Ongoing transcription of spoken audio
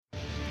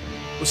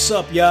What's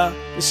up, y'all?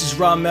 This is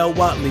Ramel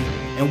Watley,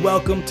 and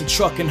welcome to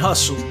Truckin'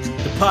 Hustle,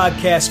 the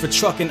podcast for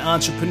trucking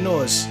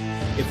entrepreneurs.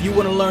 If you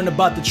want to learn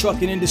about the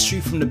trucking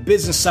industry from the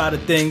business side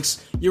of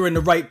things, you're in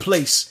the right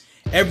place.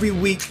 Every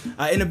week,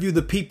 I interview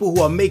the people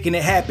who are making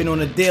it happen on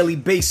a daily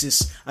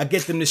basis. I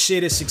get them to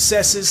share their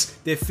successes,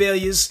 their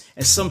failures,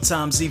 and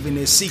sometimes even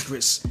their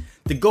secrets.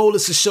 The goal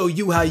is to show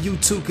you how you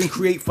too can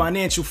create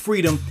financial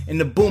freedom in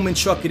the booming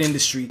trucking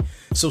industry.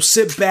 So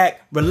sit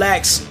back,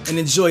 relax, and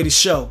enjoy the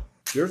show.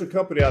 There's a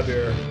company out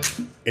there,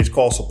 it's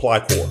called Supply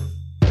Corps.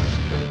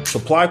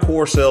 Supply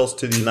Corps sells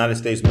to the United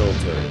States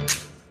military.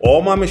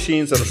 All my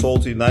machines that are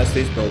sold to the United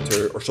States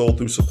military are sold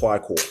through Supply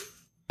Corps.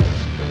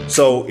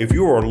 So if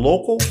you are a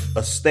local,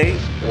 a state,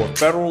 or a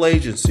federal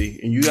agency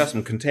and you got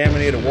some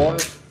contaminated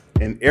water,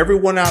 and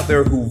everyone out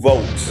there who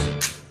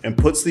votes and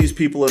puts these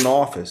people in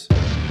office,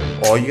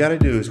 all you got to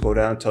do is go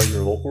down and tell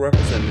your local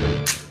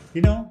representative,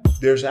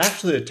 there's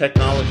actually a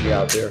technology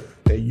out there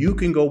that you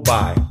can go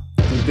buy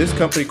through this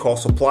company called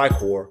Supply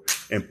Corps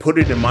and put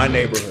it in my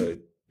neighborhood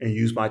and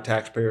use my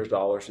taxpayers'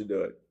 dollars to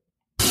do it.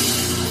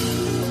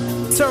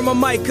 Turn my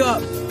mic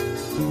up.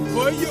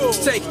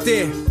 Take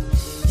there.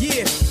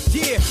 Yeah.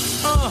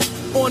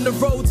 On the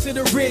road to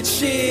the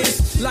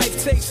riches.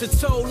 Life takes a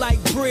toll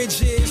like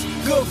bridges.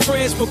 Good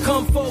friends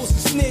become foes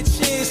and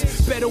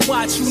snitches. Better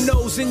watch who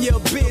knows in your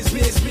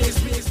business.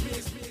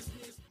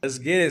 Let's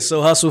get it.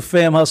 So Hustle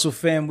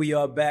Fam, we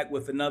are back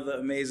with another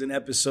amazing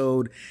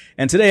episode.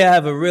 And today I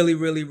have a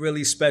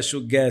really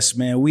special guest,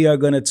 man. We are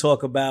going to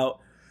talk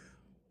about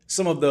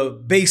some of the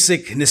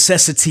basic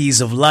necessities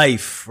of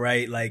life,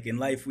 right? Like in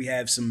life, we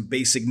have some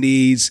basic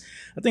needs.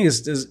 I think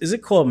is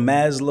it called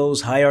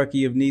Maslow's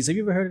hierarchy of needs? Have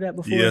you ever heard of that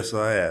before? Yes,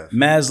 I have.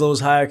 Maslow's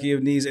hierarchy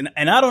of needs. And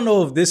I don't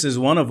know if this is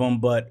one of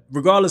them, but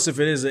regardless if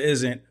it is or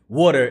isn't,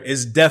 water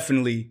is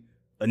definitely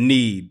a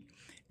need.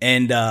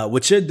 And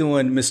what you're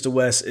doing, Mr.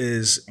 West,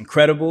 is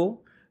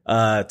incredible.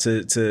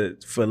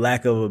 For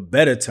lack of a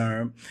better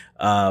term,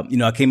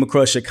 I came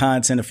across your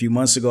content a few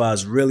months ago. I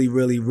was really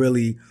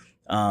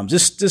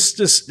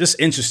just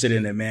interested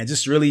in it, man.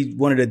 Just really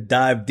wanted to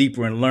dive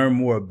deeper and learn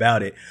more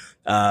about it.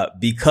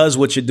 Because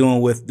what you're doing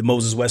with the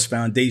Moses West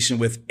Foundation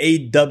with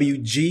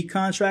AWG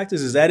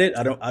Contractors, is that it?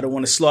 I don't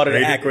want to slaughter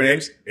the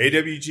acronyms.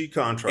 AWG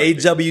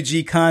Contractors.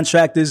 AWG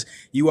Contractors.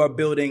 You are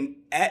building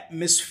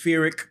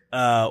atmospheric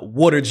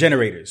water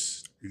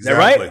generators. Is that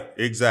right?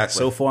 Exactly.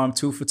 So far, I'm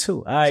 2 for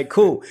 2. All right,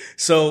 cool.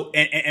 So,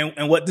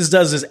 and what this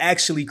does is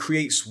actually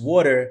creates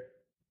water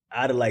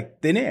out of like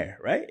thin air,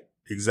 right?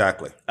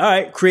 Exactly. All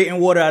right, creating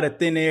water out of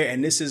thin air.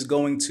 And this is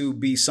going to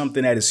be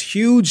something that is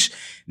huge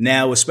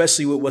now,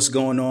 especially with what's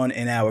going on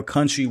in our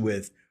country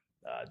with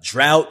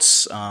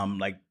droughts,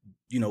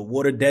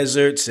 water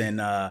deserts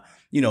and,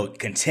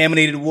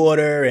 contaminated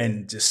water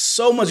and just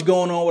so much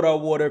going on with our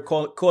water,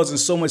 causing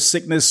so much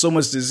sickness, so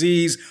much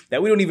disease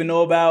that we don't even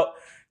know about.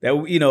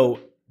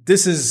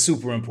 This is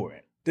super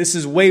important. This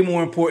is way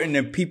more important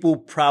than people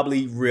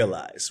probably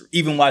realize,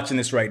 even watching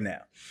this right now.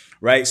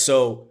 Right.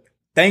 So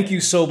thank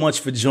you so much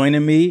for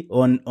joining me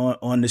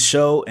on the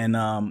show. And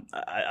I'm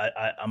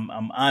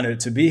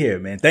honored to be here,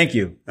 man. Thank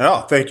you.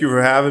 Oh, thank you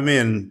for having me.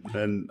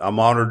 And I'm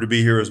honored to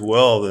be here as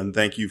well. And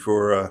thank you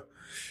for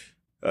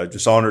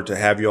just honored to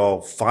have you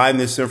all find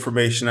this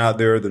information out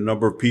there, the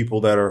number of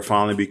people that are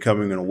finally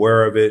becoming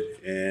aware of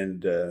it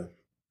and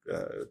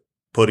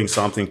putting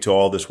something to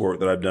all this work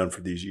that I've done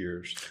for these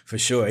years. For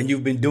sure. And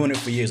you've been doing it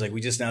for years, like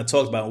we just now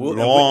talked about.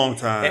 Long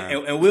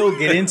time. And we'll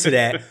get into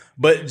that.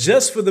 But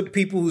just for the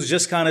people who's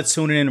just kind of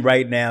tuning in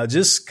right now,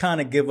 just kind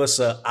of give us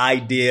an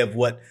idea of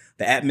what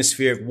the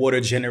atmospheric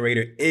water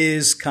generator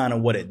is, kind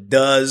of what it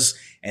does,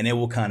 and then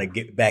we'll kind of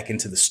get back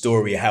into the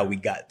story of how we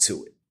got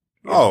to it.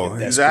 Oh,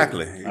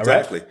 exactly. Cool.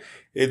 Exactly.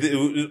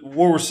 Right?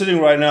 Where we're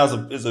sitting right now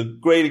is a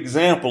great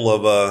example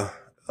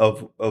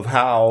of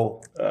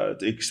how to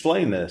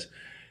explain this.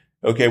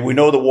 Okay, we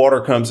know that water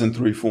comes in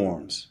 3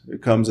 forms.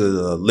 It comes as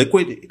a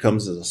liquid, it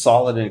comes as a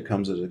solid, and it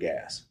comes as a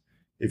gas.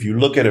 If you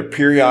look at a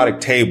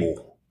periodic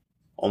table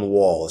on the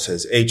wall, it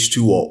says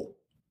H2O.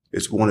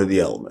 It's one of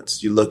the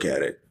elements. You look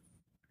at it,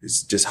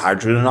 it's just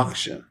hydrogen and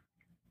oxygen.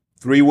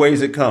 3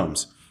 ways it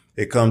comes.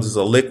 It comes as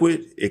a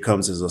liquid, it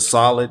comes as a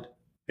solid,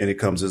 and it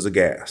comes as a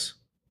gas.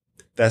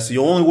 That's the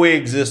only way it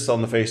exists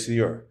on the face of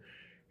the earth.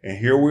 And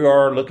here we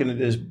are looking at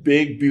this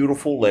big,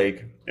 beautiful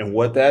lake. And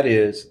what that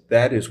is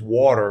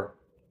water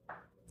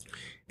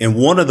in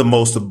one of the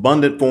most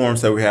abundant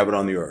forms that we have it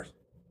on the earth,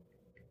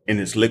 in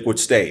its liquid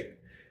state.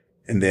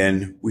 And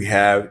then we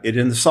have it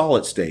in the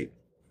solid state.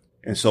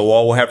 And so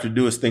all we'll have to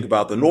do is think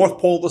about the North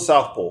Pole, the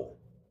South Pole.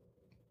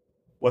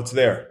 What's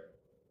there?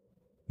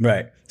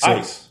 Right. So,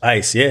 ice.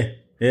 Ice, yeah.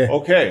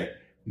 Okay.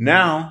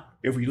 Now,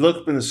 if we look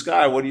up in the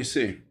sky, what do you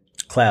see?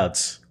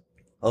 Clouds.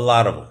 A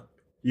lot of them.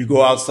 You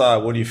go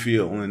outside, what do you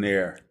feel in the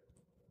air?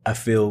 I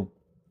feel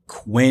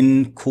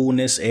wind,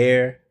 coolness,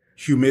 air.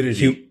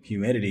 Humidity.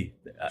 Humidity.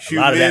 A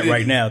lot of that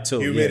right now, too.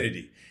 Humidity.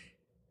 Yeah.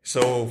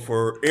 So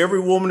for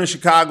every woman in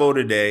Chicago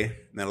today,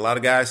 and a lot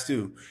of guys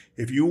too,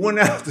 if you went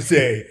out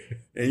today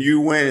and you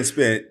went and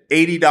spent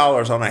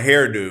 $80 on a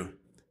hairdo,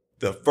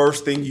 the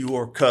first thing you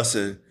are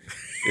cussing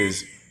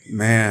is,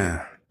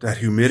 man, that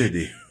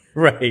humidity.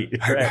 Right.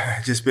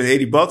 I just spent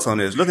 $80 on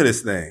this. Look at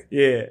this thing.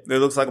 Yeah. It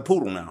looks like a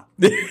poodle now.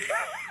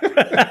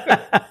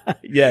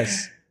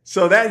 Yes.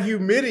 So that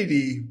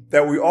humidity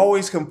that we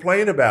always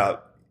complain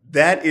about,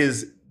 that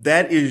is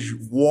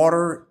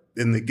water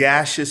in the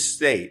gaseous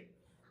state,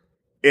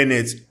 and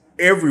it's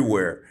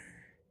everywhere.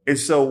 And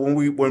so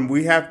when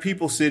we have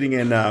people sitting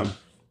in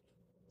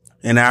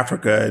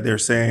Africa, they're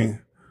saying,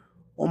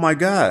 "Oh my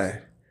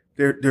God,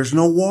 there's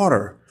no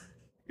water.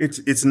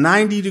 It's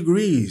 90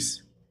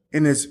 degrees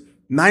and it's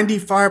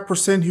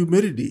 95%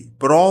 humidity,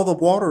 but all the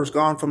water is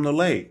gone from the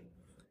lake.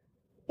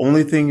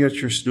 Only thing that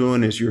you're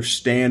doing is you're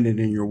standing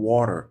in your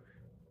water,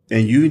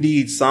 and you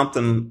need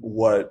something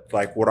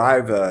like what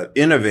I've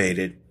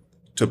innovated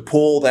to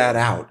pull that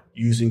out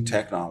using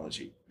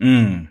technology."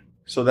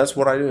 So that's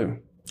what I do.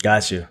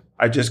 Gotcha.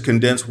 I just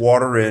condense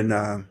water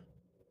in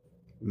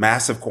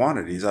massive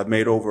quantities.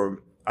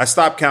 I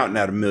stopped counting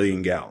at 1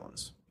 million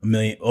gallons.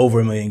 Over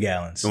 1 million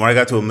gallons. And when I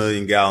got to 1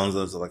 million gallons, I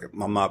was like,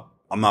 I'm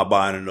not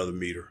buying another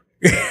meter.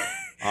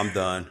 I'm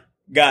done.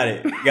 Got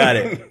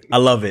it. I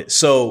love it.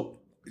 So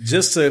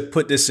just to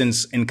put this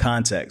in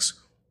context,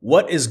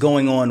 what is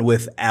going on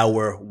with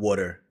our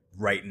water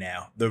right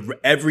now? The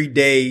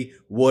everyday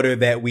water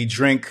that we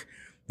drink,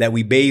 that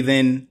we bathe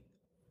in.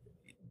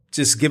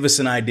 Just give us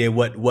an idea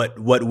what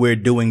we're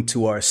doing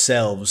to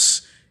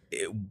ourselves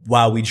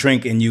while we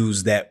drink and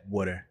use that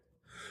water.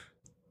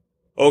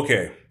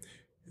 Okay.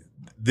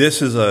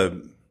 This is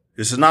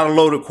not a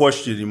loaded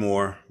question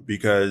anymore,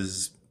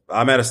 because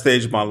I'm at a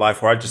stage of my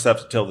life where I just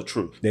have to tell the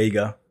truth. There you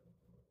go.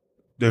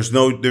 There's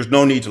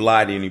no need to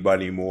lie to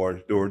anybody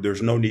anymore, or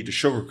there's no need to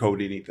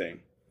sugarcoat anything.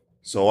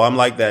 So I'm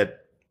like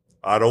that.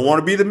 I don't want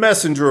to be the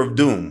messenger of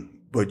doom,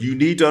 but you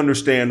need to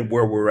understand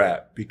where we're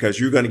at, because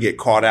you're going to get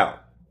caught out.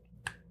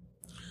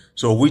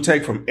 So we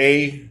take from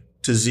A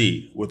to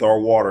Z with our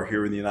water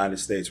here in the United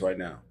States right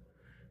now.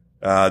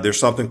 There's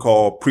something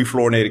called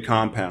perfluorinated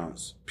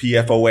compounds,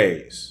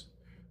 PFOAs.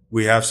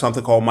 We have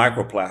something called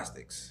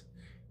microplastics.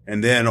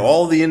 And then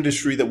all the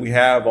industry that we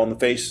have on the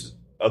face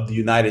of the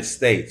United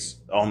States,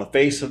 on the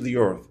face of the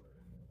earth,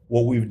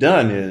 what we've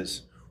done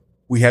is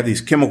we have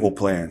these chemical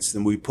plants,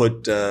 and we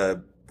put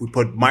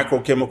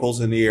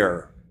microchemicals in the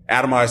air,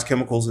 atomized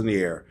chemicals in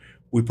the air.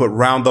 We put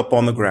Roundup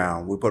on the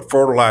ground. We put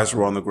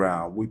fertilizer on the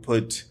ground. We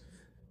put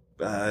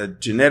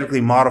genetically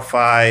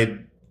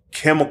modified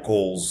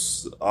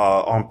chemicals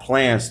on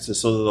plants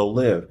so that they'll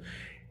live.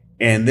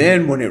 And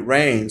then when it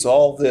rains,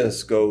 all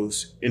this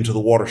goes into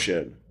the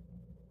watershed.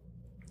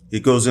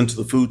 It goes into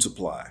the food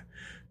supply.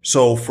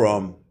 So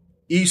from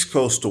East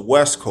Coast to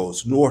West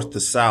Coast, North to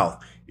South,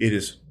 it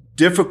is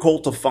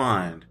difficult to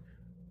find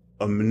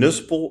a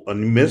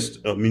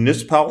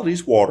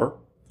municipality's water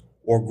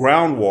or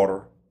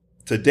groundwater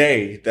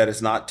today that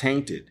is not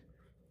tainted.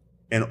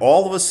 And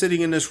all of us sitting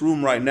in this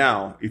room right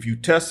now, if you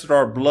tested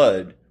our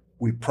blood,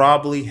 we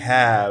probably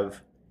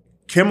have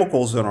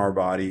chemicals in our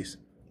bodies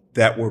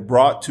that were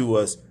brought to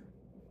us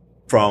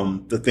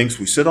from the things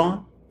we sit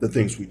on, the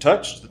things we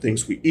touch, the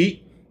things we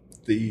eat,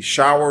 the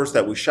showers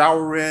that we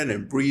shower in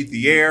and breathe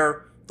the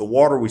air, the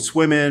water we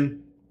swim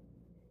in.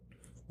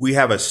 We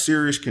have a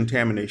serious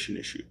contamination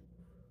issue.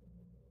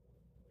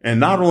 And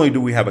not only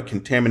do we have a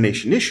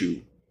contamination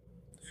issue,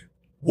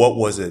 what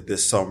was it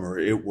this summer?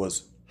 It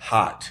was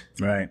hot.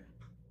 Right.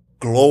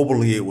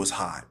 Globally, it was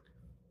hot.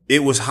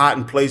 It was hot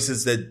in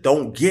places that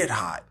don't get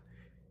hot.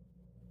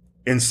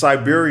 In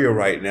Siberia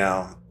right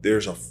now,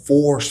 there's a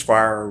forest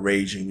fire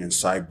raging in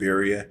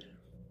Siberia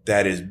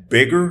that is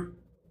bigger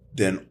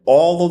than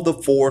all of the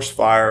forest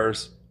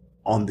fires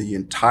on the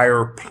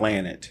entire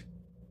planet.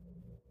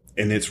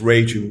 And it's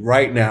raging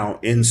right now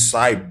in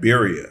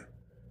Siberia.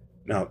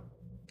 Now,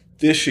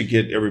 this should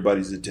get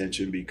everybody's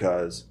attention,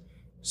 because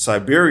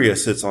Siberia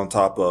sits on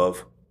top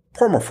of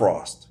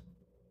permafrost,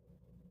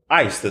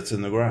 ice that's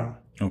in the ground.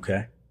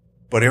 Okay.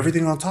 But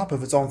everything on top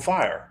of it's on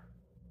fire.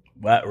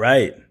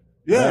 Right.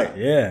 Yeah. Right.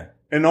 Yeah.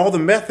 And all the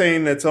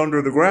methane that's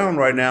under the ground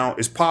right now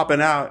is popping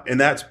out, and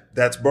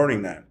that's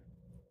burning that.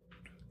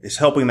 It's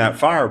helping that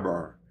fire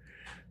burn.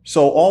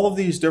 So all of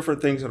these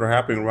different things that are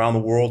happening around the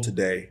world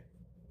today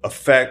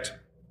affect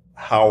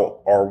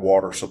how our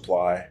water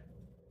supply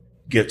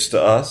gets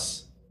to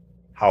us,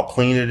 how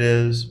clean it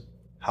is,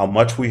 how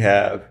much we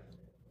have.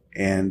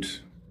 And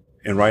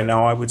right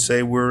now I would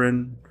say we're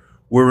in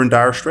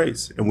dire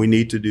straits, and we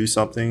need to do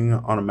something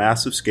on a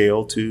massive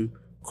scale to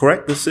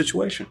correct this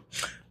situation.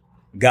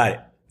 Got it.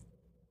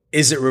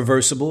 Is it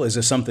reversible? Is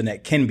it something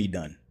that can be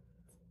done?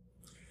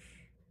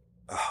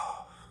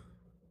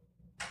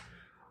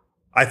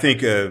 I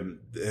think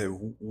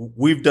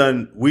we've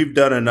done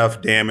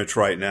enough damage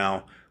right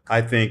now.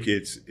 I think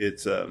it's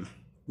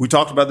we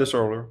talked about this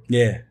earlier.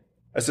 Yeah.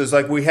 So it's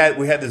like we had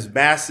this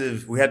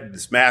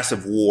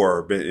massive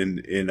war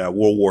in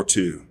World War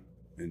II.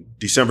 In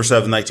December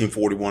 7,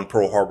 1941,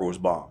 Pearl Harbor was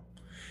bombed.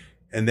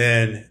 And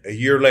then a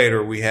year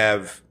later, we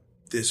have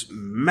this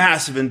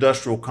massive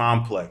industrial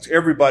complex.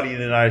 Everybody in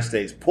the United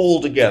States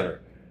pulled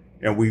together,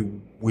 and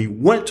we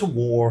went to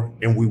war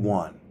and we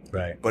won.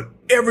 Right. But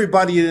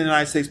everybody in the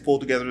United States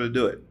pulled together to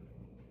do it.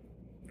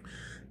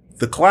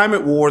 The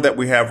climate war that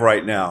we have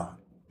right now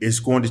is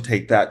going to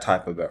take that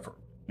type of effort.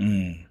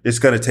 It's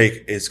going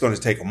to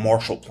take a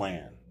Marshall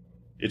Plan.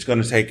 It's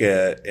going to take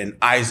an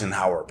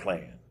Eisenhower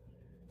plan.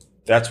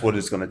 That's what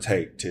it's going to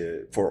take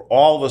for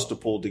all of us to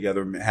pull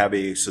together, have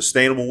a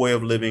sustainable way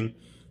of living,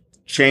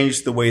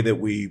 change the way that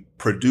we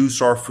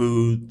produce our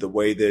food, the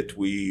way that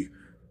we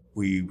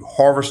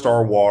harvest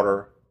our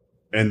water,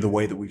 and the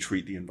way that we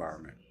treat the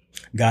environment.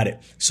 Got it.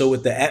 So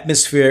with the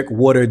atmospheric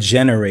water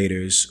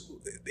generators,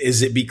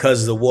 is it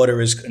because the water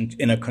is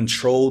in a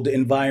controlled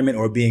environment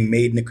or being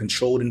made in a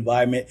controlled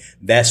environment?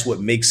 That's what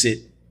makes it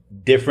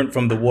different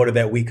from the water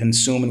that we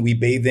consume and we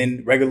bathe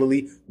in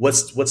regularly?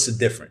 What's the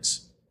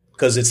difference?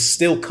 Because it's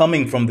still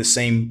coming from the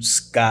same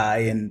sky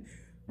and,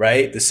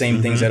 right, the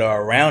same things that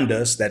are around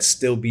us that's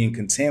still being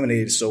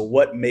contaminated. So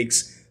what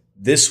makes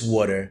this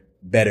water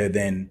better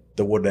than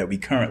the water that we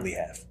currently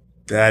have?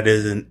 That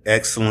is an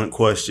excellent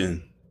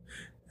question.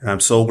 And I'm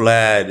so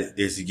glad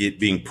it's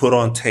being put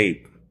on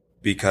tape,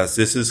 because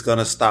this is going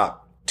to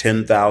stop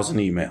 10,000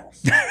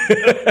 emails.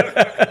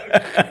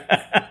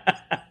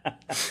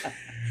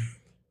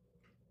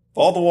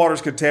 All the water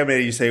is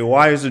contaminated. You say,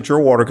 why isn't your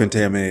water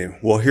contaminated?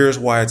 Well, here's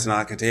why it's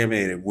not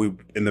contaminated.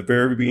 In the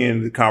very beginning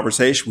of the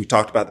conversation, we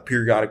talked about the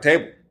periodic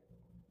table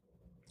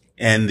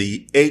and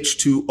the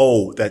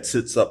H2O that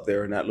sits up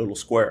there in that little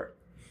square.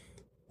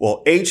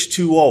 Well,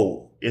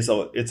 H2O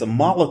it's a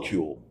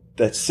molecule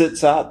that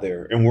sits out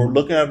there, and we're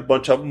looking at a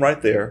bunch of them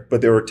right there,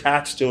 but they're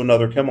attached to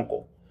another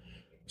chemical.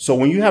 So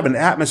when you have an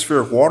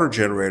atmospheric water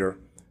generator,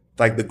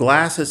 like the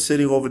glass that's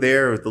sitting over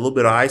there with a little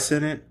bit of ice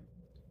in it,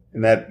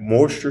 and that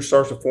moisture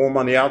starts to form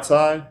on the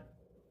outside,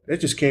 it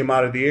just came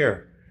out of the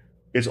air.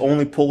 It's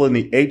only pulling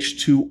the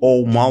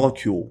H2O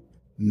molecule,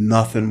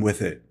 nothing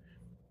with it.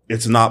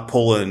 It's not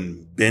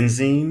pulling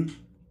benzene.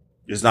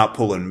 It's not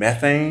pulling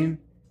methane.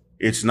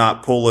 It's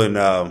not pulling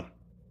methyl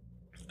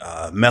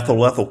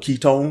ethyl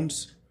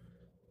ketones.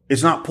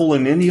 It's not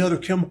pulling any other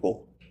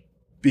chemical,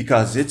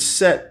 because it's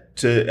set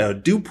to a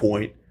dew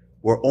point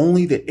where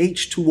only the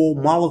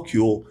H2O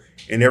molecule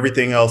and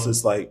everything else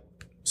is like,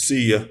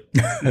 see ya.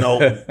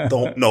 No,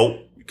 don't,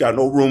 no, got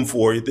no room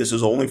for you. This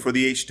is only for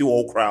the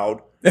H2O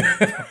crowd.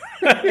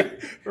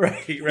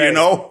 Right. You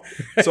know?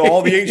 So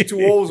all the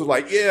H2Os are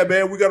like, yeah,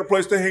 man, we got a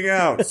place to hang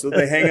out. So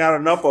they hang out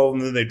enough of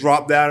them, and then they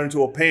drop down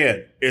into a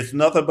pan. It's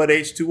nothing but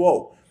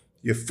H2O.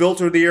 You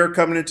filter the air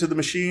coming into the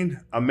machine.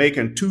 I'm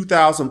making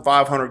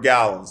 2,500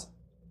 gallons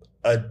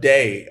a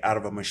day out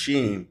of a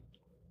machine.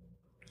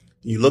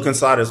 You look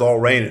inside, it's all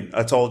raining.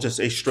 That's all just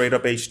a straight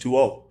up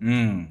H2O.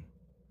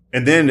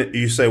 And then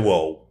you say,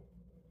 well,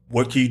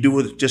 what can you do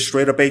with just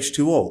straight up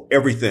H2O?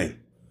 Everything.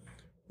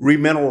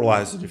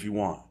 Remineralize it if you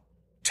want.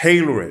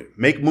 Tailor it.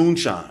 Make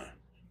moonshine.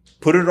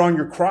 Put it on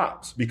your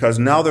crops, because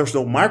now there's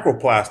no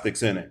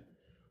microplastics in it.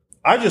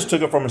 I just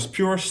took it from its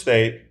pure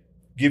state,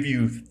 give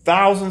you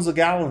thousands of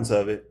gallons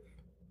of it,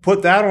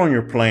 put that on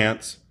your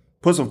plants,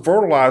 put some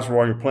fertilizer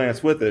on your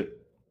plants with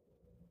it.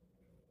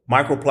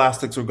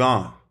 Microplastics are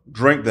gone.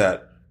 Drink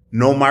that.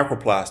 No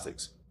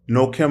microplastics,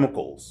 no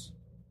chemicals,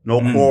 no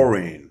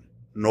chlorine,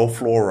 no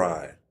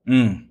fluoride.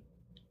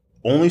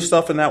 Only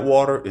stuff in that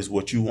water is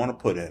what you want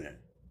to put in it.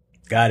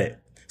 Got it.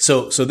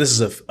 So this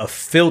is a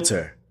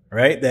filter,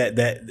 right?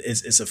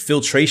 It's a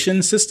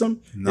filtration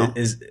system. No,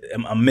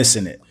 I'm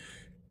missing it.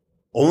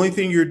 Only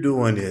thing you're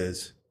doing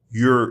is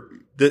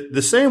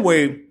the same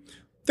way.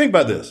 Think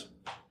about this.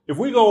 If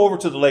we go over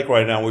to the lake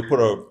right now, we put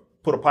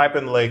a pipe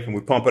in the lake and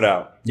we pump it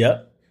out.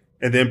 Yep.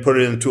 And then put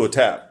it into a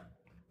tap,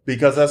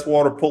 because that's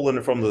water pulling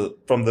it from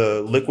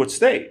the liquid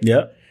state.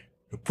 Yep.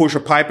 Push a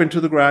pipe into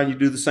the ground, you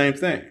do the same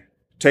thing.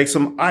 Take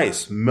some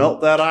ice,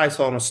 melt that ice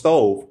on a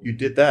stove. You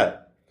did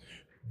that.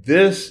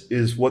 This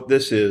is what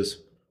this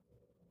is.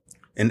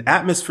 An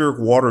atmospheric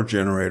water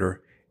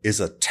generator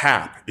is a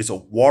tap. It's a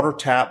water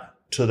tap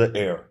to the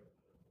air.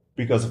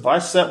 Because if I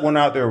set one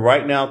out there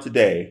right now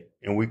today,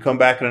 and we come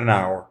back in an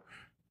hour,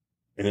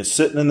 and it's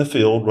sitting in the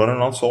field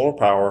running on solar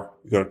power,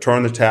 you're going to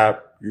turn the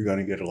tap, you're going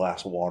to get a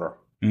glass of water.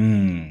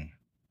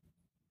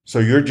 So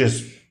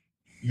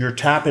you're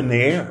tapping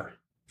the air.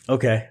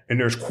 Okay. And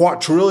there's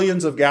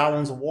quadrillions of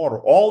gallons of water.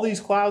 All these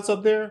clouds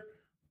up there,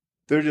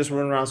 they're just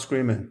running around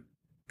screaming,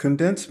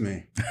 condense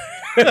me.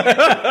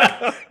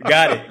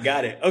 Got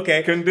it.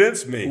 Okay.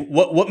 Condense me.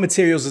 What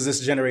materials is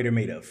this generator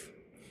made of?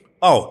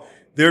 Oh,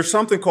 there's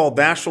something called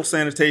National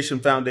Sanitation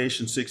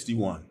Foundation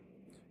 61.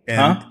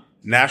 And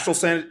National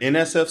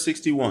NSF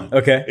 61.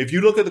 Okay. If you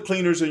look at the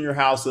cleaners in your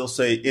house, they'll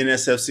say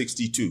NSF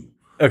 62.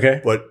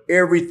 Okay. But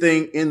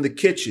everything in the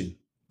kitchen,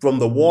 from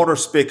the water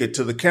spigot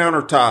to the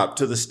countertop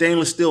to the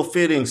stainless steel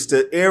fittings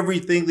to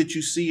everything that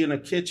you see in a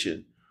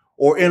kitchen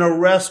or in a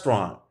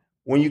restaurant,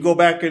 when you go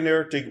back in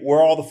there to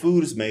where all the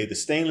food is made, the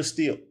stainless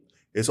steel,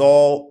 it's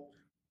all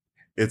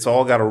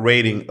got a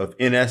rating of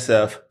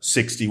NSF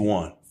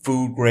 61,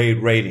 food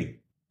grade rating,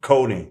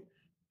 coating,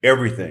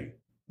 everything.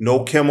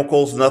 No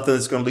chemicals, nothing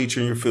that's going to leach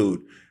in your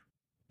food.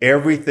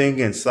 Everything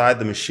inside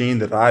the machine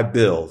that I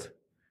build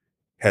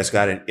has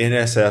got an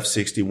NSF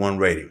 61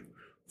 rating.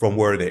 From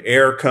where the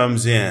air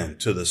comes in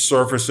to the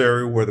surface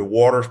area where the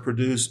water is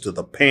produced to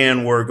the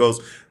pan where it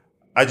goes.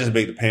 I just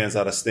make the pans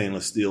out of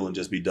stainless steel and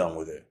just be done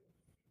with it.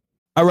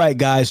 All right,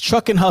 guys,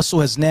 Truckin'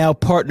 Hustle has now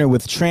partnered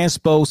with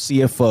Transpo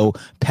CFO,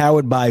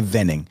 powered by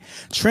Venning.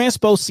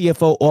 Transpo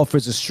CFO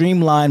offers a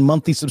streamlined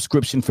monthly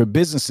subscription for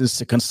businesses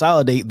to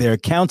consolidate their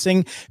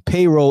accounting,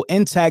 payroll,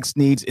 and tax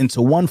needs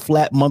into one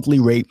flat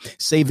monthly rate,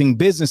 saving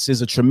businesses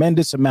a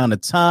tremendous amount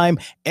of time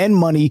and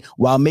money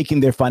while making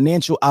their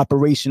financial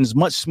operations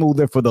much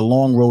smoother for the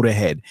long road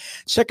ahead.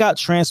 Check out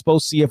Transpo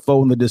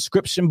CFO in the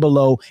description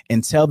below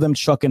and tell them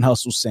Truckin'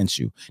 Hustle sent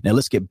you. Now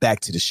let's get back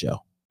to the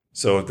show.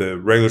 So the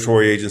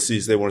regulatory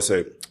agencies, they want to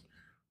say,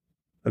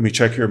 let me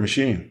check your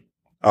machine.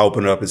 I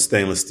open it up, it's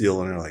stainless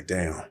steel, and they're like,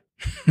 damn,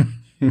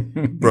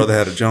 brother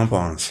had a jump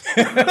on us.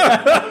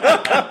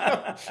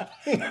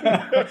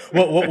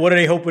 What are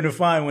they hoping to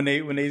find when they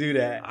do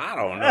that? I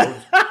don't know.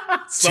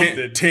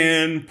 Something.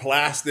 Tin,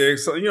 plastic,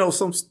 so,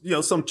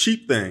 some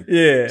cheap thing.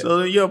 Yeah.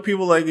 So,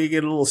 people like you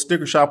get a little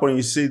sticker shop when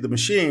you see the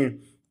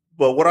machine.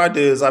 But what I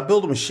did is I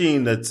build a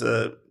machine that's,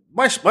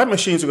 my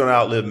machines are going to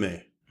outlive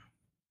me.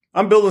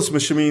 I'm building some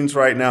machines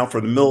right now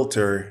for the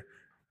military.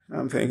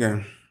 I'm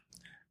thinking,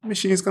 the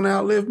machine's going to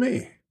outlive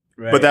me.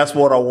 Right. But that's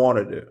what I want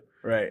to do.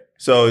 Right.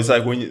 So it's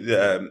like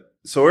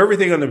so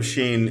everything on the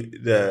machine,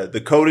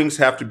 the coatings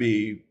have to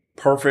be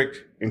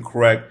perfect and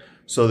correct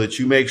so that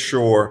you make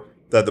sure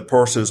that the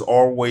person is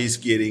always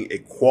getting a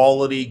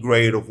quality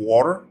grade of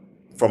water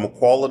from a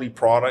quality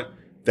product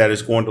that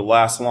is going to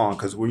last long.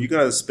 Because when you're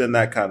going to spend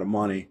that kind of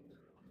money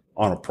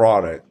on a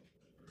product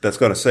that's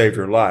going to save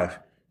your life,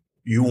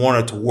 you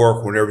want it to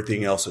work when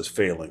everything else is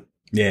failing.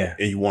 Yeah.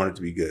 And you want it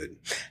to be good.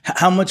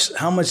 How much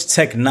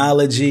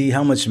technology,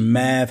 how much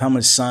math, how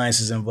much science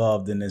is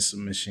involved in this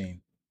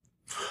machine?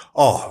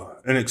 Oh,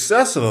 an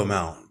excessive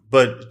amount.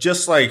 But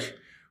just like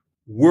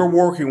we're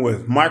working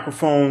with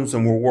microphones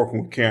and we're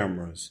working with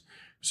cameras.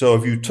 So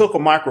if you took a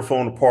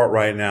microphone apart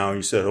right now and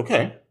you said,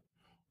 okay,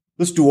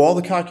 let's do all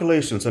the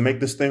calculations and make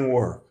this thing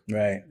work.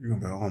 Right. You're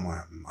going to be, oh,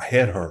 my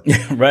head hurt.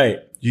 Right.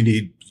 You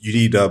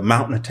need a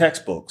mountain of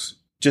textbooks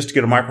just to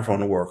get a microphone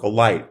to work, a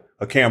light,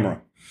 a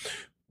camera.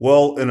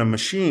 Well, in a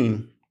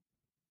machine,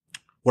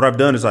 what I've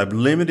done is I've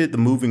limited the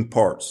moving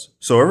parts.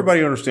 So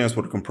everybody understands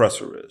what a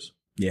compressor is.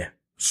 Yeah.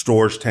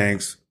 Storage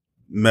tanks,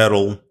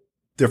 metal,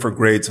 different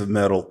grades of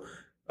metal,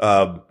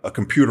 a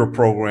computer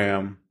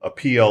program, a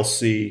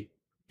PLC,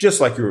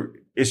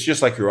 it's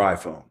just like your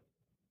iPhone,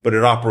 but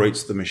it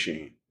operates the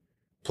machine.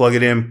 Plug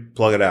it in,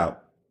 plug it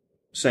out.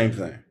 Same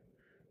thing.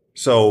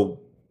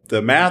 So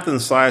the math and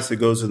the science that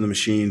goes in the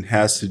machine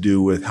has to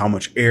do with how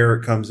much air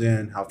it comes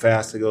in, how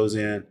fast it goes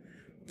in,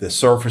 the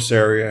surface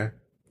area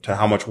to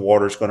how much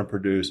water it's going to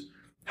produce,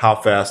 how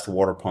fast the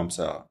water pumps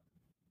out.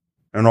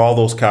 And all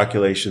those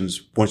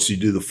calculations, once you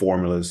do the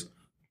formulas,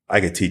 I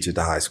could teach it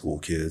to high school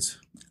kids.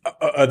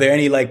 Are there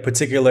any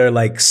particular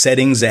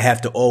settings that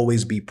have to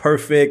always be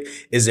perfect?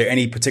 Is there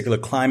any particular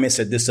climates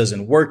that this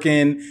doesn't work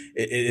in?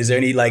 Is there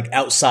any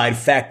outside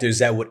factors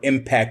that would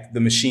impact the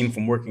machine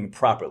from working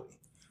properly?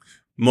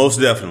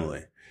 Most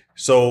definitely.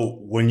 So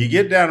when you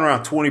get down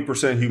around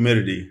 20%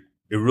 humidity,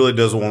 it really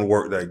doesn't want to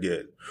work that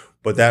good.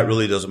 But that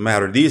really doesn't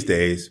matter these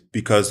days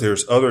because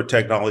there's other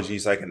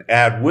technologies I can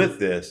add with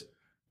this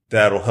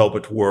that'll help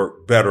it to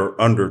work better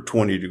under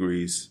 20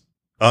 degrees,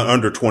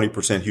 under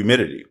 20%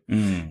 humidity.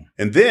 Mm.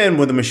 And then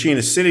when the machine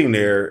is sitting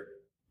there,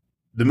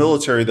 the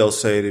military, they'll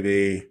say to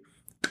me,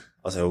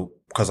 I'll say,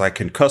 because I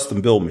can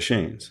custom build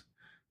machines.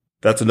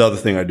 That's another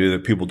thing I do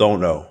that people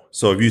don't know.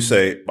 So if you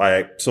say,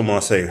 someone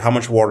will say, how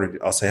much water?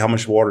 I'll say, how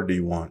much water do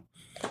you want?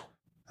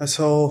 I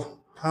say,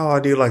 I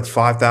do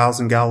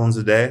 5,000 gallons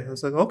a day. I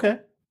was like, okay,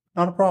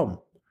 not a problem.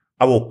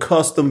 I will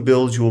custom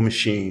build you a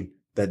machine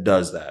that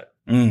does that.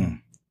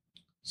 Mm.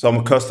 So I'm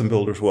a custom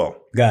builder as well.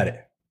 Got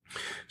it.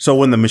 So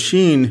when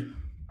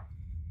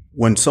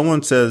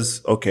someone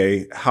says,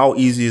 okay, how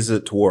easy is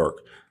it to work?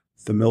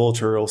 The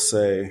military will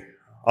say,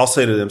 I'll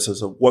say to them,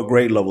 so what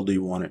grade level do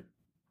you want it?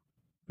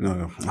 And they'll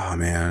go, oh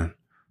man,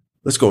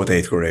 let's go with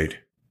 8th grade.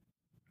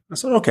 I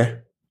said, okay,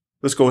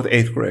 let's go with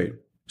 8th grade.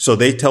 So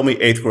they tell me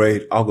 8th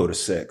grade, I'll go to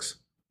 6th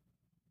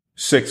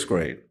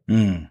grade.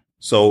 Mm.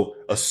 So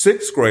a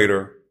 6th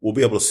grader will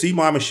be able to see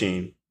my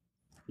machine,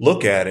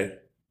 look at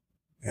it,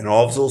 and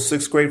all of his little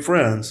 6th grade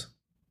friends,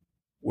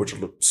 which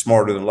are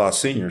smarter than a lot of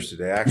seniors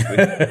today, actually,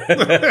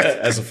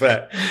 as a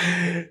fact,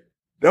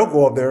 they'll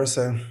go up there and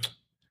say,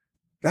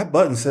 that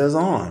button says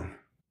on.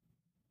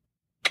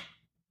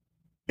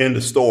 End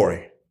of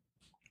story.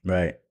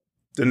 Right.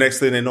 The next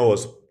thing they know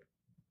is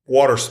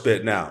water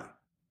spitting out.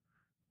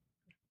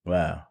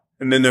 Wow.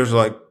 And then there's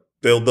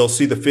they'll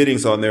see the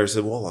fittings on there and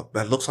say, well,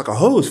 that looks like a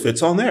hose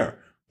fits on there.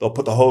 They'll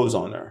put the hose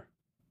on there.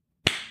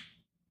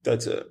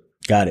 That's it.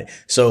 Got it.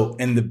 So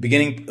in the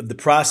beginning of the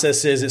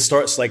process it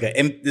starts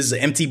this is an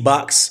empty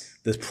box.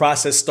 The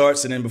process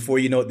starts and then before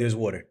you know it, there's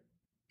water.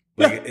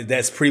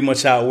 That's pretty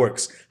much how it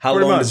works. How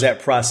long does that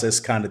process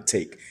kind of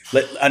take?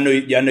 I know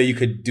you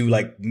could do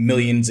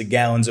millions of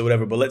gallons or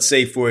whatever, but let's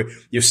say for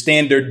your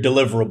standard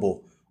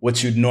deliverable,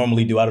 what you'd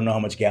normally do. I don't know how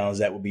much gallons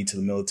that would be to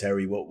the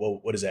military.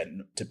 What is that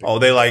typically? Oh,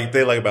 they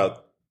like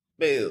about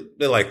they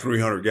like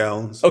 300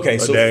 gallons. Okay, a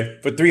so day.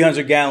 for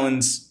 300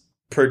 gallons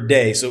per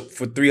day. So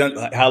for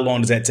 300, how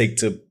long does that take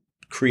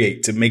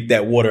to make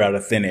that water out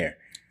of thin air?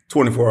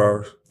 24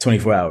 hours.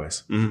 24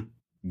 hours.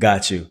 Mm-hmm.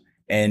 Got you.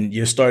 And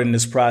you're starting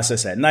this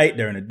process at night,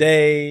 during the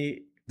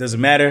day. Does it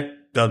matter?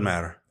 Doesn't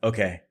matter.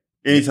 Okay.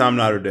 Anytime,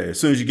 night or day. As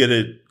soon as you get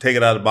it, take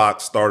it out of the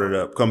box, start it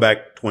up, come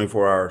back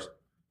 24 hours.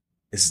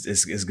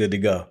 It's good to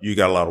go. You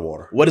got a lot of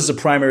water. What is the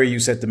primary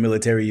use that the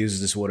military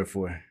uses this water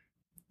for?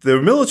 The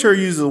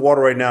military uses the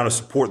water right now to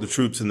support the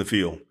troops in the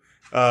field.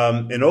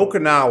 In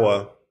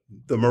Okinawa,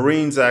 the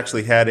Marines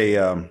actually had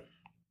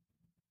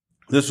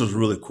this was a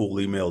really cool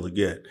email to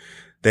get.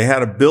 They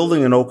had a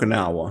building in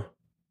Okinawa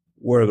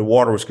where the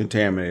water was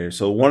contaminated.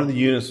 So one of the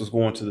units was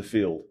going to the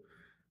field.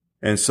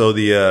 And so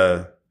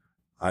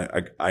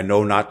I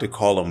know not to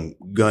call him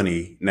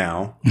Gunny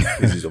now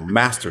because he's a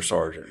master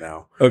sergeant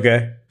now.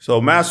 Okay. So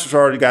master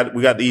sergeant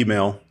we got the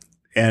email,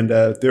 and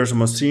there's a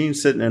machine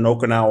sitting in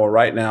Okinawa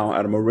right now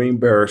at a Marine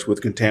barracks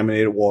with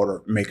contaminated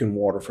water, making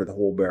water for the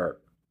whole barrack.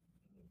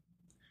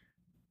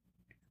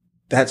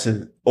 That's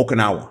in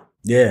Okinawa.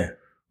 Yeah.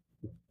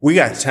 We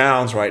got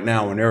towns right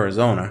now in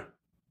Arizona,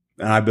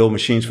 and I build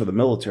machines for the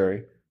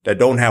military that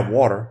don't have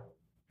water,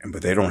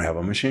 but they don't have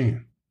a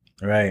machine.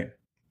 Right.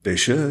 They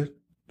should.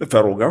 The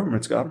federal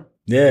government's got them.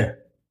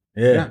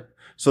 Yeah.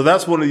 So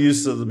that's one of the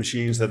uses of the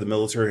machines that the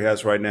military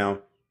has right now.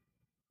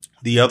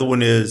 The other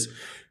one is,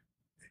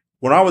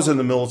 when I was in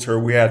the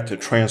military, we had to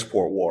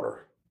transport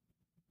water.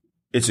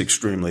 It's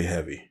extremely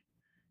heavy.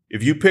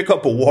 If you pick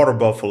up a water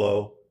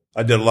buffalo,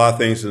 I did a lot of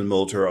things in the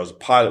military. I was a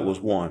pilot, was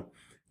one.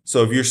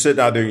 So if you're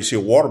sitting out there and you see a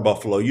water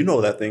buffalo, you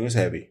know that thing is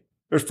heavy.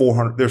 There's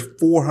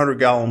 400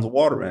 gallons of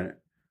water in it.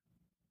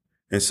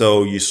 And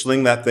so you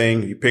sling that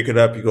thing, you pick it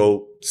up, you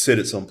go sit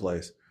it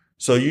someplace.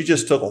 So you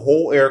just took a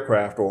whole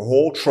aircraft or a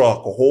whole truck,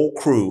 a whole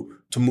crew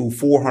to move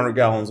 400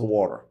 gallons of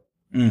water.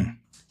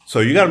 So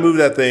you got to move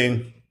that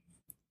thing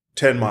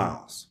 10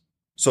 miles.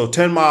 So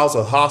 10 miles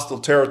of hostile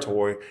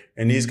territory,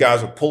 and these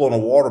guys are pulling a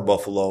water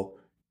buffalo.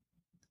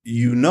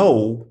 You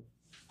know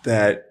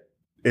that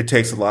it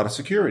takes a lot of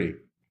security.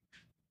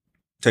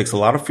 It takes a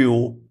lot of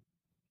fuel,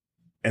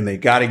 and they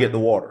got to get the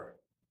water.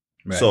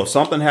 Right. So if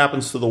something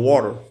happens to the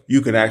water,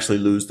 you can actually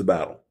lose the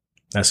battle.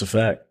 That's a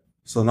fact.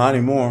 So not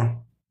anymore.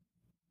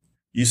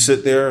 You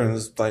sit there and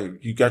it's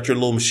like you got your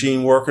little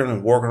machine working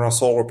on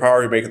solar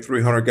power. You're making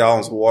 300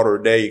 gallons of water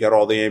a day. You got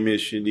all the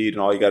ammunition you need,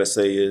 and all you got to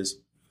say is,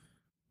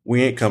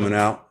 "We ain't coming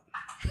out."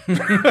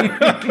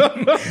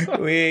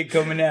 We ain't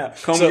coming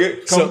out. Come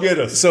get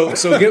us. So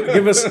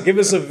give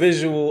us a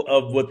visual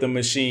of what the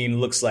machine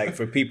looks like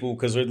for people,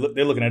 because they're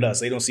looking at us.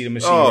 They don't see the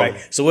machine, right?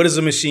 So what does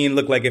the machine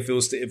look like if it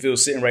was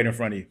sitting right in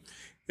front of you?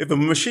 If a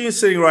machine is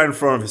sitting right in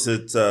front of us,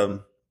 it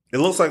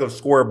looks like a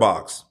square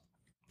box.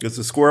 It's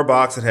a square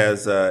box. It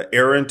has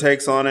air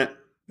intakes on it,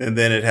 and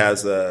then it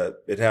has a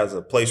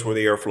place where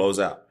the air flows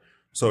out.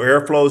 So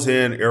air flows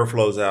in, air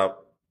flows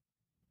out.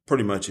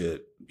 Pretty much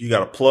it. You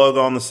got a plug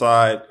on the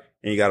side,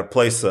 and you got to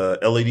place a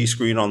LED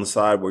screen on the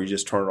side where you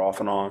just turn it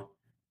off and on.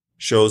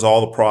 Shows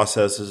all the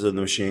processes in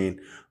the machine.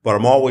 But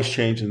I'm always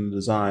changing the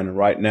design. And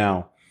right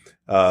now,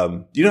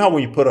 you know how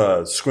when you put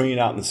a screen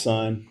out in the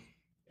sun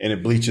and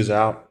it bleaches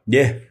out?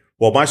 Yeah.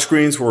 Well, my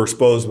screens were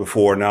exposed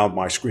before. Now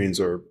my screens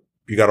are,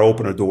 you got to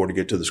open a door to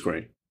get to the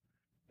screen.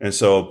 And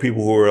so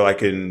people who are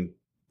like in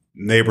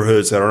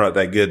neighborhoods that are not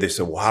that good, they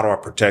said, well, how do I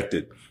protect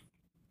it?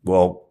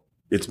 Well,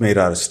 it's made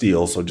out of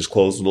steel. So just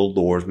close the little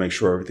doors, make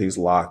sure everything's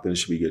locked, and it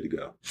should be good to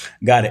go.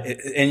 Got it.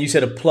 And you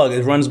said a plug.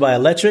 It runs by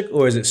electric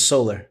or is it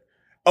solar?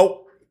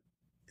 Oh,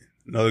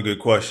 another good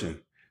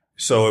question.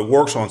 So it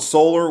works on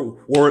solar,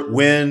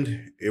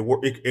 wind.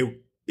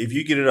 If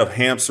you get enough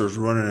hamsters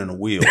running in a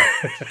wheel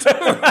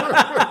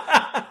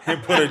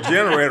and put a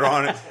generator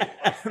on it,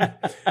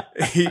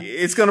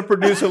 it's going to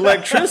produce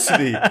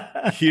electricity.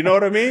 You know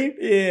what I mean?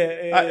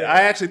 Yeah.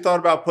 I actually thought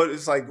about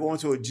it's like going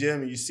to a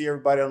gym and you see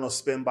everybody on those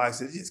spin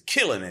bikes and just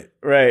killing it.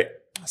 Right.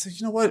 I said,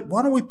 you know what?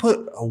 Why don't we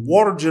put a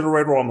water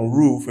generator on the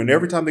roof, and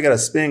every time they got a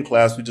spin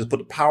class, we just put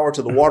the power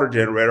to the water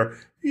generator.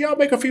 Y'all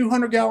make a few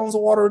 100 gallons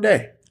of water a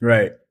day.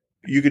 Right.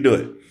 You could do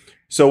it.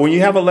 So when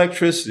you have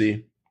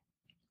electricity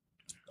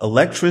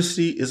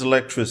is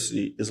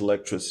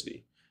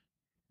electricity.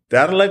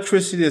 That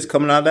electricity that's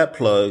coming out of that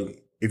plug,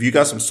 if you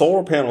got some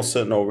solar panels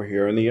sitting over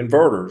here and the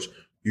inverters,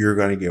 you're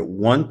going to get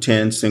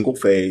 110 single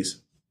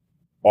phase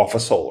off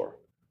of solar.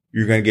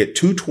 You're going to get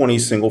 220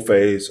 single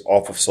phase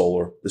off of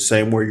solar, the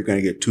same way you're going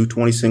to get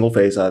 220 single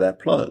phase out of that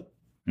plug.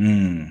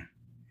 In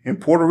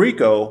Puerto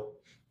Rico,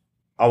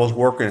 I was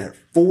working at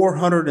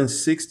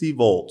 460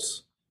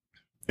 volts,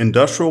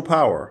 industrial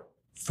power,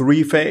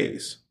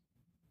 3-phase.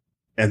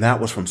 And that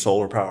was from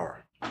solar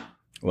power.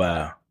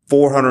 Wow.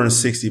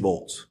 460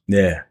 volts.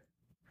 Yeah.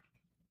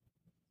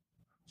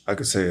 I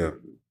could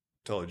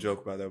tell a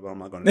joke about that, but I'm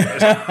not going to.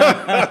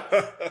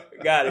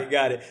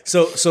 Got it.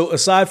 So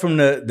aside from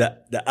the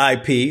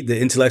IP, the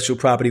intellectual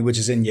property, which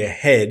is in your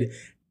head,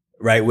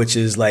 right? Which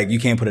is like, you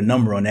can't put a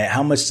number on that.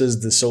 How much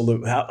does the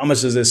solar, how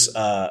much does this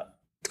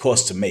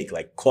cost to make,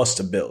 like cost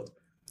to build?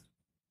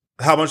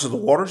 How much does the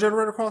water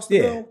generator cost to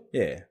build?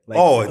 Yeah.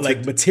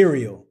 Like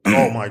material.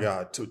 Oh my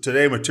God.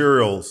 Today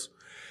materials,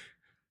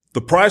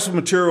 the price of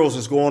materials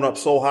is going up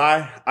so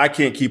high, I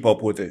can't keep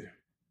up with it.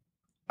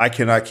 I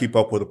cannot keep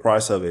up with the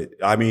price of it.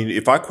 I mean,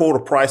 if I quote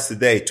a price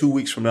today, 2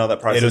 weeks from now, that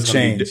price is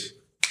going to change.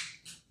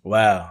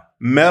 Wow.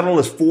 Metal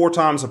is 4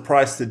 times the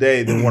price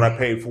today than what I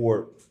paid for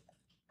it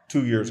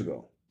 2 years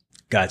ago.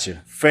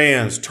 Gotcha.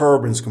 Fans,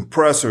 turbines,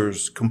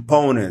 compressors,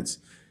 components.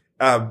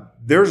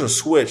 There's a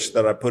switch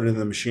that I put in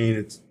the machine.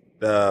 It's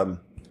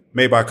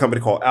made by a company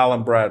called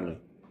Allen Bradley.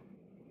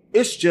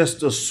 It's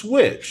just a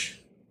switch.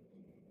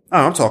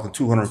 Oh, I'm talking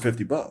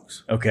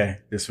 $250. Okay,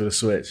 just for the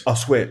switch. A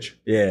switch.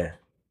 Yeah.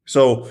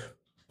 So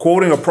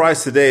quoting a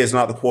price today is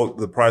not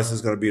the price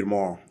is going to be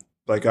tomorrow.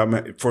 Like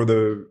for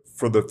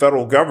the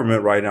federal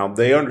government right now,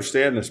 they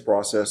understand this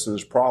process and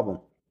this problem.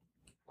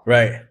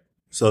 Right.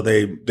 So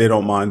they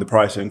don't mind the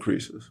price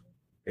increases.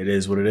 It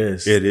is what it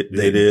is. It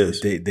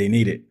is. They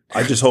need it.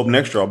 I just hope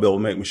next year I'll be able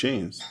to make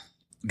machines.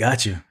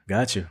 Got you.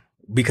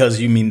 Because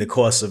you mean the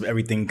cost of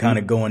everything kind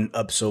of going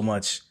up so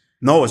much.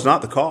 No, it's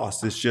not the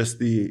cost. It's just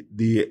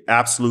the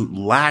absolute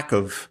lack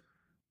of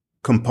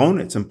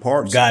components and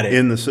parts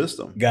in the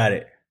system. Got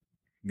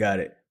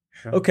it.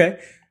 Okay.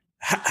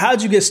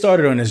 How'd you get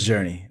started on this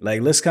journey?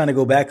 Like, let's kind of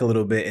go back a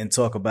little bit and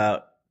talk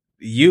about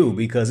you,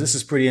 because this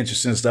is pretty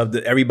interesting stuff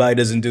that everybody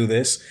doesn't do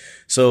this.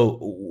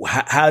 So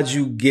how'd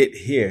you get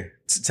here?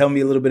 Tell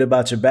me a little bit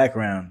about your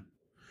background.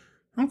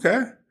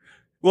 Okay.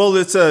 Well,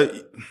 it's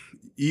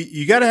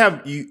you got to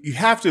have, you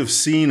have to have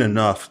seen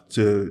enough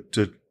to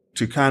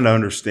kind of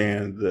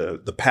understand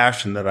the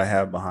passion that I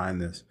have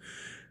behind this.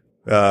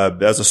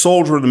 As a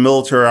soldier in the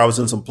military, I was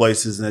in some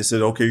places and they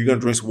said, okay, you're going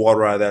to drink some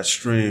water out of that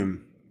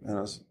stream. And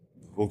I was,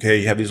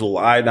 okay, you have these little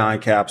iodine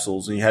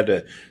capsules and you had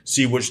to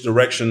see which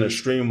direction the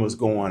stream was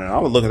going. And I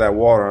would look at that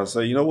water and I'd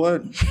say, you know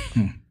what?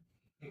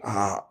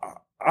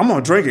 I'm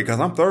going to drink it because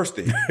I'm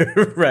thirsty.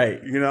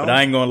 Right. You know, but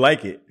I ain't going to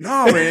like it.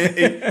 No,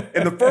 man.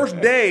 And the first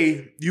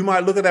day you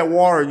might look at that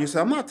water and you say,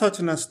 I'm not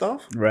touching that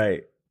stuff.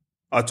 Right.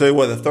 I'll tell you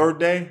what, the third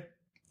day,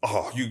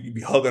 you'd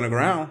be hugging the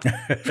ground.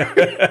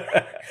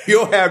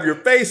 You'll have your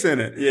face in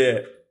it.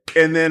 Yeah.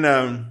 And then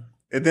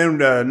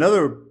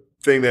another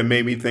thing that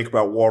made me think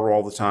about water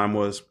all the time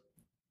was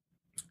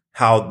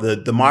how the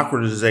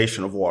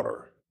democratization of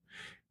water.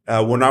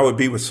 When I would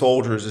be with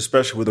soldiers,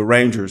 especially with the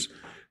Rangers,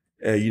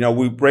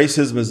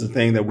 racism is a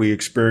thing that we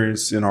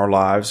experience in our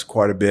lives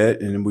quite a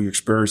bit, and we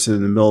experience it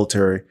in the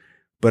military.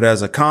 But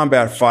as a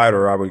combat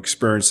fighter, I would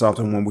experience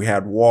something when we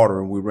had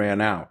water and we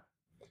ran out.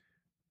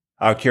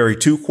 I would carry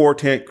two quart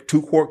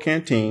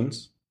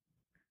canteens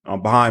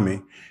behind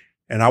me,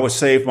 and I would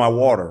save my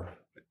water.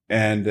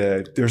 And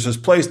there's this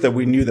place that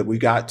we knew that we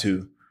got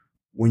to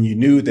when you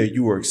knew that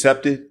you were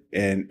accepted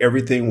and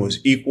everything was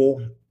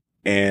equal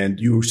and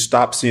you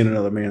stopped seeing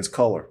another man's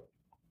color.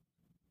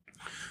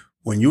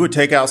 When you would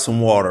take out some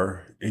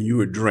water and you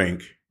would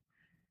drink,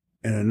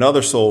 and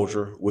another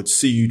soldier would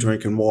see you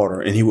drinking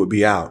water and he would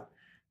be out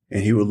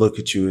and he would look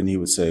at you and he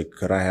would say,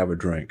 could I have a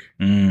drink?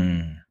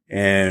 Mm.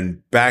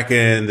 And back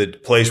in the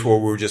place where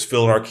we were just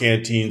filling our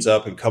canteens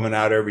up and coming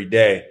out every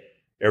day,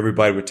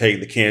 everybody would take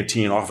the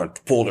canteen off and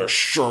pull their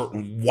shirt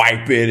and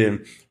wipe it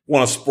and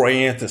want to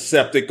spray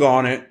antiseptic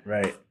on it.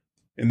 Right.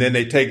 And then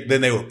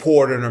they would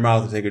pour it in their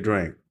mouth and take a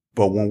drink.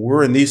 But when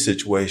we're in these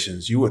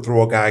situations, you would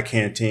throw a guy a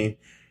canteen.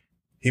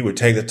 He would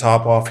take the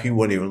top off. He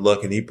wouldn't even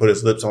look, and he'd put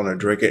his lips on it and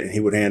drink it, and he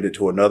would hand it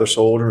to another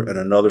soldier and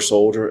another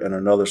soldier and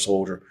another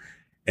soldier,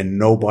 and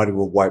nobody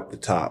would wipe the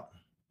top.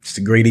 It's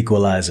the great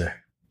equalizer.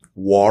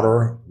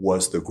 Water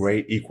was the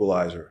great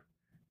equalizer.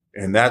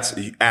 And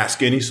you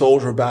ask any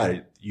soldier about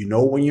it. You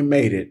know when you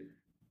made it,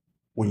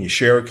 when you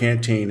share a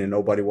canteen and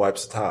nobody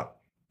wipes the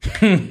top.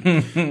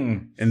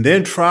 And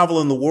then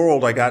traveling the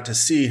world, I got to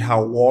see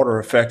how water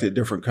affected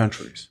different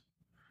countries.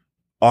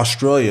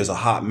 Australia is a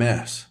hot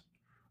mess.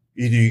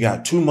 Either you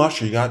got too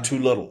much or you got too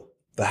little.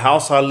 The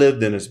house I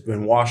lived in has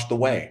been washed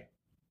away.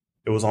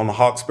 It was on the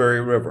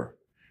Hawkesbury River.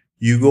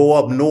 You go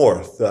up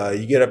north,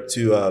 you get up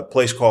to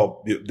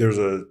there's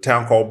a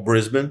town called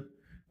Brisbane.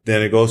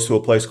 Then it goes to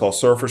a place called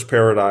Surfers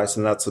Paradise,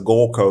 and that's the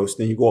Gold Coast.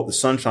 Then you go up the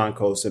Sunshine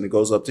Coast, and it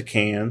goes up to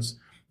Cairns.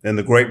 Then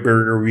the Great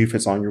Barrier Reef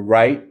is on your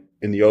right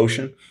in the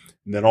ocean.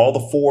 And then all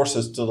the forest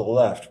is to the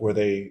left where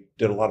they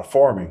did a lot of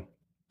farming.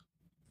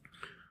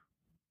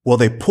 Well,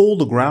 they pulled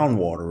the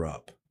groundwater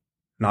up.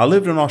 Now, I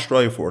lived in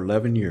Australia for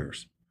 11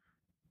 years.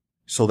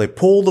 So they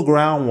pulled the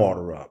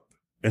groundwater up.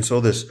 And so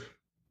this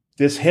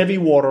heavy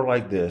water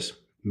like this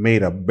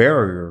made a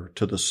barrier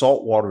to the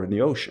salt water in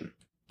the ocean.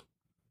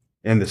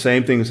 And the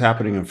same thing is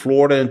happening in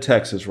Florida and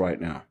Texas right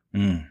now.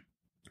 Mm.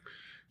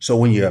 So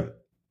when you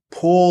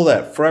pull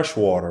that fresh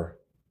water,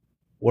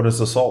 what does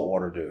the salt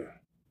water do?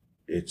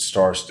 It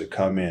starts to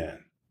come in.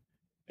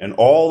 And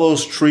all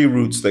those tree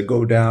roots that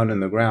go down in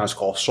the ground is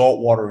called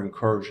saltwater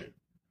incursion.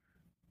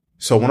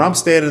 So when I'm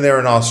standing there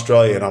in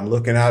Australia and I'm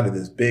looking out at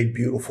this big,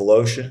 beautiful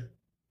ocean,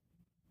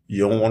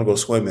 You don't want to go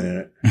swimming in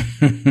it.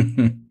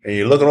 And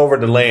you're looking over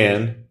at the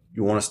land.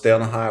 You want to stay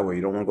on the highway.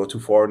 You don't want to go too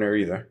far in there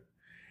either.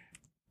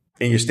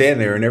 And you're standing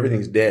there and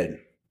everything's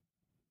dead.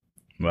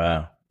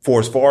 Wow.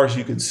 For as far as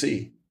you can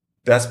see.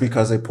 That's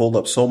because they pulled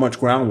up so much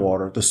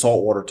groundwater, the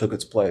salt water took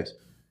its place.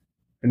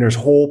 And there's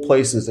whole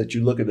places that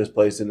you look at this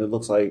place and it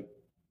looks like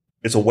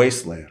it's a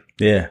wasteland.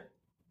 Yeah.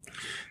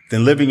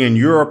 Then living in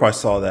Europe, I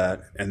saw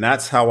that. And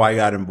that's how I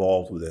got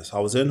involved with this. I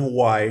was in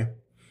Hawaii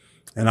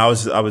and I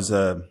was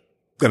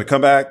going to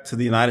come back to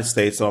the United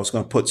States and I was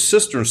going to put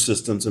cistern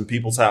systems in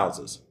people's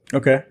houses.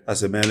 Okay. I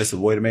said, man, this is a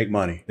way to make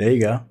money. There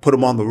you go. Put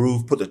them on the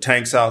roof, put the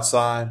tanks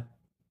outside.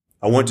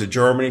 I went to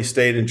Germany,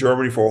 stayed in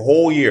Germany for a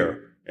whole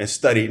year and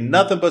studied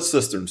nothing but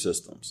cistern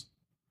systems.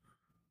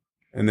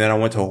 And then I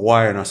went to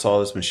Hawaii and I saw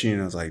this machine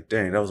and I was like,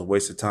 dang, that was a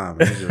waste of time.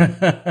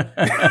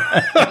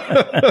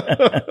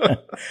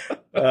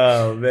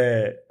 Oh,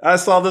 man. I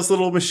saw this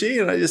little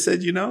machine and I just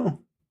said,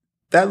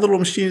 that little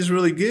machine is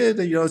really good.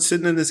 It's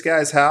sitting in this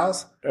guy's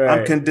house. Right.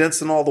 I'm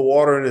condensing all the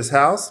water in his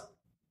house.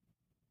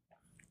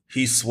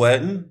 He's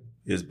sweating.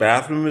 His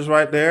bathroom is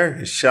right there,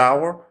 his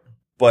shower,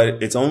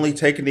 but it's only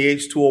taking the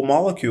H2O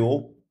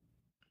molecule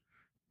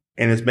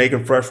and it's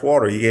making fresh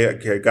water.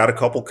 He got a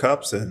couple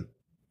cups and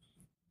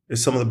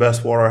it's some of the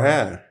best water I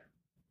had.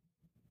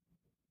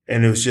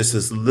 And it was just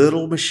this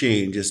little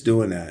machine just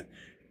doing that.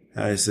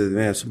 And I said,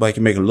 man, if somebody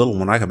can make a little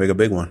one, I can make a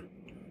big one.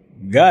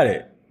 Got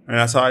it. And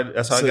that's how I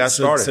got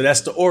started. So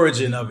that's the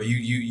origin of it.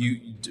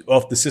 You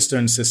off the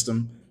cistern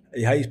system.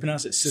 How you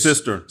pronounce it?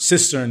 Cistern.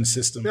 Cistern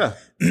system. Yeah.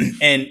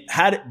 And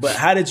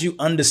how did you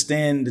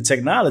understand the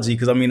technology?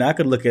 Because I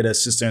could look at a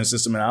cistern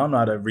system and I don't know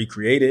how to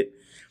recreate it.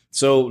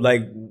 So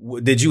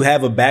did you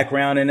have a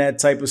background in that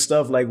type of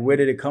stuff? Like, where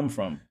did it come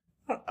from?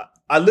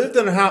 I lived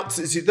in a house.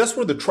 See, that's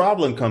where the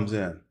traveling comes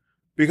in.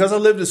 Because I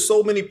lived in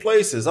so many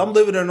places. I'm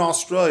living in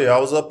Australia. I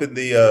was up in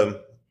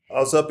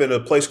a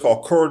place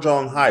called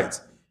Kurrajong Heights.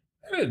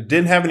 I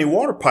didn't have any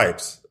water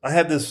pipes. I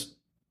had this.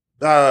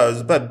 It was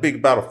about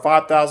a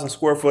 5,000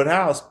 square foot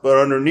house, but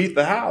underneath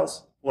the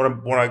house,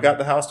 when I got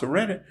the house to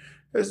rent it,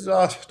 it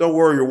says, don't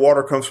worry, your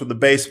water comes from the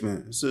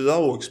basement. It says,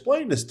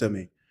 explain this to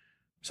me.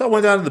 So I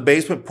went down to the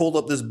basement, pulled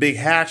up this big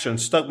hatch and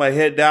stuck my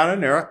head down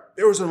in there.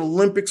 There was an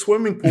Olympic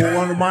swimming pool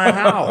under my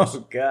house.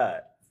 Oh,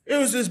 God. It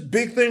was this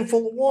big thing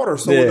full of water.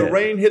 So when the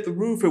rain hit the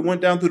roof, it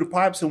went down through the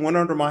pipes and went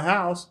under my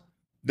house.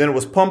 Then it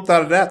was pumped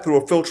out of that through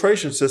a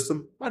filtration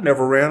system. I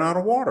never ran out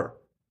of water.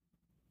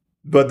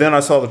 But then I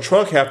saw the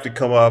truck have to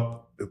come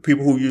up,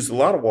 people who use a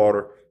lot of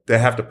water, they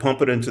have to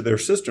pump it into their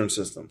cistern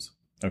systems.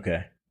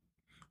 Okay.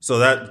 So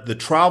that the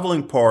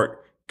traveling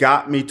part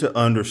got me to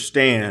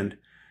understand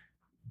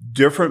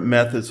different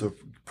methods of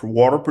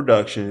water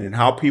production and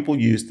how people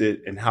used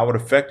it and how it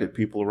affected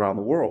people around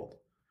the world.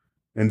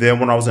 And then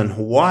when I was in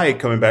Hawaii,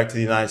 coming back to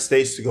the United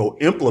States to go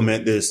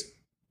implement this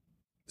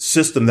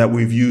system that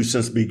we've used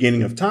since the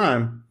beginning of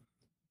time,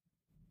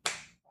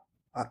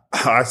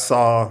 I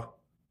saw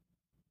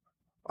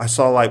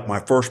like my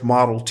first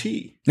Model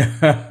T.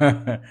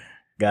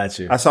 Got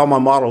you. I saw my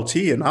Model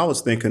T and I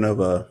was thinking of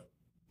a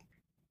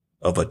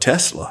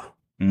Tesla.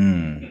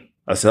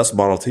 I said, that's a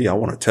Model T. I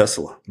want a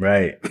Tesla.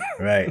 Right.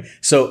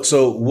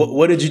 So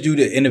what did you do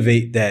to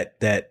innovate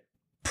that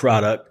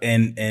product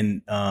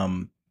and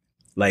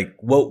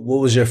what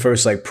was your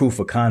first proof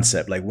of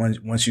concept? Like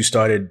once you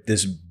started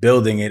this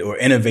building it or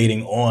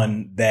innovating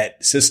on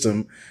that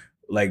system,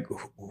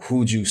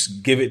 who'd you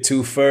give it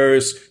to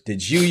first?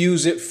 Did you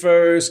use it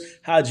first?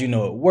 How'd you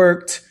know it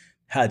worked?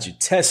 How'd you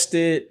test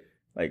it?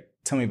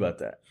 Tell me about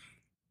that.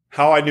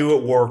 How I knew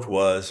it worked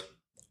was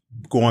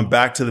going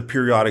back to the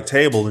periodic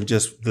table and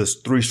just this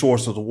three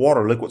sources of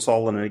water, liquid,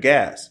 solid, and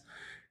gas.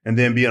 And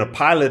then being a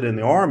pilot in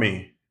the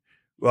Army,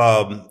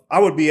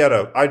 I'd be at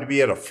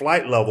a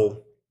flight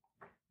level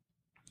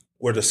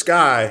where the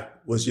sky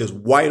was just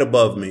white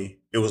above me.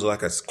 It was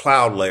like a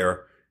cloud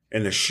layer,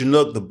 and the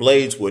Chinook, the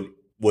blades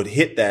would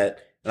hit that,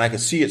 and I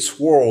could see it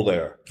swirl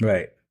there.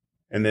 Right.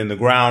 And then the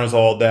ground is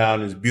all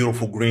down, it's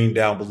beautiful green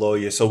down below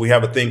you. So we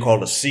have a thing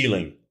called a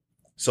ceiling.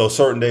 So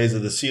certain days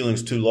if the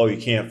ceiling's too low, you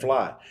can't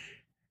fly.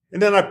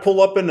 And then I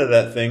pull up into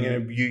that thing,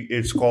 and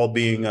it's called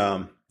being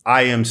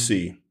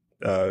IMC,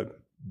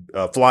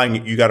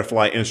 flying. You got to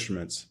fly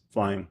instruments,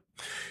 flying.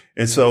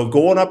 And so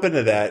going up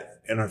into that,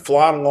 and I'm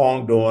flying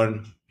along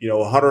doing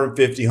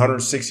 150,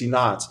 160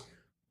 knots.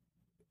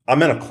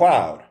 I'm in a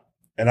cloud,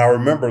 and I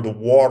remember the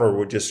water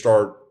would just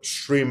start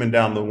streaming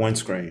down the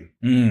windscreen.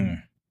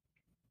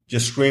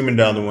 Just streaming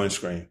down the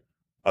windscreen.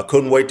 I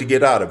couldn't wait to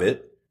get out of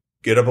it,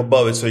 get up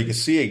above it so you could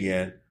see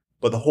again,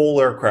 but the whole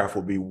aircraft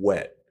would be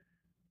wet.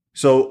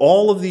 So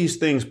all of these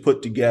things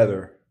put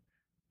together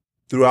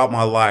throughout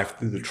my life,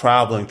 through the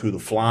traveling, through the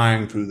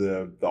flying, through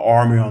the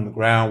Army on the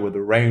ground with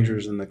the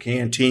Rangers and the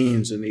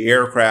canteens and the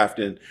aircraft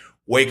and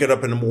waking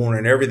up in the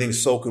morning,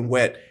 everything's soaking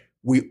wet.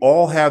 We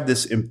all have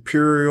this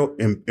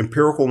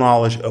empirical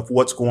knowledge of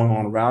what's going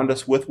on around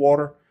us with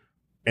water.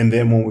 And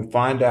then when we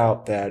find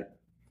out that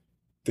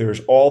there's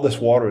all this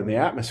water in the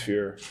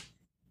atmosphere,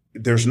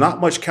 there's not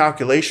much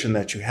calculation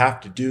that you have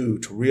to do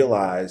to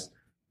realize,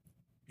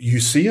 you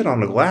see it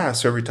on the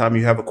glass every time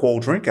you have a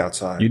cold drink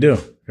outside. You do.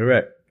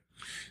 Correct.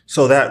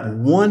 So that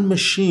one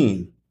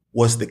machine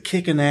was the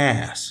kick in the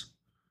ass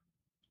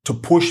to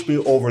push me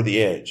over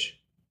the edge.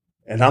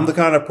 And I'm the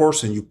kind of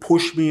person, you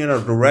push me in a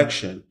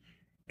direction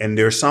and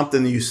there's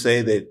something you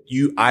say that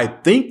I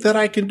think that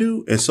I can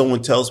do, and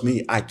someone tells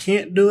me I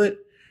can't do it.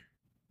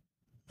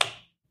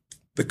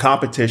 The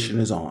competition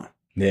is on.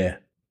 Yeah.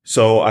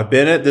 So I've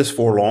been at this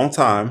for a long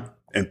time,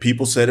 and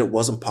people said it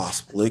wasn't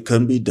possible. It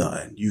couldn't be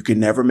done. You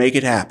can never make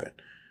it happen.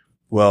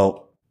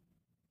 Well,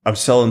 I'm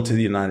selling to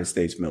the United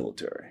States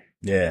military.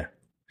 Yeah.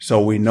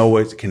 So we know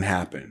it can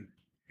happen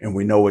and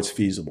we know it's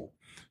feasible.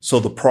 So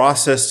the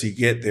process to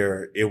get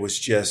there, it was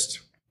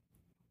just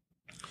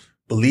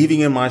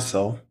believing in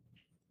myself,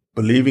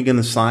 believing in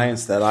the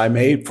science that I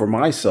made for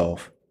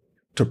myself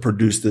to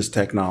produce this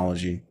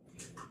technology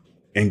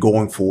and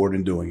going forward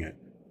and doing it.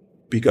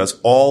 Because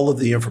all of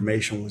the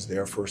information was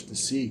there for us to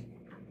see.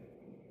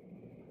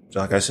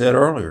 Like I said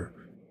earlier,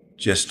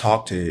 just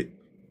talk to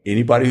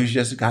anybody who's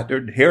just got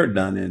their hair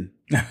done in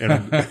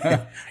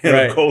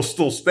a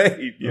coastal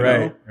state, you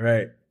know?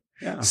 Right.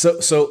 Yeah.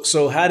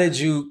 So how did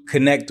you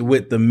connect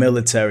with the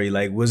military?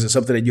 Like, was it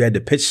something that you had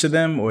to pitch to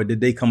them, or did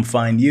they come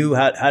find you?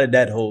 How did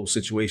that whole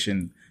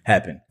situation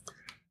happen?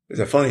 There's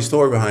a funny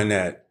story behind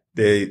that.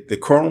 The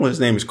colonel, his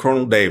name is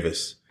Colonel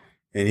Davis,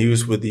 and he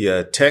was with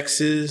the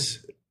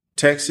Texas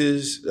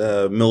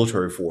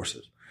military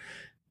forces.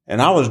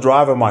 And I was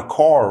driving my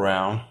car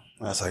around.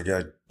 I was like,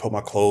 I put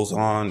my clothes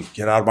on,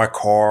 get out of my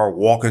car,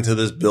 walk into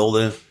this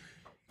building,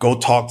 go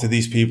talk to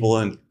these people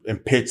and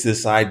pitch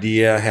this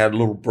idea. I had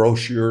little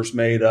brochures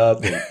made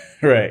up.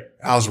 Right.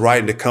 I was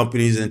writing to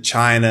companies in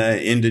China,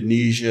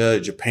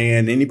 Indonesia,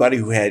 Japan, anybody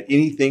who had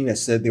anything that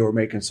said they were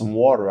making some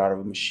water out of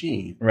a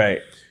machine. Right.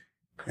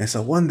 And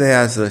so one day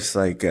I was just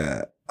like,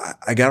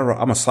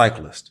 I'm a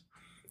cyclist.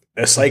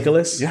 A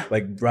cyclist? Yeah.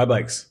 Like ride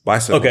bikes?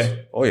 Bicycles.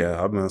 Okay. Oh,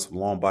 yeah. I've been on some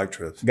long bike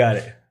trips. Got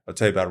it. I'll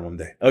tell you about it one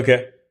day.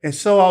 Okay. And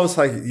so I was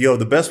like,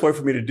 the best way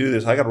for me to do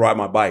this, I got to ride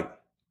my bike.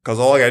 Because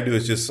all I got to do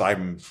is just,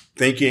 I'm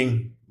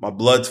thinking, my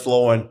blood's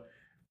flowing,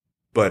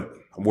 but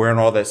I'm wearing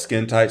all that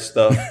skin tight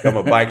stuff, got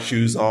my bike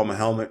shoes on, my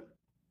helmet.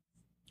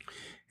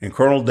 And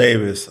Colonel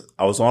Davis,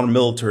 I was on a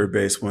military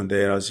base one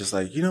day and I was just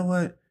like, you know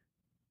what?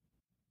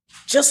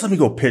 Just let me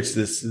go pitch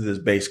this to this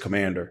base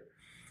commander.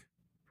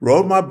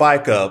 Rode my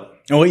bike up.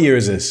 And what year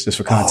is this? Just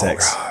for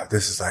context. Oh, God,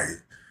 this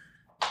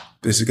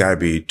has got to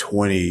be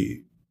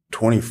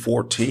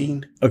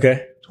 2014.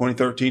 Okay.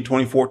 2013,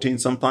 2014,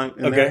 sometime.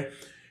 Okay. There.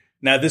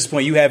 Now at this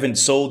point, you haven't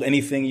sold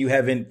anything.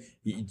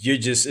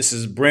 This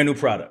is a brand new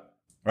product,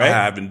 right?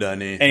 I haven't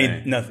done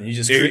anything. Nothing.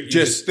 You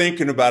just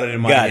thinking about it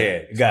in my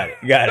head. Got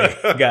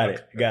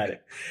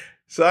it.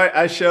 So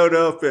I showed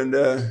up and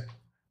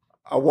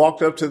I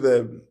walked up to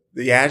the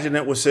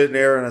adjutant was sitting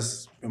there and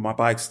my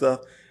bike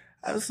stuff.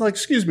 I was like,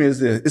 excuse me, is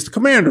the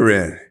commander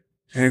in?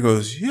 And he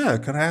goes, yeah,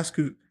 can I ask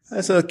who? I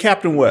said,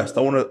 Captain West.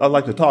 I'd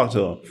like to talk to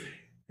him.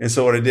 And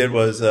so what I did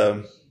was,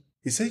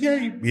 he said,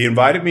 yeah, he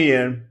invited me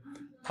in.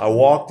 I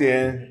walked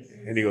in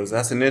and he goes,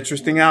 that's an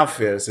interesting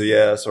outfit. I said,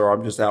 yeah, sir,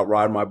 I'm just out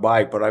riding my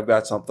bike, but I've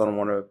got something I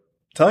want to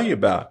tell you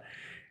about.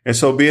 And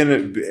so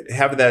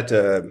having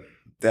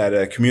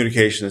that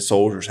communication that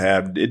soldiers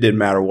have, it didn't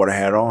matter what I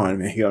had on. I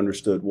mean, he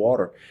understood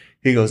water.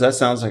 He goes, that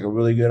sounds like a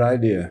really good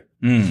idea.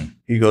 Mm.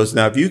 He goes,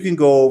 now, if you can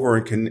go over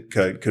and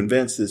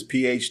convince this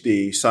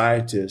PhD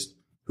scientist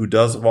who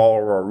does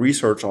all of our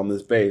research on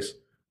this base,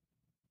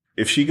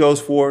 if she goes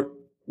for it,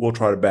 we'll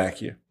try to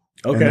back you.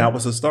 Okay. And that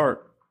was the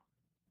start.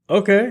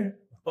 Okay.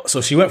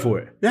 So she went for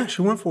it. Yeah,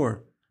 she went for it.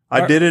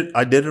 I did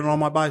it on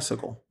my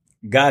bicycle.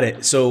 Got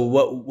it. So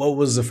what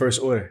was the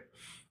first order?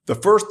 The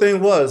first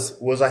thing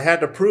was I had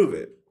to prove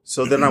it.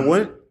 So then I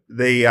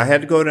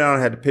had to go down,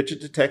 I had to pitch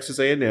it to Texas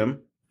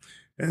A&M.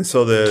 And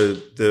so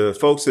the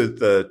folks at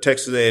the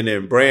Texas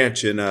A&M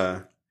branch in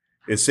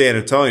San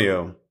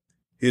Antonio,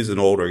 he's an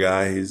older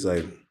guy. He's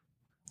like,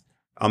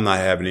 I'm not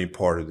having any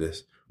part of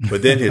this.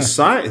 But then his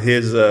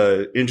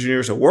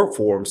engineers that work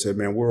for him said,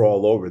 man, we're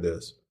all over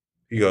this.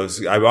 He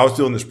goes, I was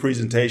doing this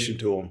presentation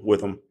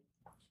with him.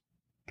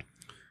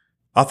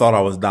 I thought I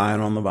was dying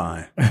on the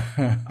vine.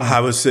 I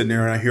was sitting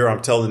there and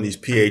I'm telling these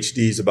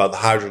PhDs about the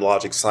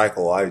hydrologic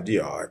cycle. I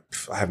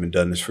haven't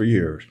done this for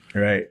years.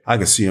 Right. I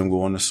could see them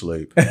going to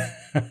sleep.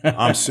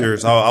 I'm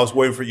serious. I was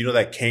waiting for,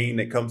 that cane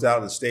that comes out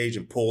on the stage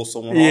and pulls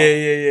someone off.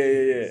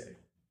 Yeah.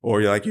 Or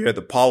you're at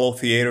the Apollo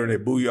Theater and they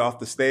boo you off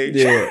the stage.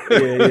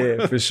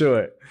 Yeah. For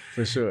sure.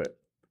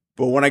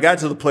 But when I got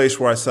to the place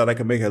where I said I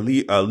could make a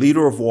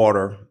liter of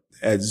water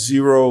at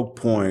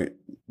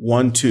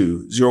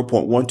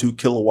 0.12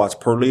 kilowatts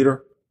per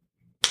liter,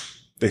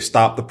 they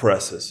stopped the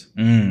presses.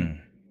 Mm.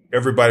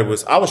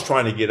 I was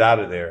trying to get out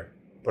of there,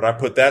 but I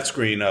put that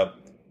screen up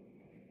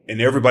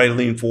and everybody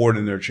leaned forward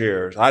in their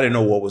chairs. I didn't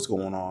know what was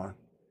going on.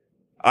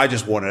 I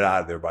just wanted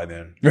out of there by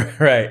then.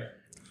 Right.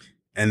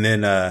 And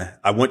then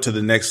I went to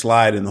the next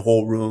slide and the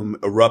whole room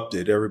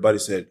erupted. Everybody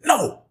said,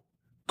 no,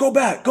 go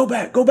back. I'm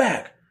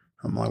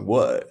like,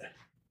 what?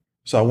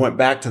 So I went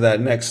back to that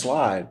next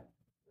slide.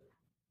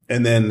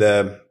 And then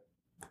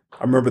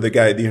I remember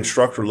the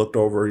instructor looked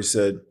over. He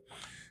said,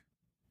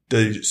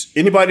 does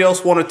anybody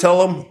else want to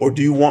tell him, or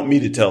do you want me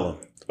to tell him?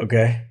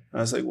 Okay. I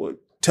was like, well,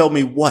 tell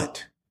me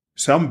what?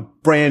 So I'm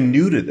brand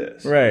new to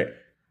this. Right.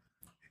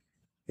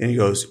 And he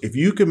goes, if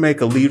you can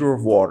make a liter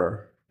of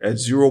water at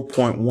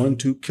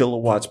 0.12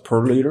 kilowatts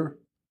per liter,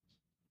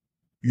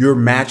 you're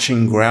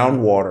matching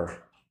groundwater.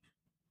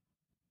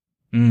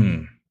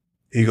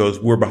 He goes,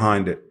 we're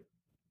behind it.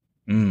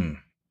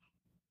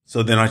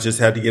 So then I just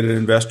had to get an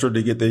investor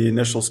to get the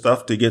initial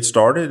stuff to get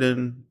started.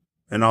 And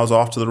I was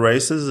off to the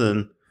races.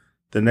 And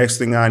the next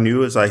thing I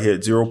knew is I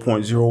hit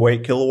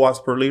 0.08 kilowatts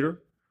per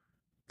liter.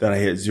 Then I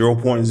hit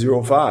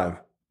 0.05.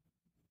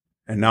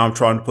 And now I'm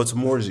trying to put some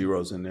more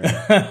zeros in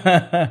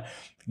there.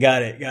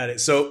 Got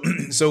it. So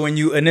when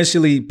you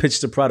initially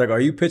pitched the product, are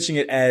you pitching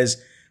it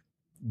as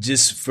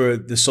just for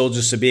the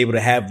soldiers to be able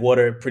to have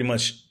water pretty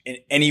much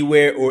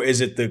anywhere, or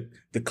is it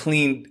the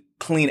clean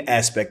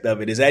aspect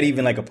of it? Is that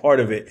even like a part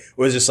of it,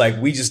 or is it just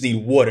like we just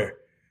need water?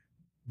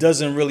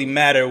 Doesn't really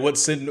matter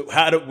what's in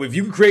if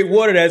you can create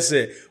water, that's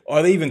it.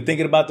 Are they even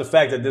thinking about the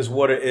fact that this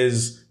water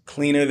is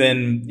cleaner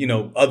than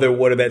other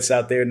water that's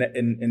out there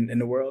in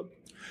the world?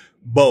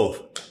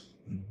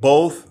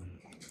 Both,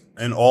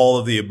 and all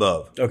of the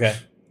above. Okay.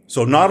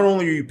 So not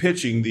only are you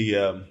pitching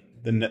the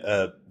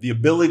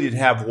ability to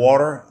have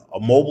water, a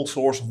mobile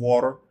source of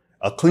water,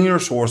 a cleaner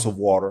source of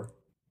water,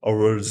 a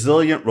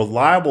resilient,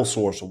 reliable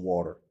source of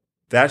water.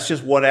 That's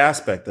just one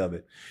aspect of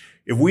it.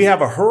 If we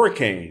have a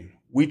hurricane,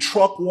 we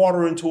truck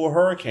water into a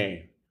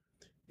hurricane.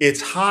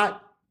 It's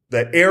hot.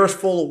 The air is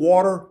full of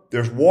water.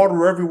 There's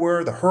water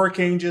everywhere. The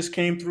hurricane just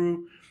came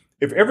through.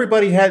 If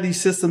everybody had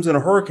these systems in a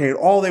hurricane,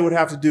 all they would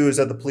have to do is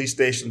at the police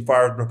station,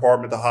 fire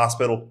department, the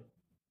hospital,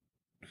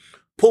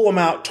 pull them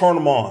out, turn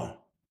them on.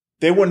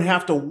 They wouldn't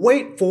have to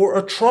wait for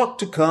a truck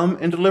to come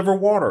and deliver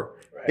water.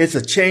 Right. It's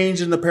a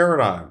change in the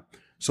paradigm.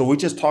 So we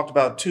just talked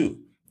about too.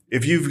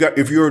 If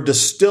you're a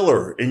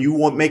distiller and you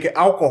want to make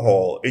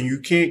alcohol and you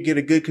can't get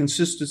a good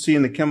consistency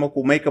in the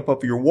chemical makeup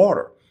of your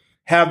water,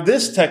 have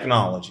this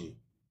technology.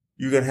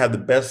 You're going to have the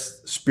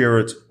best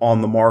spirits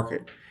on the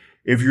market.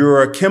 If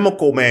you're a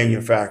chemical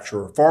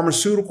manufacturer,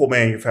 pharmaceutical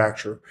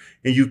manufacturer,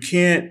 and you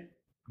can't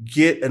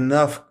get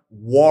enough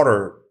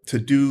water to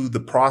do the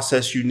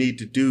process you need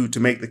to do to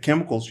make the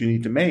chemicals you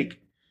need to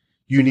make,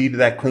 you need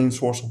that clean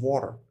source of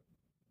water.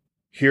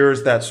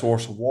 Here's that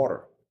source of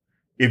water.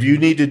 If you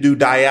need to do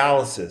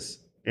dialysis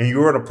and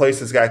you're in a place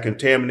that's got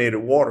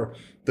contaminated water,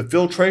 the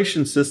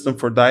filtration system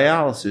for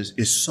dialysis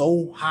is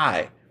so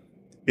high.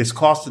 It's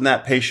costing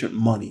that patient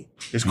money.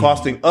 It's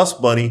costing us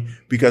money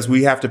because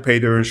we have to pay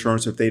their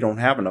insurance if they don't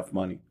have enough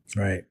money.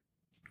 Right.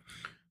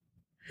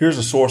 Here's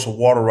a source of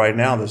water right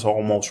now that's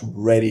almost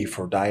ready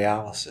for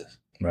dialysis.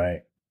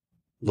 Right.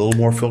 A little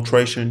more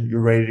filtration,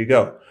 you're ready to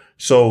go.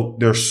 So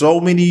there's so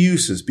many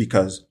uses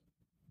because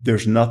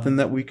there's nothing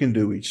that we can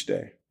do each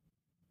day.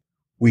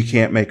 We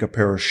can't make a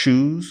pair of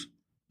shoes,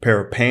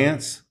 pair of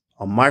pants,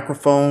 a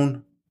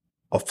microphone,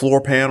 a floor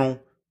panel,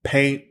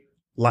 paint.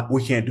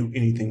 We can't do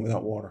anything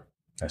without water.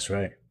 That's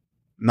right.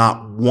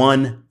 Not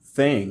one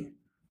thing.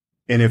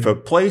 And if a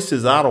place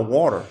is out of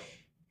water,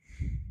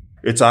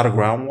 it's out of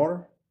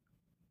groundwater,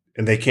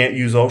 and they can't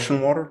use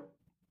ocean water,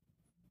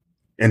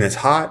 and it's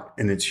hot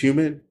and it's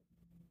humid,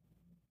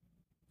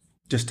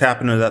 just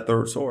tap into that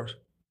third source.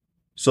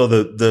 So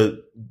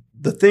the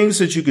things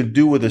that you can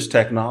do with this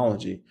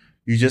technology,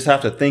 you just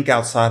have to think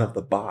outside of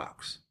the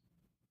box.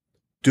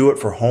 Do it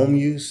for home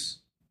use.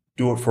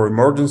 Do it for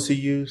emergency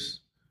use.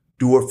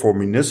 Do it for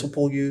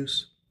municipal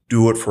use.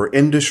 Do it for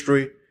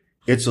industry.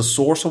 It's a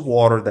source of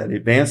water that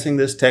advancing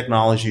this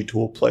technology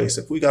to a place.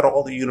 If we got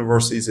all the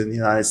universities in the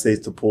United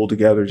States to pull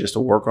together just to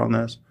work on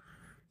this,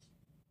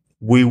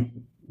 we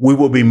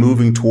will be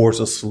moving towards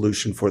a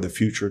solution for the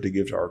future to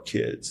give to our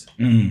kids.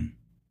 I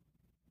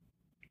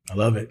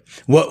love it.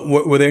 What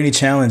were there any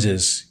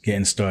challenges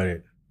getting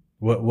started?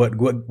 What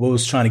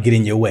was trying to get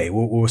in your way?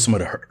 What were some of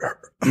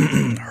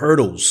the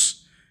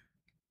hurdles?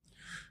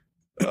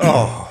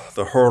 Oh,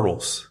 the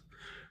hurdles.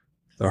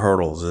 The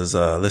hurdles is,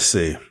 let's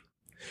see.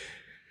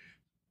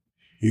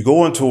 You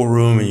go into a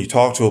room and you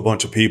talk to a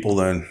bunch of people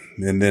and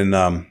then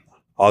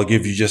I'll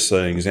give you just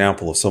an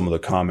example of some of the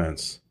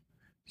comments.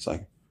 It's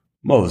like,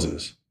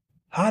 Moses,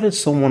 how did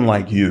someone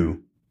like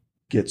you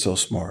get so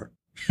smart?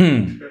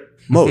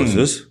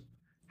 Moses,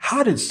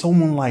 how did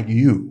someone like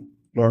you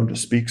learn to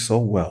speak so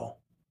well?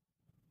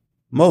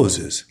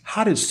 Moses,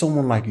 how did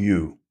someone like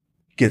you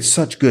get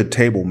such good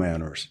table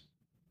manners?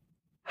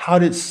 How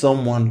did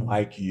someone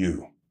like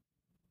you?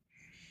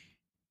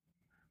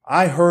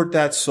 I heard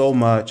that so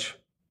much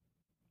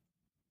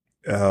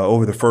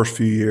over the first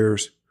few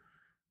years.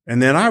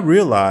 And then I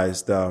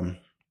realized I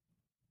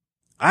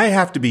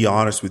have to be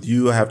honest with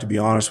you. I have to be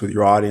honest with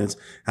your audience.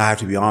 I have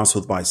to be honest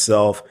with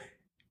myself.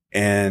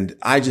 And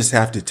I just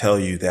have to tell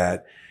you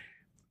that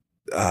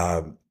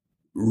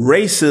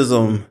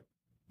racism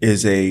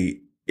is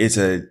it's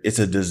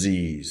a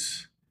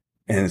disease.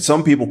 And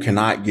some people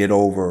cannot get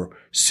over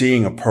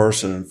seeing a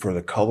person for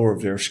the color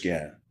of their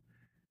skin.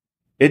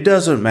 It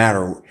doesn't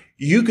matter.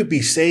 You could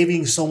be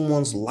saving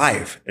someone's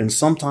life, and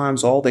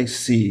sometimes all they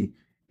see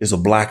is a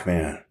black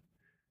man.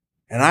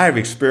 And I have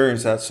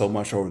experienced that so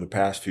much over the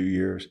past few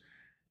years.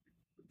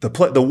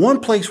 The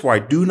one place where I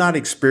do not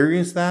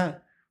experience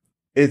that,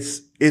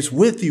 it's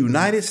with the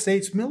United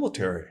States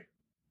military.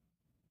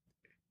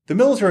 The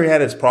military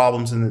had its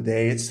problems in the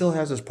day. It still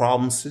has its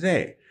problems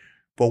today.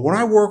 But when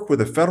I work with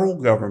the federal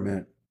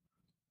government,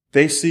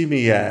 they see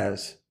me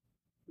as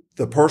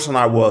the person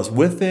I was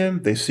with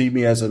them. They see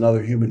me as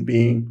another human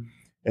being,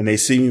 and they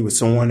see me with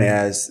someone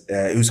as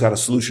who's got a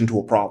solution to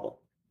a problem.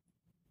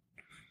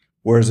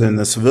 Whereas in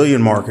the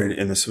civilian market,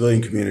 in the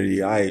civilian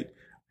community,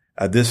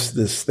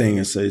 this thing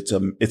is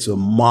it's a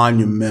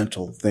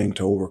monumental thing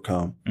to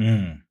overcome.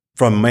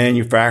 From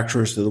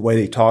manufacturers to the way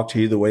they talk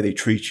to you, the way they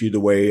treat you, the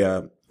way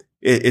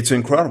it's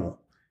incredible.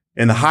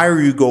 And the higher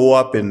you go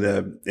up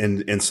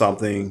in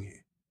something,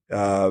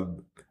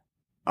 the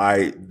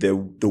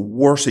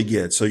worse it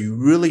gets. So you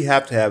really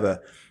have to have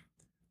a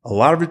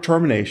lot of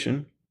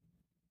determination,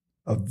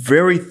 a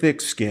very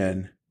thick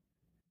skin,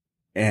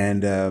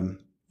 and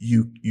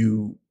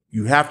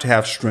you have to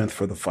have strength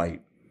for the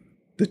fight.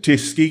 The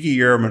Tuskegee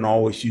Airmen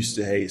always used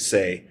to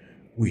say,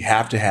 we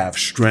have to have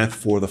strength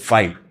for the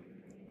fight.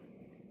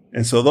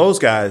 And so those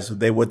guys,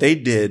 what they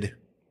did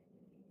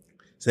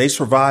is they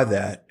survived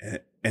that,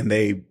 and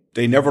they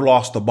never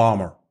lost a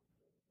bomber.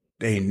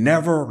 They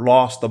never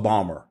lost a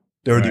bomber.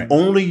 They're the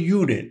only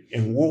unit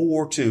in World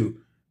War II,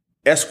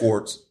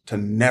 escorts, to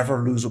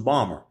never lose a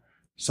bomber.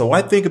 So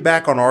I think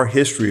back on our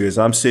history as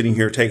I'm sitting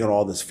here taking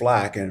all this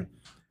flack, and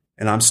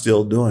I'm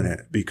still doing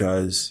it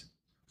because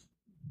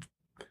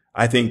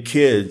I think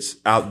kids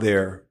out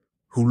there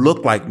who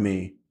look like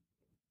me,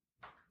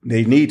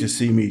 they need to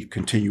see me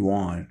continue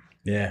on.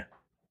 Yeah.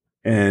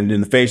 And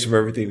in the face of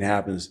everything that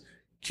happens,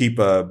 keep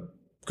a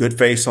good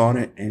face on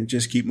it and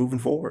just keep moving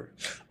forward.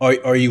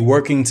 Are you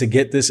working to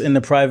get this in the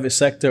private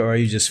sector, or are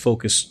you just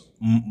focused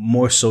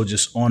more so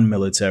just on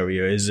military,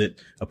 or is it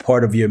a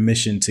part of your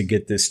mission to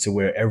get this to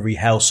where every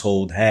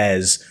household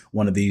has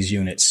one of these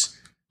units?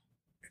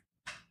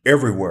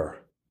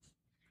 Everywhere.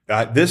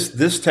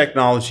 This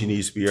technology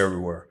needs to be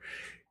everywhere.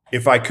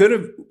 If I could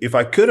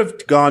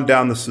have gone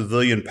down the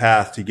civilian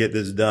path to get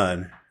this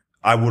done,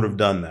 I would have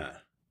done that.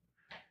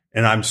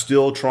 And I'm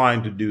still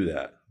trying to do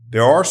that.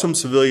 There are some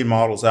civilian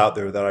models out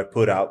there that I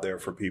put out there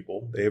for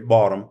people. They have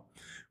bought them.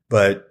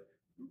 But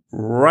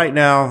right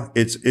now,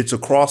 it's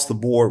across the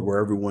board where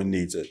everyone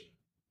needs it.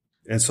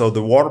 And so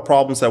the water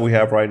problems that we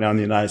have right now in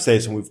the United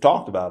States, and we've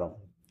talked about them,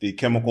 the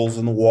chemicals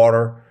in the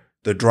water,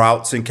 the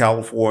droughts in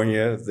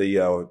California,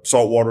 the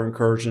saltwater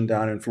incursion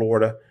down in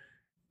Florida.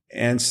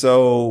 And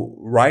so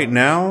right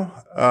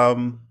now,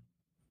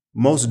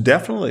 most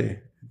definitely,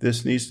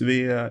 this needs to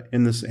be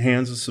in the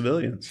hands of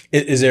civilians.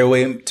 Is there a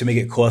way to make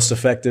it cost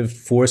effective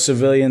for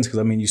civilians? Because,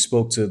 I mean, you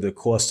spoke to the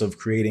cost of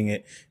creating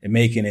it and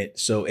making it.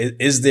 So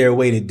is there a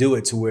way to do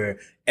it to where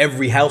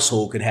every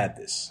household could have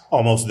this?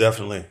 Oh, most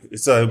definitely.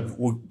 It's a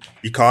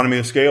economy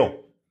of scale.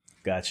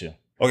 Gotcha.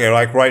 Okay,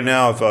 like right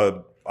now, if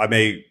I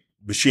make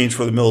machines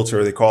for the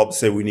military, they call up and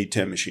say, we need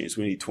 10 machines,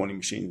 we need 20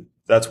 machines.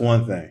 That's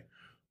one thing.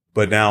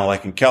 But now,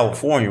 like in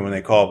California, when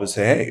they call up and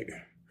say, hey,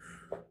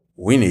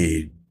 we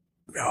need,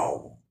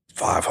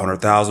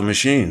 500,000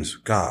 machines.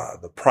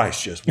 God, the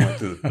price just went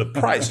through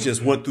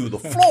the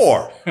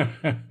floor.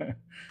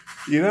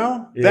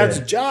 That's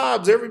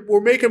jobs.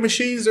 We're making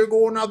machines. They're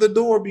going out the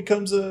door. It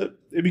becomes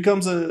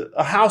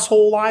a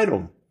household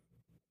item,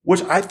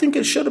 which I think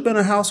it should have been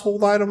a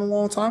household item a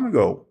long time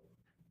ago.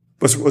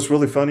 What's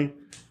really funny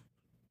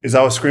is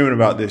I was screaming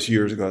about this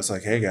years ago. It's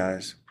like, hey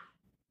guys,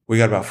 we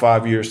got about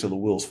 5 years till the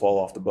wheels fall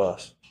off the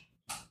bus.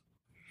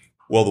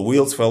 Well, the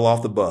wheels fell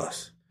off the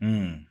bus,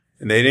 and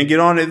they didn't get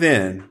on it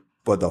then.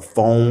 But the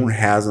phone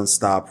hasn't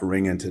stopped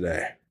ringing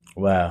today.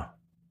 Wow.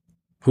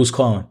 Who's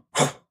calling?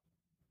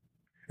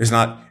 It's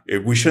not,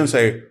 we shouldn't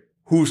say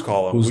who's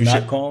calling. Who's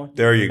not calling?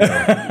 There you go.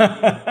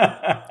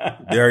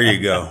 There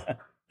you go.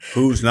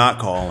 Who's not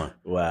calling?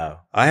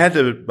 Wow. I had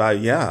to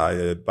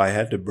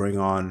bring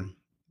on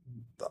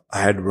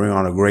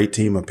a great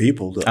team of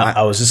people.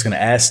 I was just going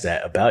to ask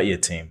that about your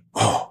team.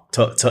 Oh,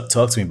 talk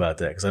to me about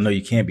that, because I know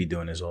you can't be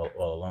doing this all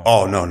alone.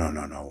 Oh,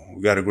 no.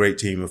 We got a great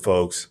team of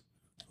folks.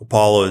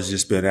 Apollo has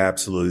just been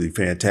absolutely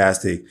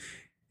fantastic.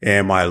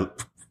 And my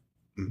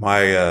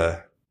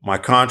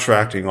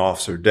contracting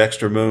officer,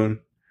 Dexter Moon,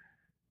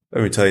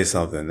 let me tell you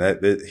something.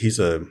 That he's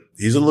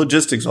a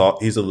logistics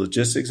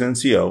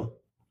NCO.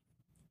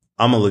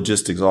 I'm a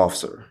logistics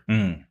officer.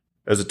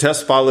 As a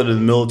test pilot in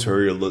the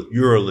military,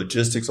 you're a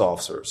logistics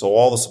officer. So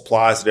all the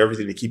supplies and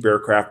everything to keep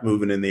aircraft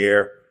moving in the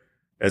air,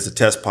 as a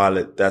test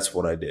pilot, that's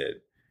what I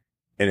did.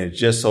 And it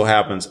just so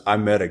happens I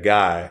met a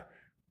guy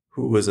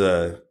who was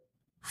a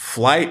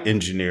flight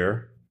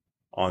engineer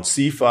on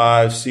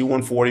C-5,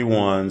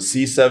 C-141,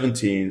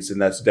 C-17s,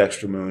 and that's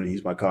Dexter Moon.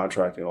 He's my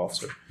contracting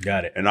officer.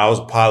 Got it. And I was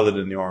a pilot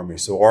in the Army,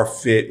 so our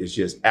fit is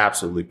just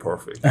absolutely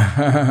perfect.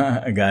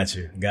 I got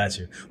you.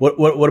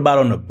 What about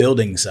on the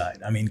building side?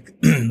 I mean,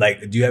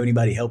 like, do you have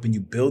anybody helping you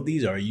build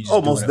these, or are you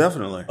just most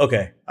definitely.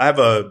 Okay. I have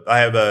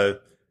a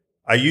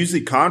I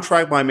usually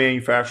contract my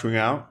manufacturing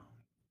out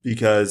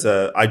because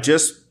I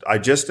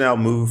just now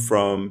moved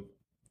from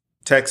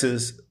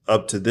Texas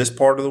up to this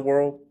part of the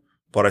world,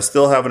 but I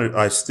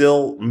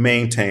still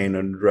maintain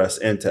an address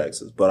in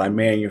Texas, but I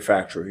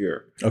manufacture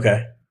here.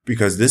 Okay.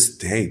 Because this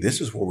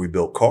is where we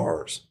built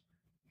cars.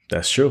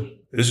 That's true.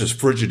 This is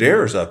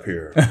Frigidaire's up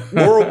here,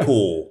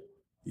 Whirlpool,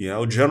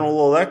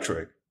 General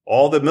Electric.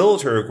 All the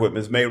military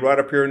equipment is made right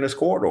up here in this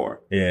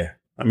corridor. Yeah.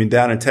 I mean,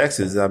 down in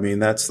Texas,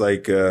 that's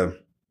like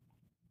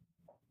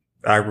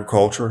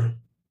agriculture,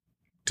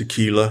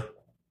 tequila,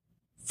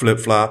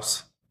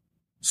 flip-flops,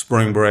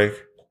 spring break.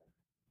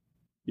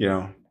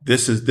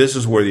 This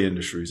is where the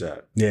industry's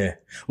at. Yeah.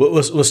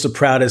 What's the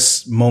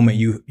proudest moment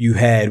you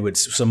had with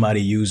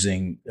somebody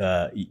using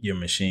your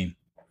machine?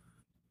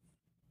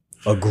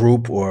 A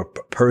group or a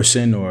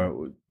person,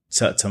 or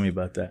tell me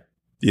about that.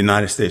 The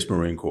United States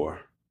Marine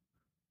Corps.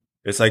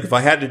 It's like if I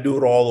had to do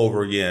it all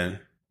over again,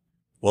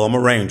 well, I'm a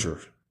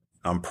Ranger.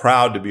 I'm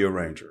proud to be a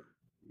Ranger.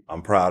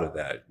 I'm proud of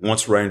that.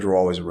 Once a Ranger,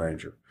 always a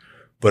Ranger.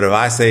 But if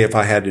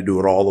I had to do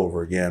it all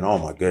over again, oh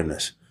my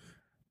goodness,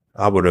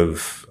 I would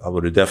have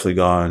definitely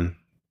gone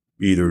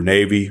either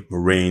Navy,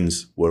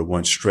 Marines, would have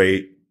went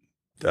straight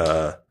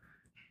to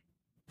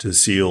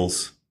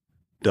SEALs,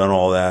 done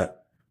all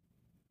that,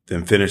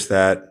 then finished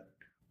that.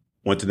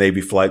 Went to Navy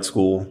flight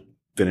school,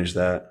 finished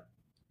that.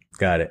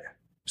 Got it.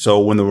 So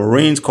when the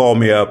Marines called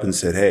me up and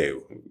said, "Hey,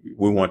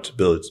 we want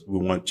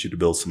you to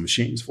build some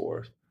machines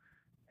for us,"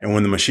 and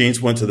when the machines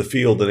went to the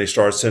field and they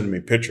started sending me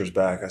pictures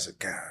back, I said,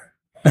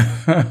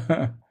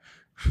 "God,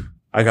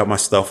 I got my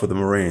stuff with the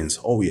Marines."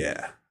 Oh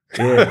yeah,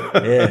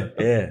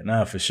 yeah.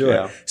 No, for sure.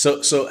 Yeah.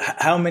 So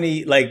how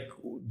many?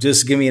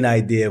 Just give me an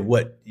idea of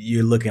what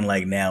you're looking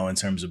like now in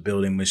terms of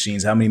building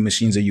machines. How many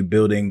machines are you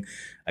building?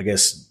 I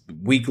guess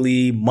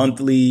weekly,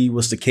 monthly?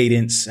 What's the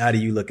cadence? How do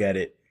you look at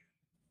it?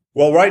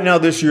 Well, right now,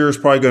 this year is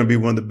probably going to be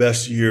one of the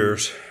best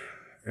years.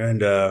 And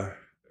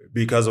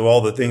because of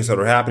all the things that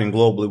are happening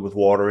globally with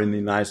water, in the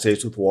United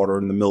States with water,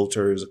 and the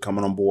military is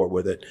coming on board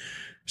with it.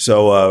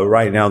 So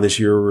right now, this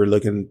year, we're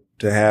looking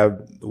to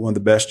have one of the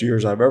best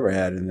years I've ever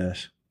had in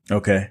this.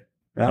 Okay.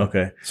 Yeah.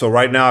 Okay. So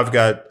right now, I've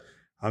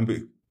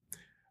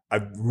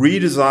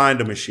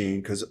redesigned a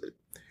machine because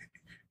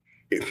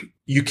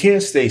you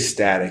can't stay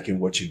static in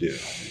what you do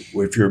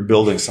if you're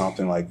building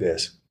something like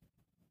this.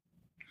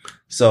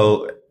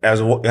 So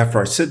after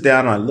I sit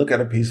down and I look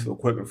at a piece of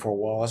equipment for a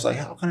while, I was like,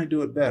 how can I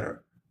do it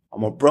better?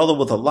 I'm a brother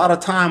with a lot of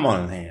time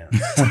on his hands.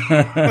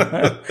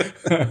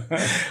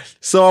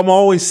 So I'm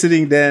always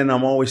sitting there and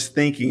I'm always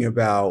thinking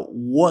about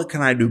what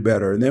can I do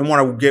better? And then when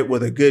I get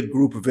with a good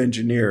group of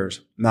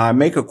engineers, now I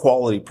make a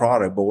quality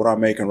product, but what I'm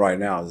making right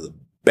now is the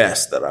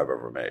best that I've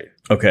ever made.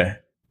 Okay.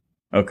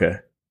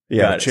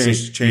 Yeah,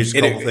 changed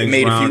a couple things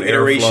made around, a few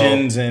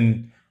iterations airflow.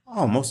 And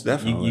most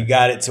definitely. You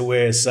got it to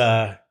where it's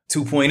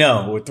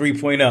 2.0 or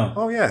 3.0.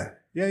 Oh yeah.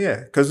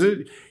 Because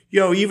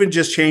even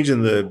just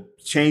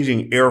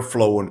changing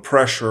airflow and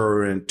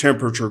pressure and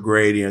temperature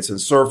gradients and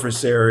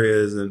surface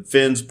areas and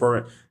fins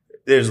per,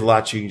 there's a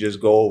lot you can just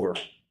go over,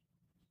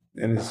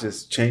 and it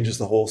just changes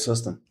the whole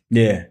system.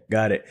 Yeah,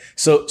 got it.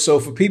 So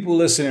for people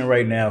listening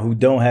right now who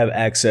don't have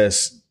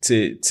access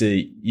to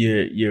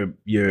your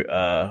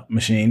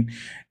machine,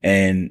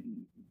 and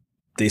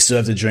they still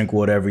have to drink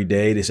water every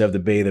day, they still have to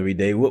bathe every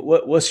day,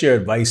 what's your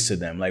advice to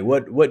them? Like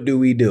what do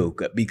we do?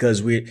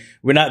 Because we're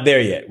not there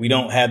yet. We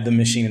don't have the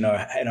machine in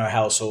our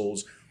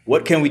households.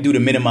 What can we do to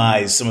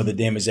minimize some of the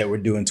damage that we're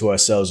doing to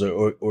ourselves,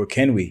 or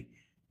can we?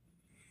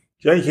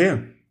 Yeah, you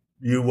can.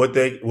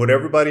 What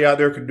everybody out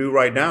there can do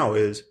right now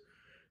is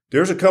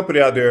there's a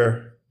company out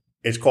there.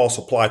 It's called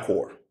Supply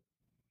Corps.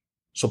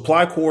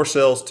 Supply Corps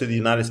sells to the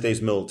United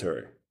States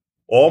military.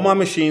 All my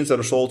machines that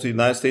are sold to the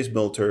United States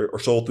military are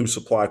sold through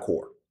Supply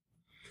Corps.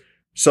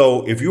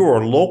 So if you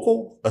are a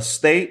local, a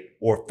state,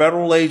 or a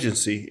federal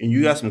agency and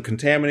you got some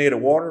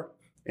contaminated water,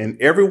 and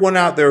everyone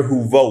out there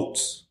who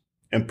votes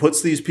and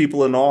puts these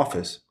people in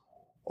office,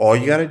 all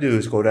you got to do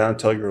is go down and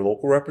tell your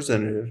local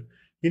representative,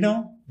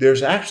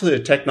 there's actually a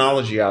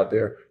technology out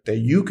there that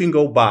you can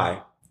go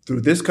buy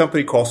through this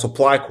company called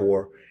Supply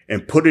Corps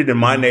and put it in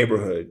my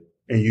neighborhood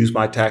and use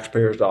my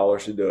taxpayers'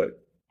 dollars to do it.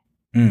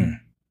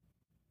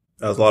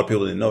 There's a lot of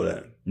people that didn't know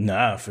that.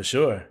 Nah, for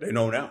sure. They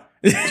know now.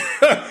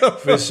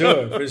 For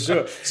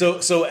sure.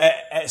 So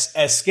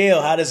at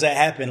scale, how does that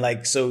happen?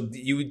 Like, so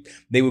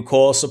they would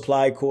call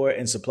Supply Corps,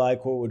 and Supply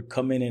Corps would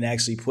come in and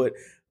actually put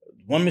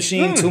one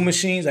machine, two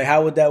machines. Like,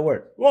 how would that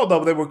work? Well,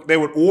 no, they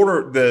would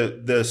order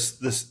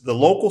the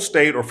local,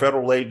 state, or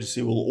federal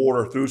agency will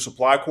order through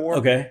Supply Corps.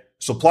 Okay.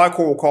 Supply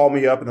Corps will call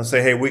me up and they'll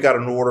say, "Hey, we got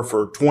an order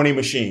for 20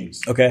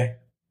 machines." Okay.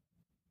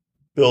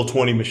 Build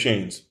 20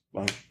 machines.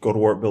 I go to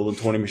work building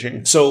 20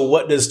 machines. So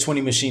what does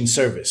 20 machines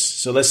service?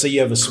 So let's say you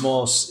have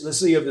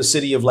the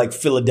city of like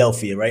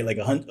Philadelphia, right? Like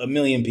a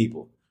million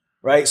people,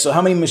 right? So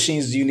how many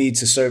machines do you need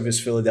to service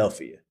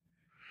Philadelphia,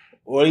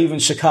 or even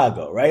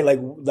Chicago, right?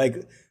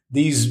 Like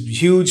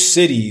these huge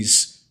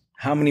cities,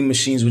 how many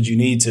machines would you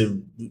need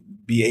to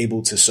be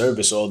able to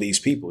service all these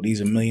people?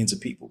 These are millions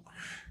of people.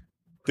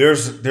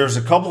 There's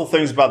a couple of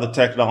things about the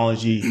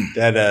technology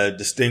that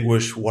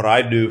distinguish what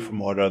I do from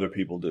what other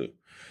people do.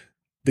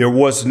 There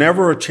was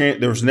never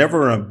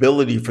an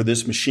ability for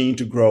this machine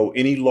to grow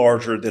any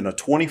larger than a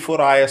 20-foot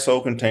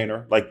ISO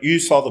container. Like you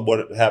saw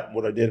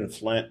what I did in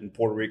Flint in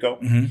Puerto Rico.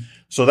 Mm-hmm.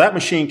 So that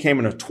machine came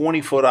in a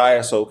 20-foot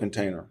ISO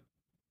container.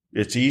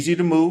 It's easy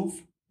to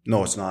move.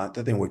 No, it's not.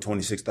 That thing weighed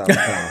 26,000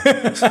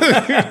 pounds.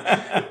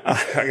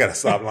 I got to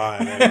stop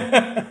lying,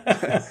 man.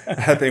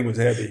 That thing was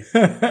heavy.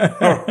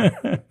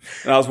 And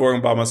I was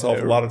working by myself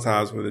a lot of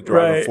times with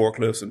driving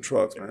forklifts and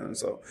trucks, man.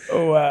 So,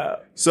 oh, wow.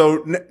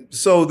 So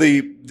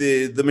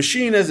the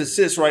machine as it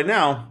sits right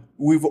now,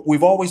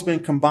 we've always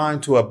been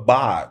combined to a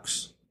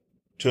box,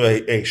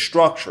 to a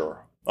structure,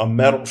 a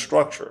metal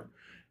structure.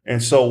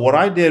 And so what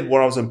I did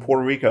when I was in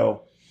Puerto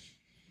Rico,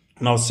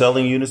 and I was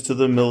selling units to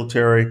the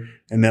military,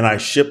 and then I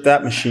shipped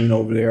that machine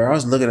over there. I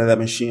was looking at that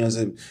machine. I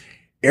said,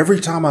 every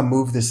time I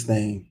move this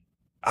thing,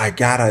 I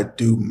gotta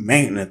do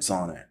maintenance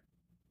on it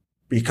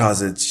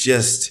because it's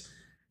just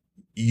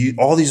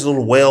all these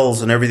little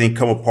wells and everything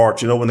come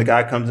apart. You know, when the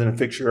guy comes in and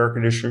fixes your air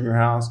conditioner in your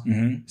house,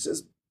 he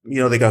says, you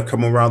know, they got to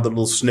come around the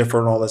little sniffer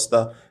and all that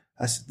stuff.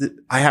 I said,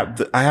 I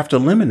have to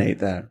eliminate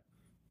that.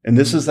 And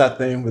this is that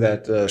thing with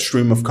that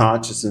stream of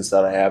consciousness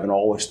that I have and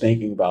always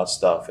thinking about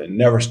stuff and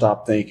never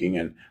stop thinking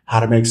and how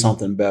to make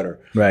something better.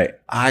 Right.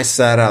 I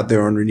sat out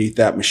there underneath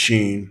that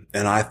machine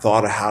and I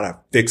thought of how to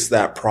fix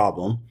that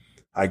problem.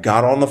 I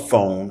got on the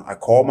phone. I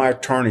called my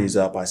attorneys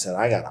up. I said,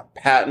 I got a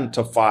patent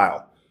to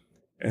file.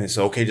 And they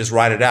said, okay, just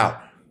write it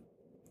out.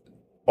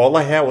 All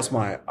I had was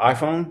my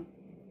iPhone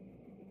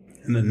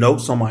and the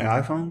notes on my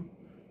iPhone.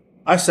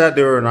 I sat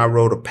there and I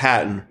wrote a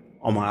patent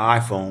on my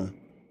iPhone,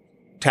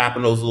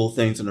 tapping those little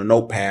things in a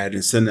notepad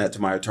and sending that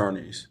to my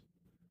attorneys.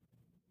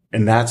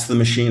 And that's the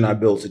machine I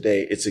built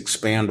today. It's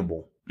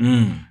expandable.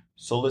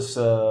 So let's,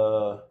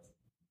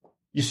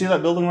 you see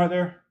that building right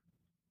there?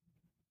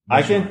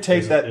 I can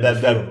take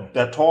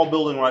that tall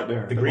building right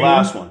there, the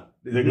glass one.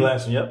 The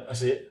glass one, yep, I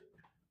see it.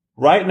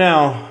 Right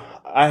now,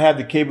 I have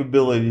the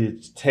capability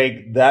to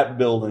take that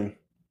building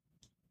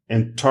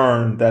and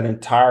turn that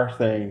entire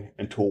thing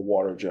into a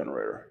water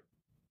generator.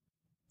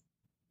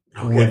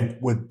 Okay.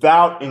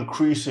 Without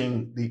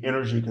increasing the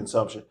energy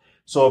consumption.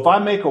 So if I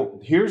make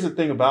here's the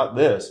thing about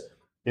this.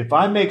 If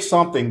I make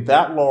something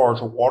that large,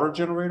 a water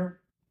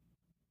generator,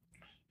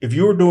 if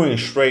you were doing a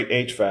straight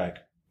HVAC,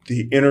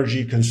 the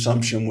energy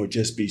consumption would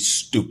just be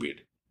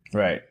stupid.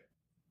 Right.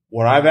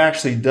 What I've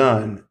actually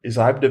done is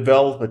I've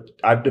developed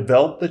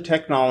the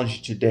technology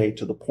today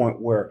to the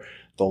point where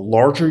the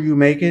larger you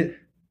make it,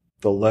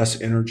 the less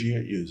energy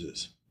it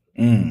uses.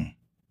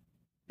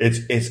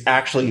 It's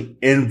actually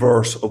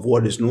inverse of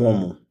what is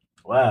normal.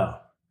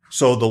 Wow.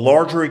 So the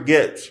larger it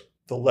gets,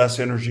 the less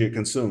energy it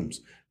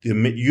consumes. The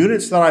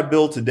units that I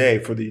build today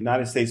for the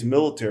United States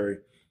military,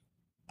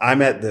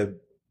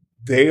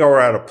 they are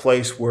at a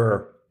place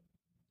where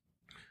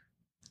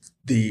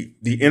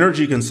the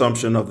energy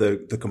consumption of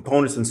the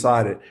components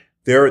inside it,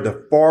 they're at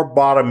the far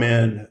bottom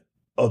end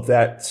of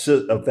that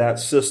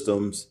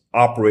system's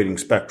operating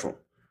spectrum.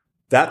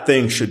 That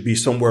thing should be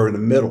somewhere in the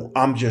middle.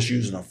 I'm just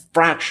using a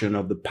fraction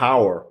of the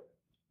power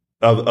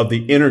of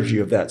the energy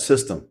of that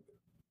system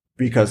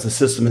because the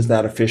system is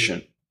that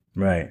efficient.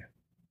 Right.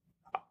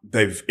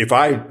 If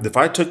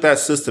I took that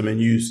system and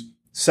used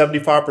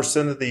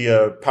 75% of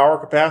the power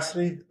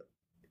capacity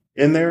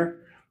in there,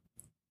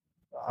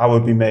 I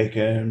would be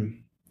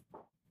making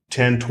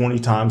 10, 20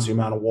 times the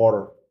amount of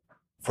water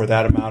for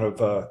that amount of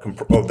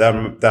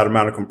that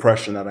amount of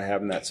compression that I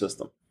have in that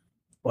system.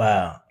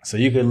 Wow. So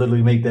you could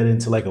literally make that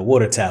into like a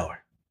water tower.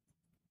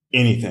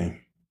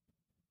 Anything.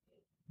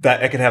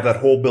 That I could have that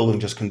whole building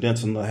just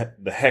condensing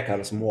the heck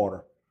out of some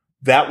water.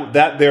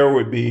 That there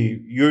would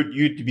be,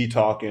 you'd be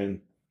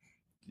talking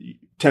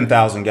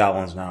 10,000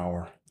 gallons an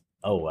hour.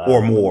 Oh, wow.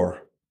 Or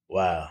more.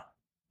 Wow.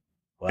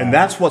 And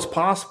that's what's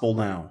possible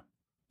now.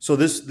 So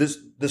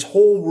this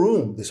whole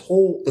room, this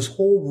whole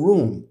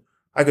room,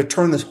 I could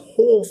turn this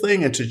whole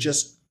thing into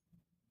just,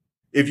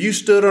 if you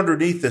stood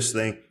underneath this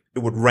thing, it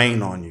would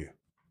rain on you.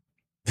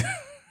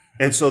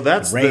 And so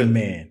that's Rain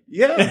Man.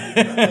 Yeah.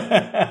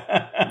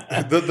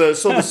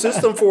 So the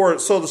system for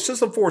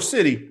a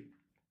city,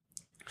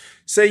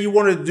 say you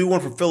wanted to do one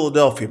for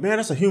Philadelphia, man,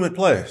 that's a humid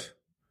place.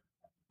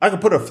 I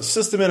could put a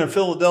system in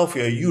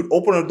Philadelphia. You'd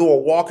open a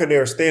door, walk in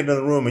there, stand in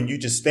the room, and you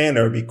just stand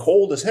there. It'd be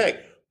cold as heck,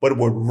 but it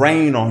would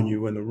rain on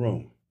you in the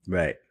room.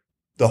 Right.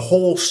 The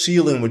whole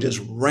ceiling would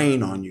just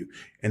rain on you.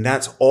 And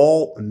that's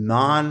all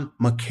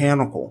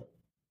non-mechanical.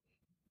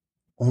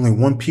 Only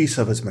one piece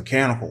of it's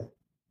mechanical.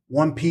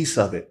 One piece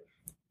of it.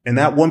 And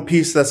that one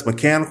piece that's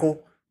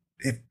mechanical,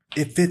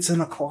 it fits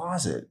in a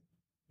closet.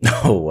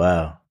 Oh,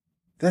 wow.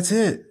 That's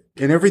it.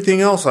 And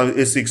everything else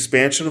is the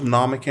expansion of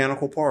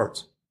non-mechanical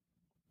parts.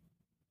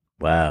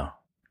 Wow.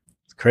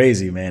 It's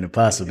crazy, man. The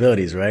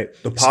possibilities, right?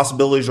 The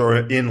possibilities are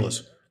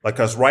endless. Like,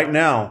 cause right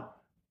now,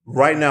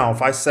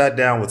 if I sat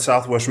down with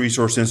Southwest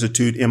Resource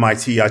Institute,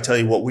 MIT, I tell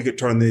you what, we could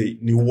turn the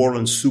New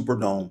Orleans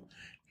Superdome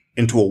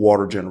into a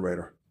water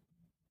generator.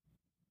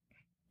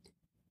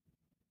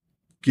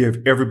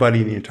 give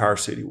everybody in the entire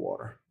city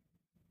water.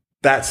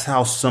 That's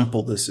how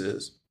simple this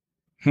is.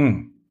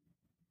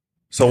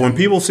 So when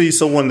people see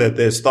someone that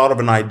has thought of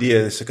an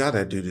idea, they say, God,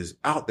 that dude is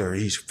out there.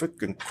 He's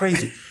freaking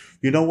crazy.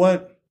 You know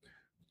what?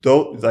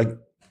 Though, like,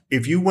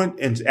 if you went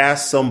and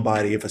asked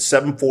somebody if a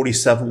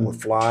 747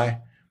 would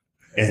fly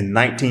in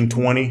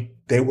 1920,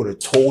 they would have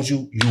told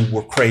you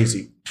were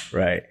crazy.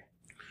 Right.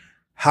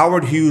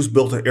 Howard Hughes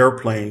built an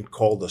airplane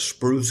called the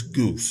Spruce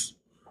Goose,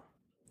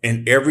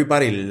 and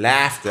everybody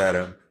laughed at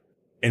him.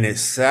 And it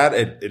sat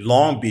at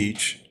Long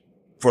Beach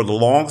for the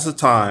longest of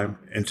time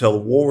until the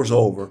war was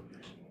over.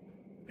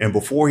 And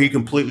before he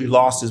completely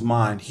lost his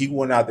mind, he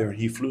went out there and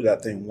he flew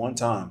that thing one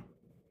time.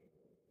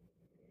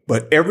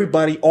 But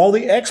everybody, all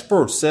the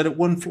experts said it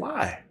wouldn't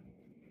fly.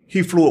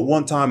 He flew it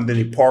one time, and then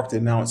he parked it,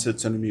 and now it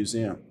sits in a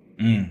museum.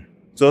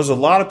 So there's a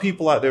lot of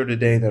people out there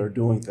today that are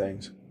doing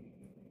things.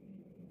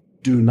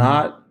 Do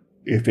not,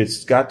 if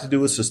it's got to do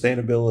with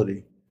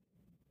sustainability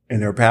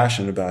and they're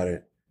passionate about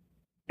it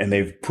and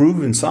they've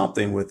proven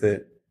something with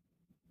it,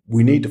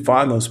 we need to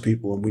find those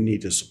people and we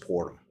need to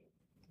support them,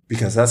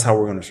 because that's how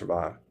we're going to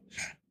survive.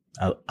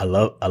 I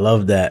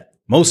love that.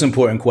 Most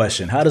important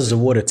question: how does the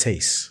water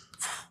taste?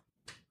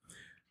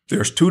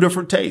 There's two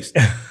different tastes.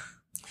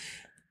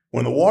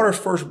 When the water is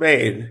first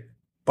made,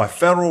 by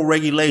federal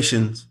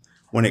regulations,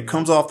 when it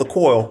comes off the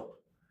coil,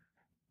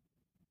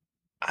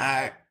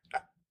 I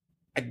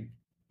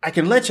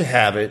can let you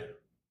have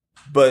it,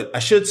 but I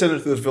should send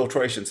it through the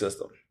filtration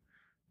system.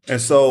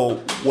 And so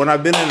when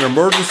I've been in an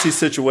emergency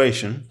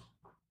situation,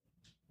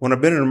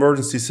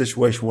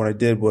 what I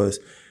did was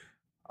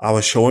I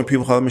was showing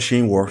people how the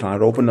machine worked, and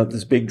I'd open up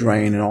this big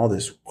drain and all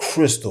this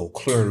crystal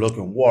clear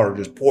looking water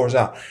just pours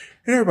out.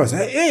 And everybody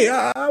said, hey,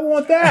 I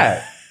want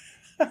that.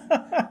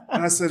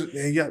 And I said,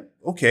 hey, yeah,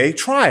 okay,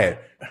 try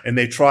it. And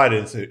they tried it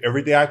and said,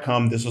 every day I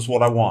come, this is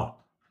what I want.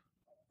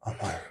 I'm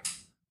like,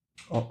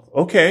 oh,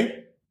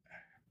 okay.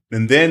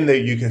 And then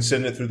you can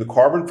send it through the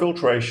carbon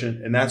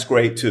filtration, and that's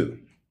great too.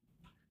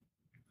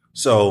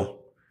 So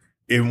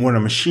when a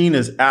machine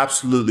is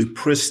absolutely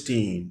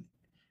pristine,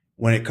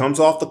 when it comes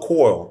off the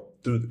coil,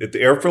 if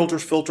the air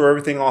filters filter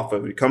everything off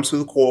of it, it comes through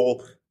the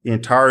coil, the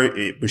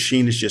entire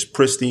machine is just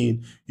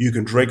pristine. You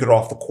can drink it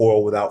off the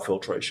coil without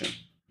filtration.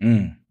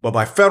 But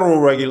by federal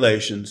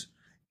regulations,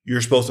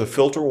 you're supposed to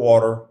filter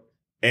water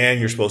and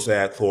you're supposed to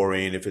add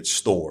chlorine if it's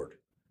stored.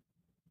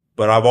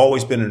 But I've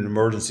always been in an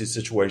emergency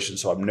situation,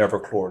 so I've never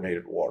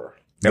chlorinated water.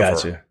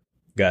 Never.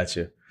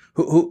 Gotcha.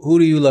 Who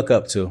do you look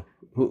up to?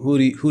 Who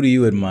do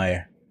you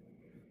admire?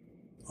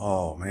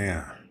 Oh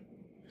man,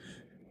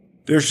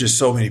 there's just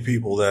so many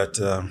people that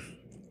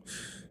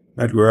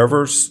Medgar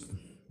Evers,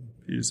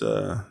 he's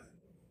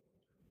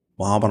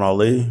Muhammad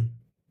Ali,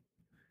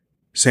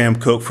 Sam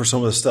Cooke for some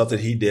of the stuff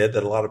that he did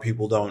that a lot of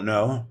people don't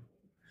know.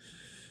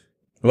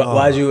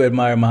 Why do you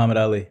admire Muhammad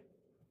Ali?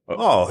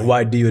 Oh,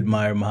 why do you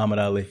admire Muhammad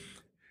Ali?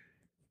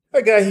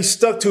 That guy, he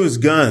stuck to his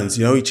guns.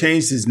 You know, he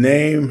changed his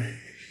name.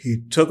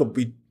 He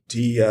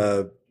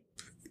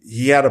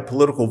had a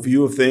political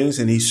view of things,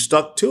 and he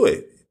stuck to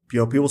it. You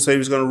know, people say he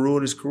was going to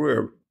ruin his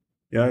career.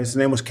 You know, his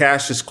name was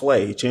Cassius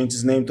Clay. He changed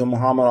his name to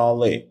Muhammad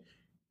Ali.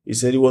 He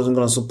said he wasn't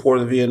going to support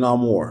the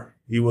Vietnam War.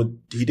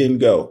 He didn't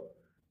go.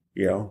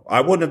 You know,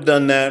 I wouldn't have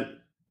done that.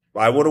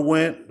 I would have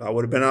went. I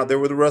would have been out there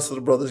with the rest of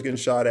the brothers getting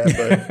shot at.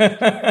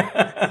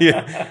 But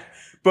yeah,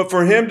 but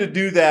for him to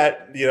do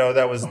that, you know,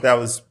 that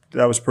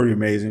was pretty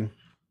amazing.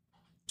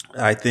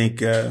 I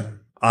think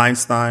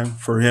Einstein,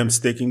 for him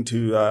sticking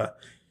to,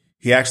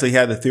 he actually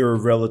had the theory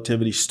of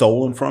relativity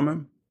stolen from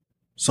him.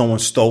 Someone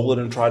stole it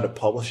and tried to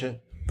publish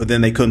it, but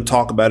then they couldn't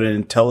talk about it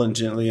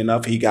intelligently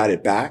enough. He got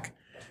it back.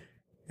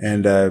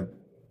 And,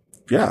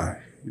 yeah,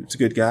 he's a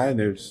good guy. And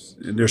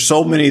there's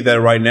so many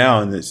that right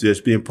now, and it's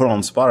just being put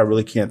on the spot. I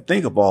really can't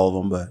think of all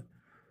of them,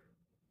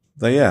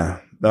 but yeah,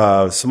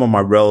 some of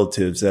my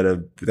relatives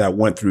that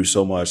went through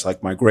so much,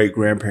 like my great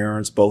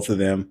grandparents, both of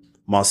them,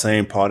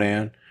 Massane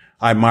Padan.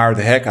 I admire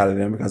the heck out of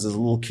them because as a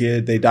little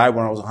kid, they died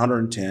when I was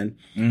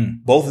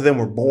 110. Both of them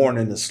were born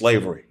into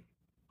slavery.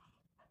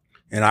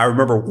 And I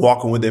remember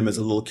walking with them as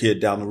a little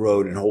kid down the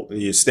road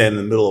and you stand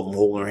in the middle of them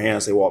holding their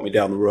hands. They walked me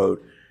down the road.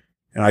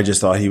 And I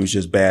just thought he was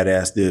just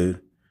badass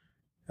dude.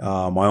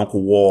 My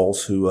Uncle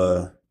Walls,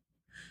 who,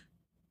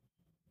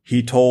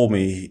 he told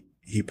me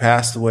he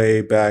passed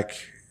away back,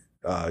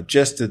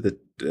 just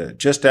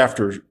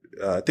after,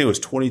 I think it was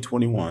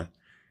 2021.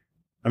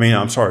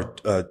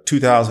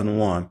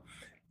 2001.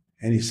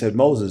 And he said,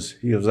 Moses,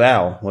 he goes,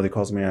 Al, well, he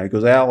calls me Al. He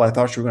goes, Al, I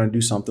thought you were going to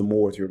do something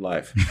more with your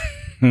life.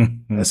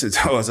 I said,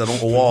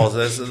 Uncle Walls,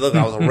 I said, look,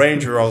 I was a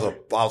ranger. I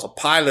was a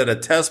pilot, a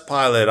test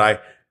pilot.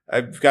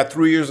 I've got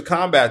 3 years of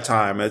combat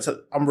time.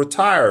 I'm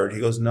retired. He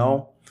goes,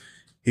 no.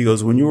 He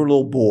goes, when you were a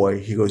little boy,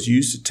 he goes, you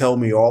used to tell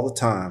me all the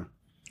time.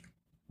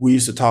 We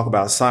used to talk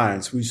about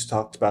science. We used to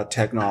talk about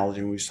technology.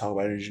 And we used to talk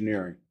about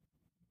engineering.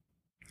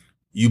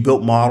 You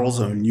built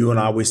models and you and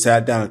I, we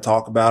sat down and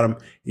talked about them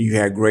and you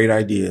had great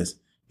ideas.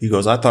 He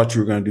goes, I thought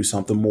you were going to do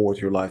something more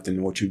with your life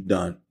than what you've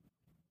done.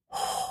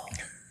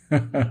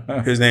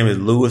 His name is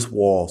Lewis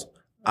Walls.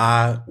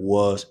 I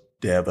was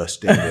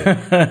devastated.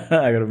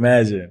 I can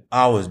imagine.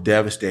 I was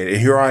devastated.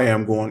 And here I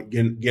am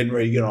getting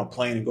ready to get on a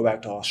plane and go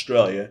back to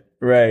Australia.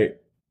 Right.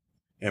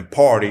 And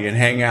party and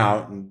hang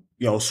out and,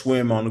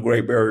 swim on the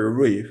Great Barrier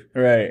Reef.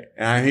 Right.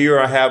 And here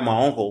I have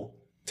my uncle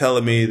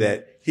telling me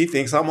that he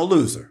thinks I'm a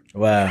loser.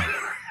 Wow.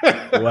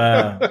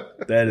 Wow.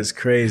 That is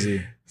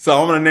crazy. So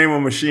I'm going to name a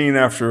machine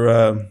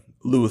after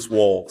Lewis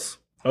Walls.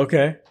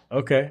 Okay.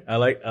 I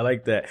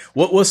like that.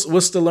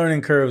 What's the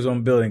learning curves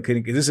on building?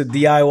 Is this a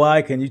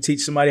DIY? Can you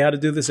teach somebody how to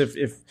do this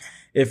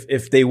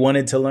if they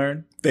wanted to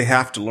learn? They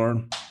have to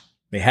learn.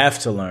 They have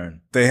to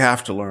learn. They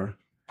have to learn.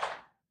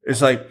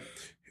 It's like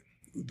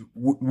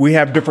we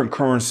have different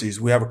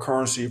currencies. We have a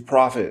currency of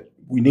profit.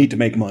 We need to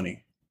make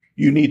money.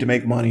 You need to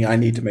make money. I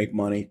need to make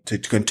money to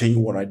continue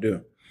what I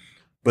do.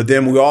 But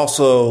then a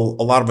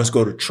lot of us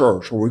go to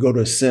church, or we go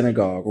to a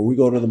synagogue, or we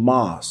go to the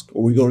mosque,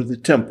 or we go to the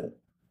temple.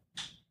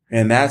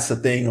 And that's the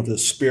thing of the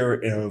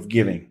spirit and of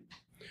giving.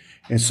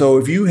 And so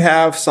if you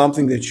have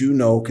something that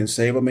can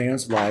save a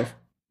man's life,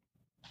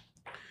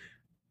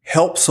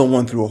 help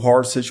someone through a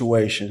hard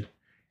situation,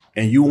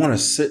 and you want to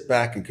sit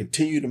back and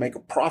continue to make a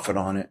profit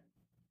on it,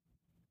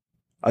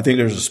 I think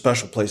there's a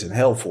special place in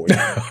hell for you.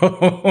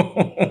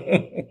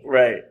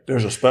 Right.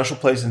 There's a special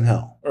place in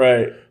hell.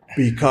 Right.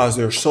 Because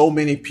there's so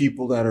many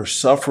people that are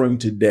suffering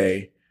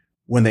today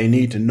when they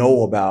need to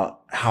know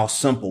about how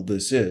simple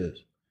this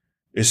is.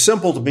 It's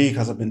simple to me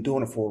because I've been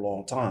doing it for a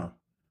long time.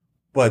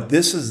 But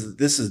this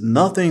is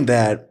nothing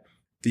that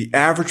the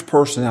average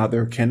person out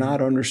there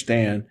cannot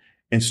understand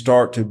and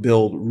start to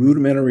build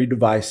rudimentary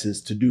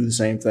devices to do the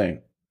same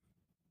thing.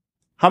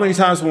 How many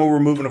times when we were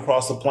moving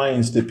across the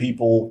plains did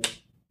people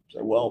say,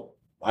 well,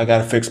 I got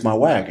to fix my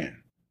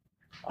wagon.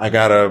 I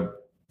got to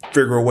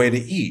figure a way to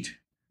eat.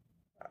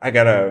 I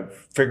got to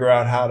figure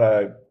out how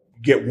to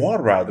get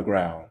water out of the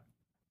ground.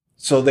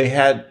 So they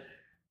had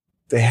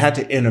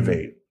to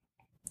innovate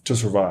to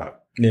survive.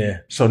 Yeah.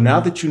 So now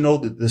that you know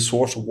that the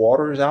source of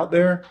water is out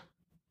there,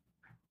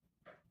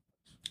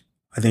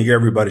 I think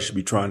everybody should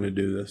be trying to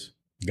do this.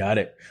 Got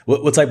it.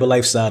 What type of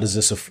lifestyle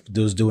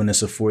does doing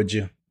this afford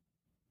you?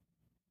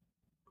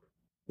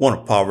 One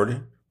of poverty.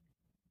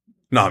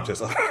 No, I'm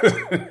just.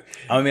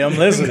 I mean, I'm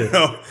listening.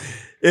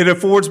 It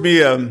affords me.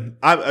 You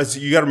got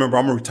to remember,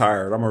 I'm a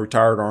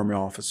retired Army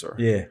officer.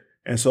 Yeah.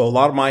 And so a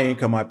lot of my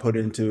income I put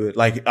into it.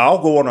 Like I'll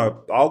go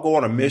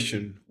on a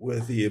mission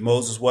with the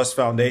Moses West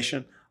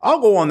Foundation. I'll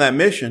go on that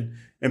mission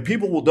and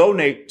people will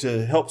donate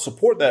to help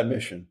support that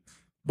mission.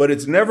 But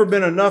it's never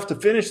been enough to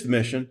finish the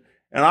mission.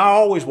 And I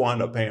always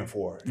wind up paying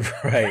for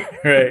it. Right.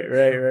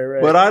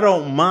 But I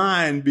don't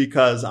mind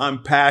because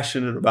I'm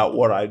passionate about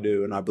what I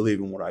do and I believe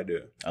in what I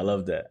do. I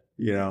love that.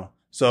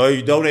 So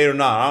you donate or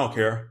not, I don't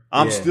care.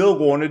 I'm still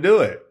going to do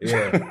it.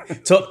 Yeah.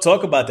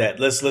 Talk about that.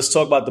 Let's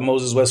talk about the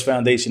Moses West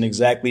Foundation,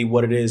 exactly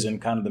what it is and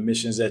kind of the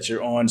missions that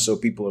you're on, so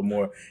people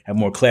have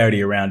more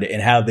clarity around it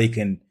and how they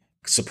can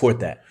support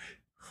that.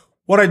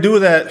 What I do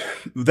with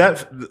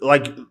that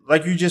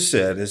like you just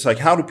said, it's like,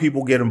 how do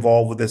people get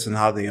involved with this and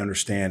how they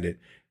understand it?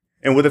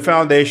 And with the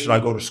foundation, I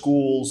go to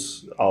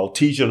schools. I'll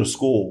teach at a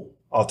school.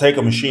 I'll take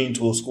a machine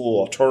to a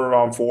school. I'll turn it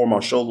on for them.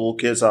 I'll show the little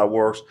kids how it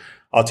works.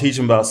 I'll teach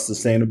them about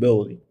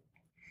sustainability.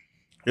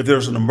 If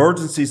there's an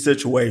emergency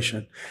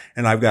situation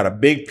and I've got a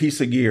big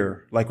piece of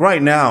gear, like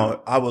right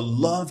now, I would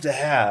love to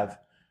have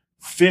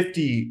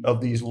 50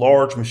 of these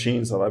large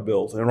machines that I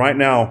built. And right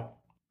now,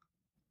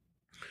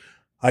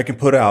 I can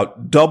put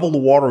out double the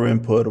water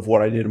input of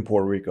what I did in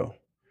Puerto Rico.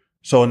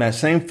 So in that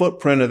same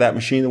footprint of that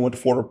machine that went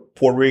to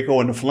Puerto Rico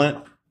and to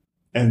Flint,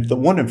 and the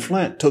one in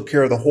Flint took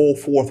care of the whole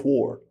 4th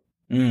Ward.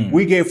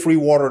 We gave free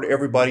water to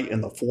everybody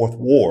in the 4th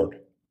Ward,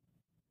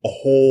 a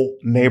whole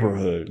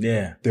neighborhood.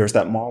 Yeah. There's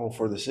that model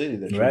for the city.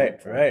 Right.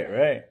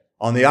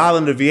 On the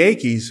island of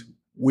Vieques,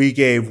 we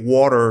gave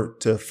water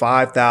to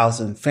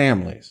 5,000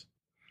 families.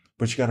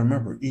 But you got to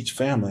remember, each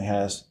family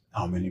has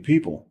how many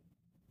people?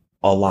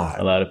 A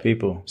lot of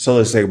people. So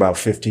let's say about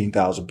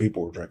 15,000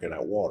 people were drinking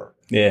that water.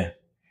 Yeah.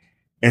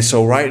 And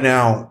so right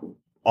now,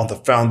 on the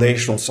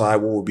foundational side,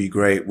 what would be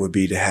great would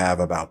be to have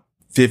about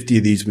 50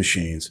 of these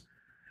machines.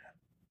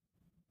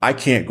 I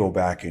can't go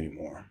back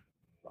anymore.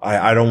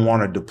 I don't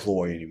want to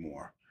deploy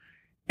anymore.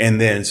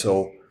 And then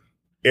so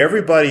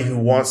everybody who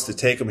wants to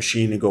take a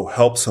machine and go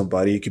help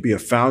somebody, it could be a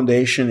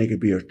foundation, it could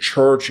be a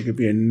church, it could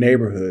be a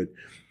neighborhood.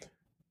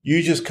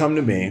 You just come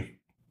to me.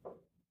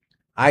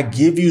 I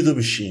give you the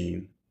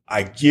machine.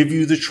 I give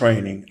you the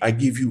training. I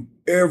give you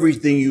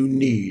everything you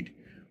need.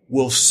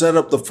 We'll set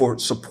up the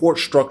support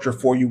structure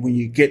for you when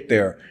you get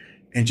there,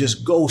 and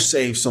just go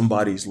save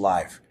somebody's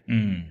life.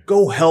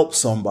 Go help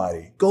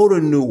somebody. Go to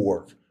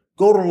Newark.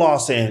 Go to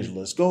Los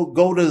Angeles.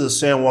 Go to the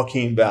San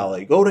Joaquin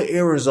Valley. Go to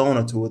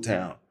Arizona to a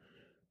town.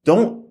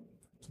 Don't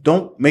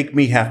make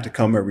me have to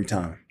come every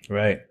time.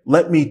 Right.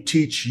 Let me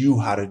teach you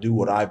how to do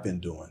what I've been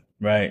doing.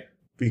 Right.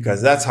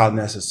 Because that's how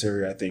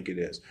necessary I think it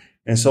is.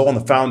 And so on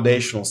the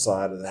foundational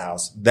side of the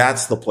house,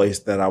 that's the place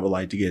that I would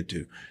like to get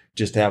to.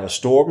 Just to have a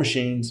store of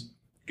machines,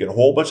 get a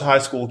whole bunch of high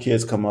school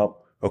kids come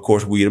up. Of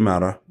course, weed them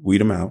out.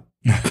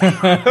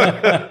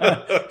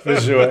 For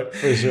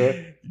sure.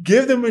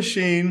 give the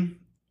machine,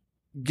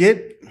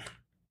 get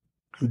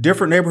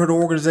different neighborhood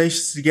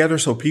organizations together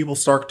so people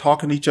start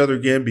talking to each other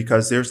again,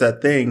 because there's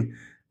that thing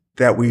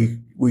that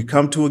we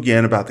come to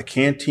again about the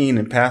canteen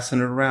and passing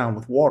it around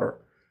with water.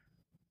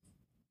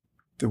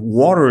 The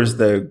water is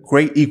the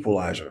great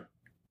equalizer,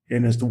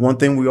 and it's the one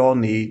thing we all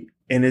need,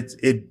 and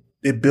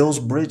it builds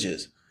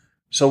bridges.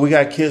 So we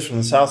got kids from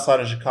the south side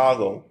of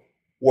Chicago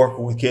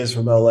working with kids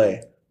from LA,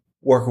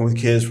 working with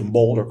kids from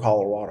Boulder,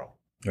 Colorado.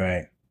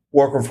 Right.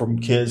 Working from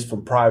kids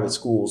from private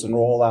schools, and we're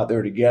all out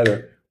there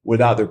together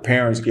without their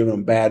parents giving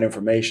them bad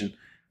information,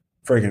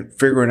 freaking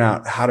figuring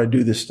out how to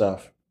do this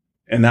stuff.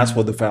 And that's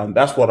what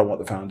I want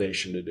the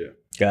foundation to do.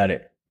 Got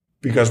it.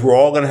 Because we're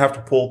all going to have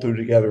to pull through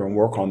together and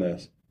work on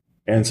this.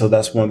 And so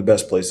that's one of the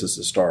best places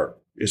to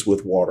start is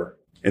with water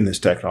in this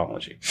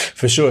technology.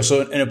 For sure.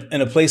 So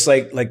in a place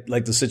like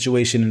the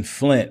situation in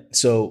Flint,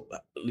 so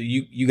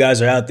you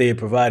guys are out there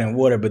providing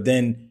water, but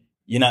then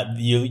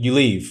you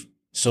leave.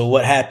 So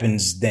what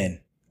happens then?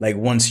 Like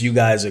once you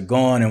guys are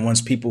gone and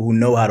once people who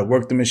know how to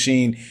work the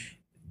machine,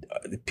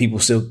 people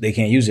they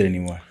can't use it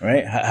anymore,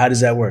 right? How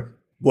does that work?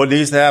 What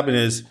needs to happen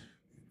is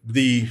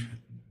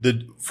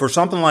for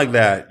something like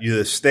that,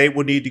 the state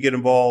would need to get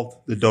involved.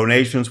 The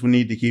donations would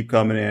need to keep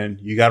coming in.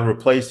 You got to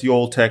replace the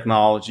old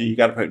technology. You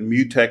got to put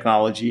new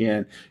technology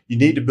in. You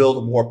need to build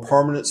a more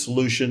permanent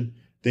solution.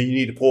 Then you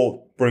need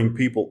to bring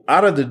people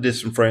out of the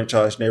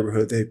disenfranchised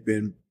neighborhood. They've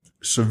been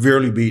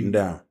severely beaten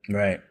down.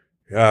 Right.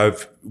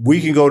 We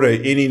can go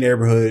to any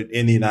neighborhood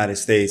in the United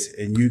States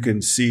and you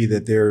can see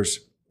that there's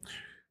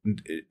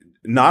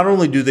not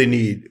only do they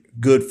need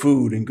good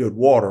food and good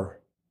water,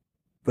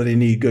 but they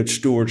need good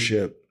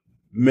stewardship,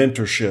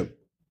 mentorship.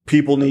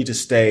 People need to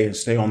stay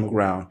on the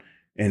ground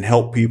and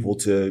help people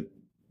to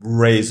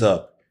raise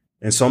up.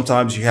 And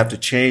sometimes you have to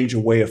change a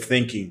way of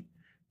thinking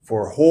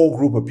for a whole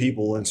group of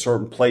people in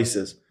certain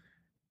places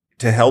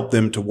to help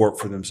them to work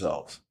for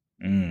themselves.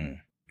 Mm.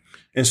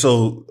 And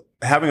so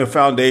having a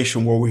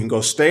foundation where we can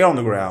go stay on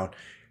the ground,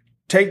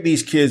 take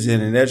these kids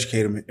in and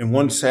educate them. And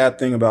one sad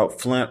thing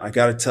about Flint, I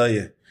got to tell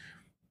you,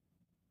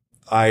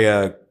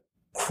 I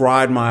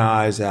cried my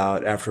eyes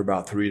out after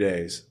about 3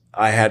 days.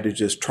 I had to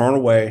just turn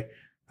away.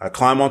 I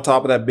climbed on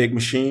top of that big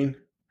machine.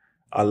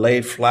 I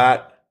laid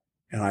flat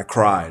and I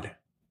cried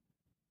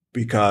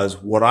because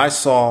what I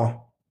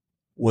saw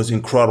was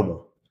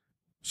incredible.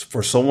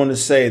 For someone to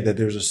say that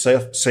there's a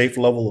safe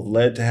level of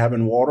lead to have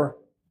in water,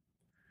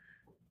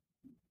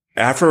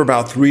 after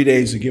about 3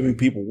 days of giving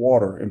people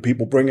water and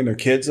people bringing their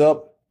kids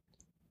up,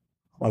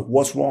 like,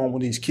 what's wrong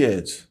with these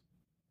kids?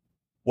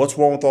 What's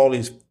wrong with all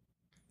these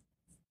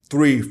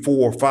 3,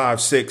 4,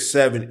 5, 6,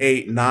 7,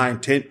 8, 9,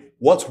 10?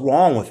 What's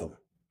wrong with them?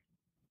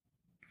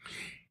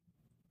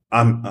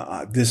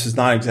 This is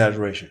not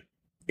exaggeration.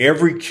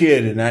 Every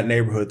kid in that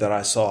neighborhood that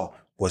I saw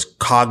was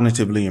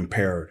cognitively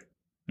impaired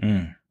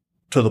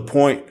to the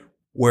point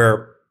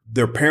where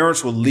their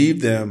parents would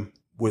leave them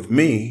with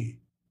me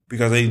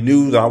because they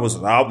knew that I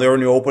was out there in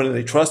the open and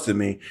they trusted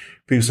me.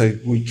 People say,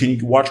 can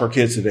you watch our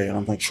kids today? And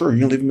I'm like, sure, you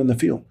can leave them in the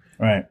field.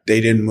 Right.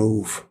 They didn't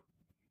move.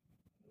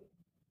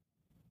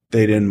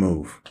 They didn't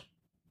move.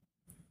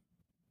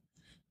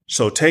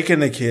 So taking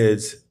the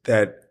kids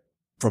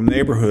from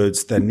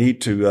neighborhoods that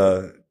need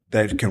to,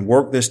 that can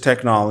work this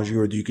technology,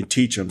 or you can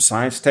teach them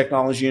science,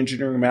 technology,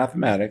 engineering,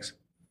 mathematics,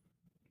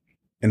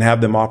 and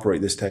have them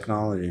operate this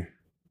technology.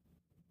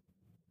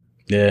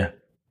 Yeah.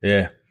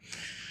 Yeah.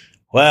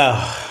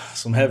 Wow.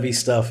 Some heavy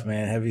stuff,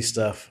 man. Heavy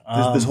stuff.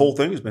 This whole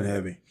thing has been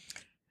heavy.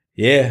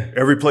 Yeah.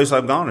 Every place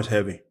I've gone is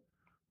heavy.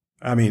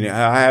 I mean,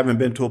 I haven't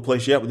been to a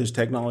place yet where this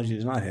technology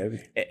is not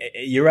heavy.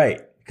 You're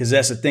right. Because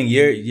that's the thing.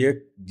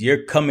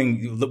 You're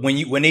coming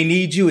when they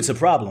need you, it's a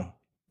problem.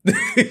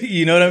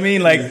 You know what I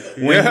mean? Like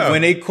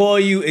when they call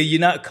you, you're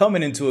not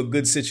coming into a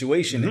good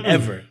situation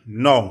ever.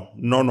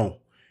 No.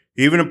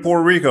 Even in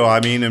Puerto Rico,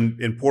 I mean,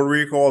 in Puerto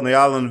Rico on the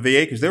island of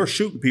Vieques, they were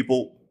shooting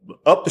people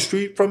up the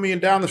street from me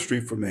and down the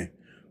street from me.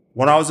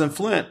 When I was in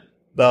Flint,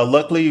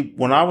 luckily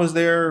when I was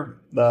there,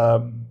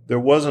 there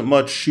wasn't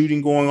much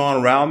shooting going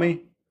on around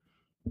me,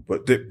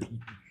 but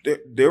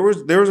there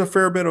was a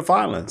fair bit of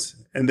violence.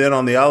 And then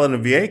on the island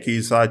of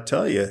Vieques, I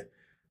tell you,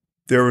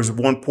 there was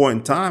one point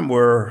in time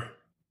where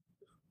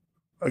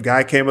a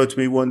guy came up to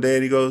me one day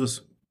and he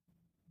goes,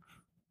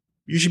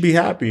 "You should be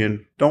happy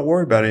and don't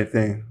worry about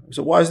anything." I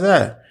said, "Why is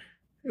that?"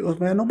 He goes,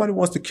 "Man, nobody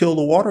wants to kill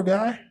the water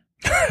guy."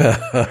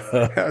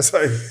 I was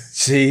like,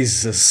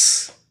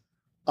 Jesus.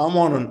 I'm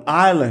on an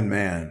island,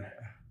 man,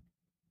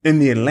 in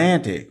the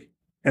Atlantic,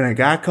 and a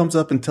guy comes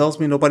up and tells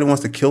me nobody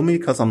wants to kill me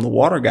because I'm the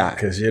water guy.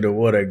 Because you're the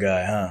water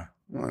guy, huh?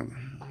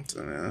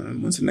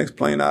 When's the next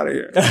plane out of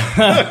here?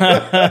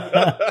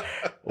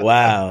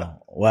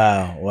 Wow.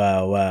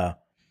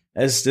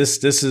 This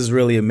is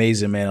really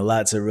amazing, man. A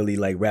lot to really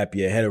like wrap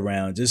your head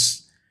around.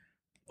 Just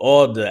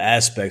all the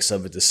aspects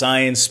of it, the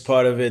science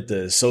part of it,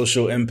 the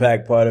social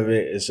impact part of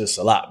it. It's just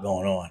a lot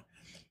going on.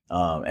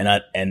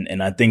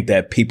 And I think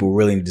that people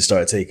really need to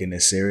start taking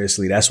this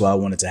seriously. That's why I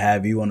wanted to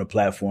have you on the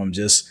platform,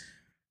 just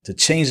to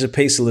change the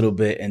pace a little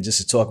bit and just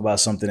to talk about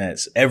something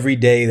that's every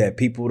day that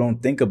people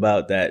don't think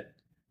about, that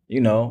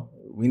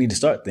we need to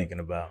start thinking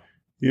about.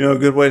 You know a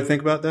good way to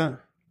think about that?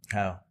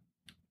 How?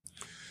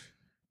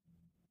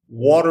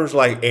 Water's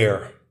like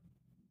air.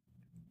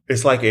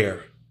 It's like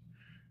air.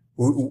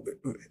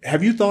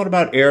 Have you thought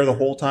about air the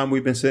whole time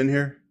we've been sitting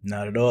here?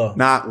 Not at all.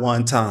 Not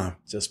one time.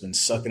 Just been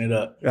sucking it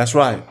up. That's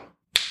right.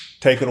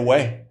 Take it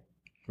away.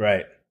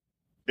 Right.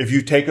 If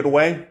you take it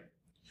away,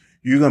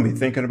 you're going to be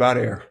thinking about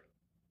air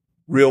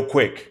real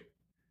quick.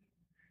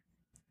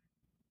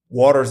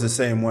 Water's the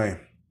same way.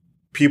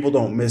 People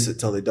don't miss it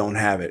till they don't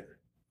have it.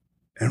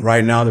 And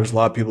right now, there's a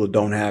lot of people that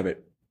don't have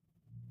it.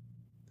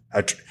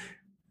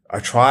 I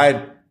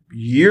tried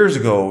years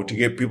ago to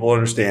get people to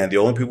understand. The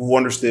only people who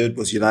understood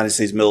was the United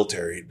States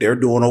military. They're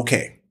doing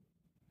okay.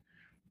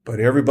 But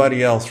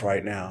everybody else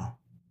right now,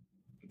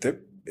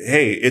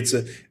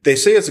 they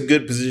say it's a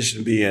good position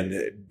to be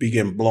in, be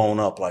getting blown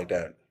up like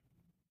that.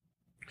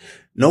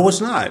 No,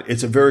 it's not.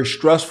 It's a very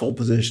stressful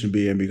position to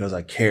be in because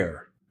I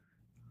care.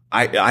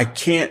 I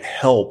can't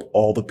help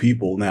all the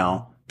people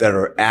now that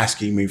are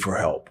asking me for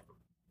help.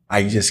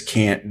 I just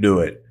can't do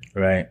it.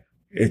 Right.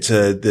 It's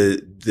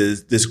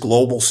this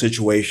global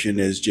situation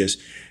is just,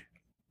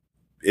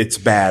 it's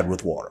bad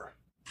with water.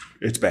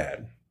 It's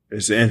bad.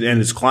 And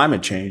it's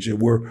climate change.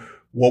 And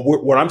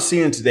what I'm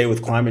seeing today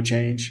with climate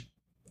change,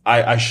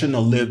 I shouldn't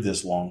have lived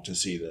this long to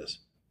see this.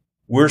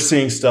 We're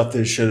seeing stuff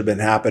that should have been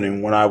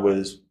happening when I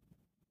was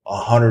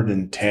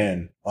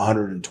 110,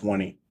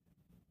 120.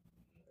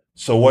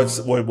 So what's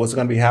going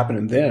to be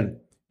happening then?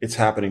 It's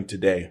happening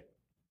today.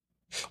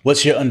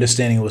 What's your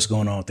understanding of what's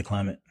going on with the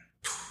climate?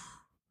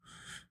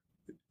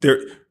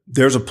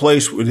 There's a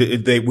place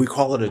we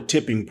call it a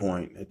tipping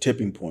point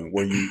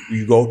where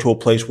you go to a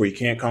place where you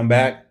can't come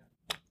back.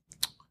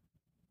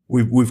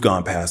 We've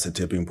gone past the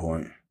tipping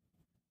point,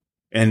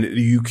 and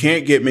you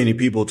can't get many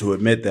people to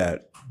admit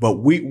that, but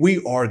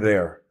we are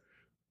there.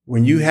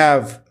 When you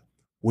have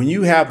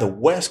the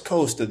west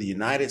coast of the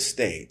United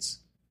States,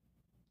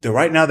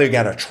 right now they've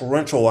got I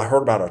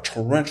heard about a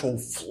torrential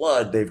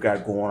flood they've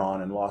got going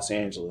on in Los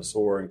Angeles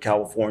or in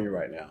California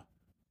right now.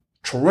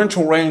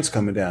 Torrential rain's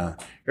coming down.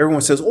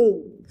 Everyone says,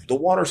 oh, the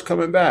water's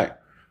coming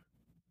back.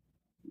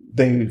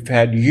 They've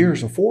had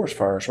years of forest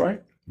fires,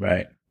 right?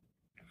 Right.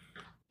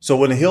 So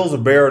when the hills are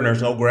bare and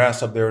there's no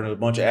grass up there and there's a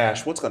bunch of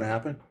ash, what's going to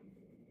happen?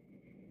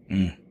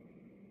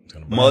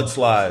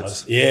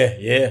 Mudslides.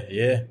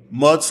 Yeah.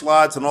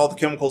 Mudslides and all the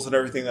chemicals and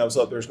everything that was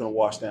up there is going to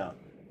wash down.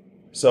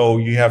 So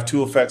you have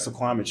two effects of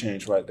climate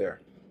change right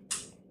there.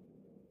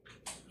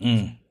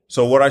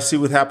 So what I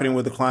see happening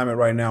with the climate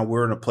right now,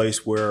 we're in a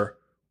place where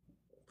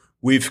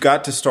we've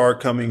got to start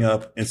coming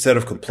up, instead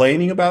of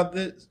complaining about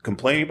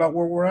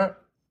where we're at,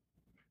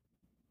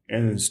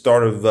 and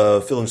instead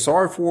of feeling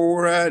sorry for where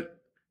we're at,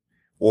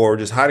 or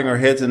just hiding our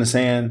heads in the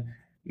sand.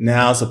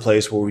 Now's the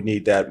place where we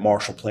need that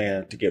Marshall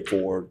Plan to get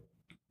forward.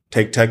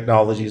 Take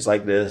technologies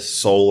like this,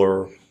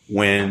 solar,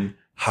 wind,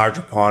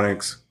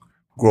 hydroponics,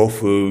 grow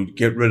food,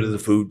 get rid of the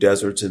food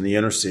deserts in the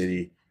inner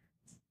city,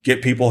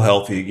 get people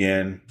healthy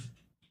again.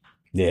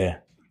 Yeah.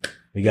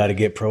 We got to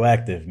get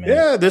proactive, man.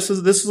 Yeah, this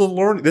is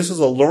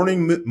a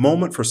learning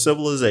moment for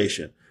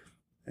civilization.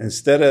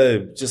 Instead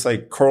of just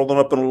like curling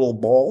up in a little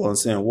ball and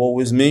saying, "Woe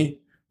is me,"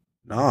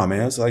 nah,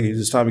 man, it's like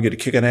it's time to get a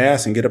kick in the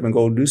ass and get up and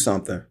go do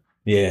something.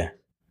 Yeah.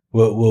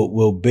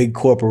 Will big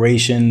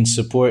corporations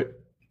support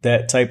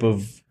that type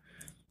of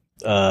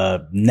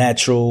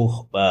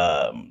natural?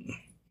 I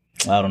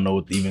don't know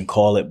what to even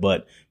call it,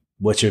 but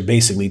what you're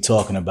basically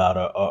talking about,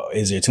 or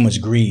is there too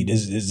much greed?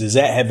 Does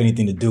that have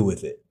anything to do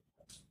with it?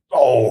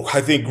 Oh,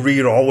 I think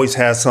greed always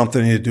has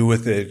something to do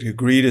with it.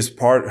 Greed is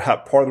part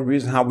of the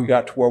reason how we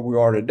got to where we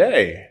are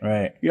today.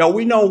 Right.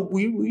 We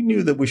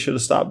knew that we should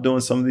have stopped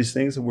doing some of these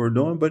things that we're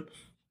doing, but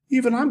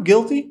even I'm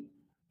guilty.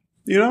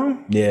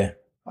 Yeah.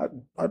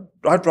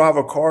 I drive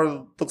a car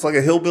that looks like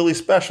a hillbilly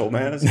special,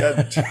 man. It's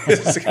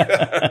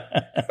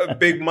got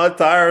big mud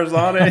tires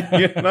on it,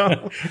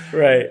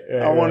 Right.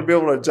 I want to be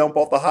able to jump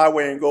off the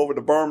highway and go over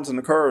the berms and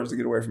the curves to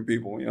get away from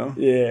people,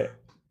 Yeah.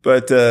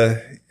 But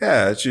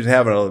it should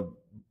have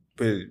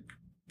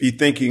be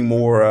thinking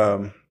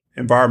more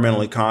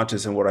environmentally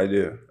conscious in what I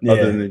do,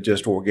 other than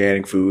just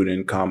organic food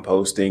and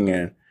composting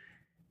and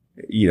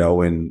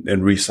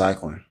and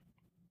recycling.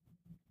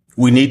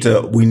 We need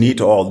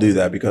to all do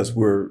that because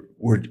we're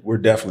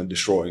definitely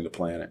destroying the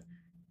planet.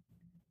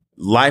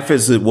 Life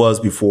as it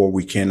was before,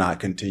 we cannot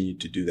continue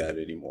to do that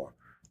anymore.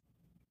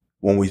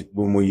 When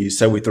we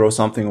say we throw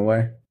something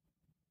away,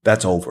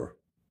 that's over.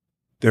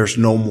 There's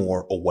no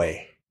more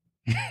away.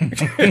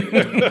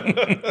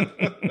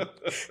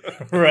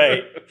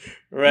 Right.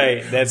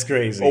 That's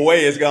crazy.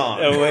 Away is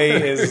gone.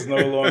 Away is no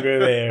longer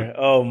there.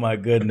 Oh my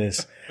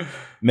goodness,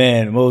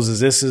 man, Moses,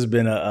 this has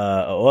been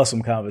a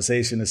awesome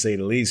conversation to say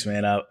the least,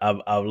 man.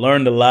 I've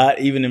learned a lot,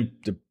 even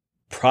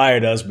prior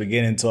to us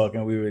beginning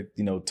talking. We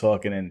were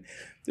talking and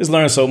just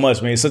learned so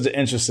much, man. He's such an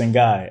interesting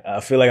guy.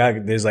 I feel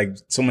like there's like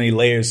so many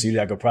layers to you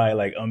that I could probably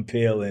like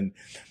unpeel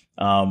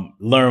and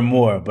learn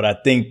more. But I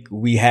think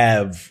we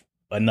have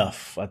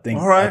enough. I think,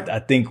 all right. I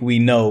think we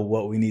know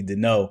what we need to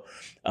know.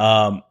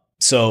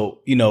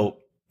 So,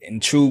 in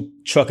true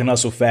Truck and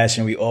Hustle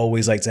fashion, we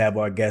always like to have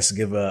our guests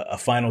give a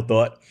final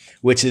thought,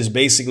 which is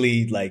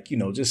basically like,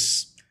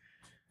 just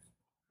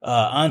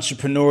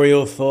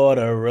entrepreneurial thought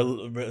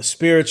or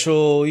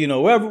spiritual,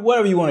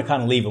 whatever you want to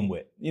kind of leave them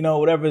with,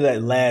 whatever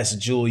that last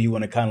jewel you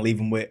want to kind of leave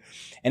them with.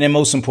 And then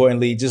most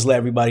importantly, just let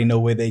everybody know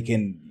where they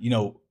can,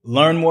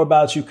 learn more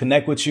about you,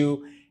 connect with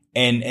you,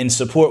 and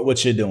support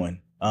what you're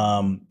doing.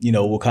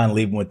 We'll kind of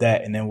leave them with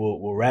that, and then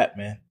we'll wrap,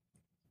 man.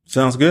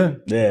 Sounds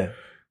good. Yeah.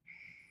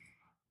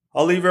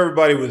 I'll leave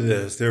everybody with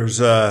this. There's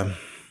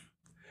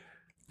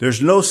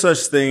no such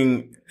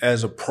thing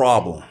as a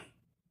problem.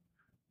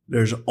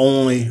 There's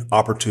only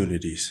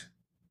opportunities.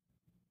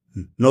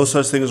 No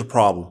such thing as a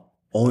problem,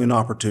 only an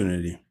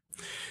opportunity.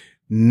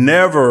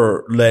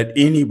 Never let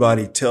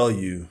anybody tell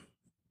you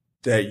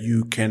that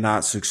you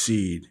cannot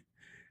succeed.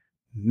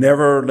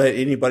 Never let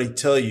anybody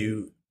tell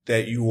you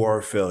that you are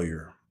a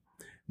failure.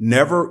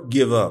 Never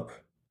give up.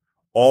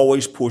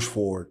 Always push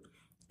forward.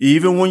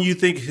 Even when you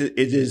think it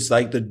is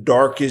like the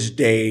darkest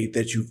day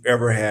that you've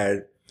ever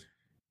had,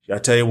 I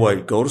tell you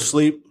what, go to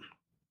sleep,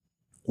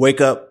 wake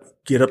up,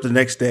 get up the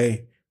next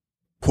day,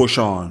 push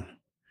on.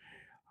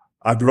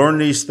 I've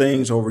learned these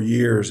things over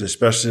years,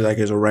 especially like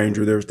as a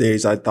ranger. There's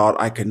days I thought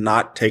I could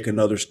not take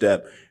another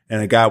step.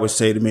 And a guy would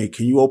say to me,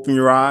 can you open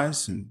your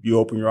eyes? And you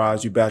open your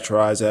eyes, you bat your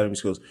eyes at him.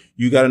 He goes,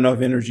 you got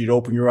enough energy to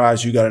open your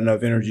eyes. You got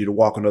enough energy to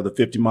walk another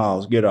 50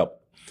 miles. Get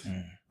up.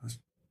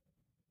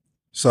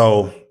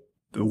 So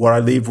what I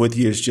leave with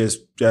you is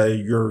just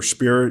your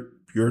spirit,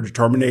 your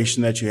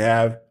determination that you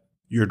have,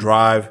 your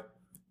drive.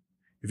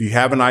 If you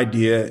have an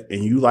idea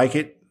and you like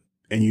it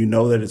and you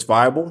know that it's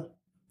viable,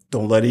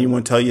 don't let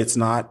anyone tell you it's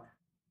not.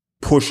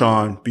 Push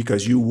on,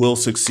 because you will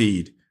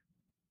succeed.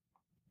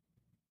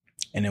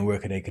 And then where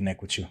can they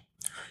connect with you?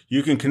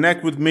 You can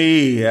connect with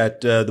me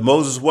at the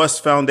Moses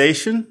West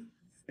Foundation,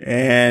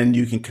 and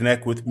you can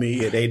connect with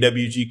me at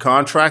AWG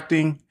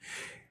Contracting.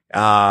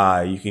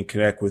 You can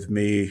connect with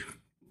me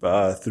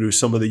through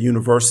some of the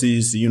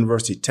universities, the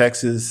University of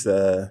Texas,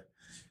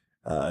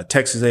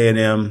 Texas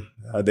A&M.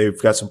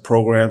 They've got some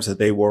programs that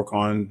they work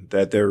on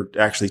that they're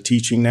actually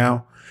teaching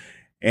now.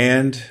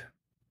 And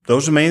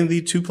those are mainly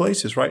the two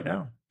places right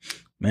now.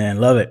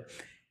 Man, love it.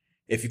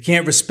 If you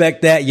can't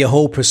respect that, your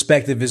whole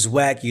perspective is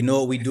whack. You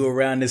know what we do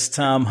around this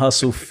time,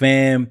 Hustle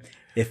fam.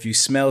 If you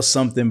smell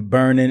something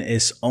burning,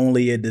 it's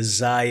only a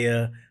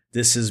desire.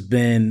 This has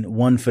been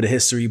One for the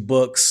History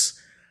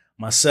Books.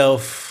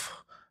 Myself,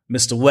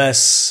 Mr.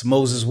 West,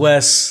 Moses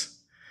West.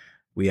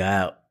 We are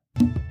out.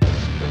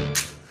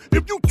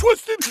 If you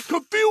twisted,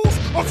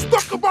 confused, or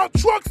stuck about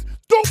trucks,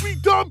 don't be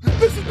dumb.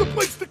 This is the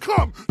place to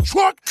come.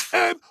 Truck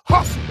and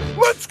Hustle.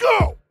 Let's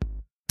go.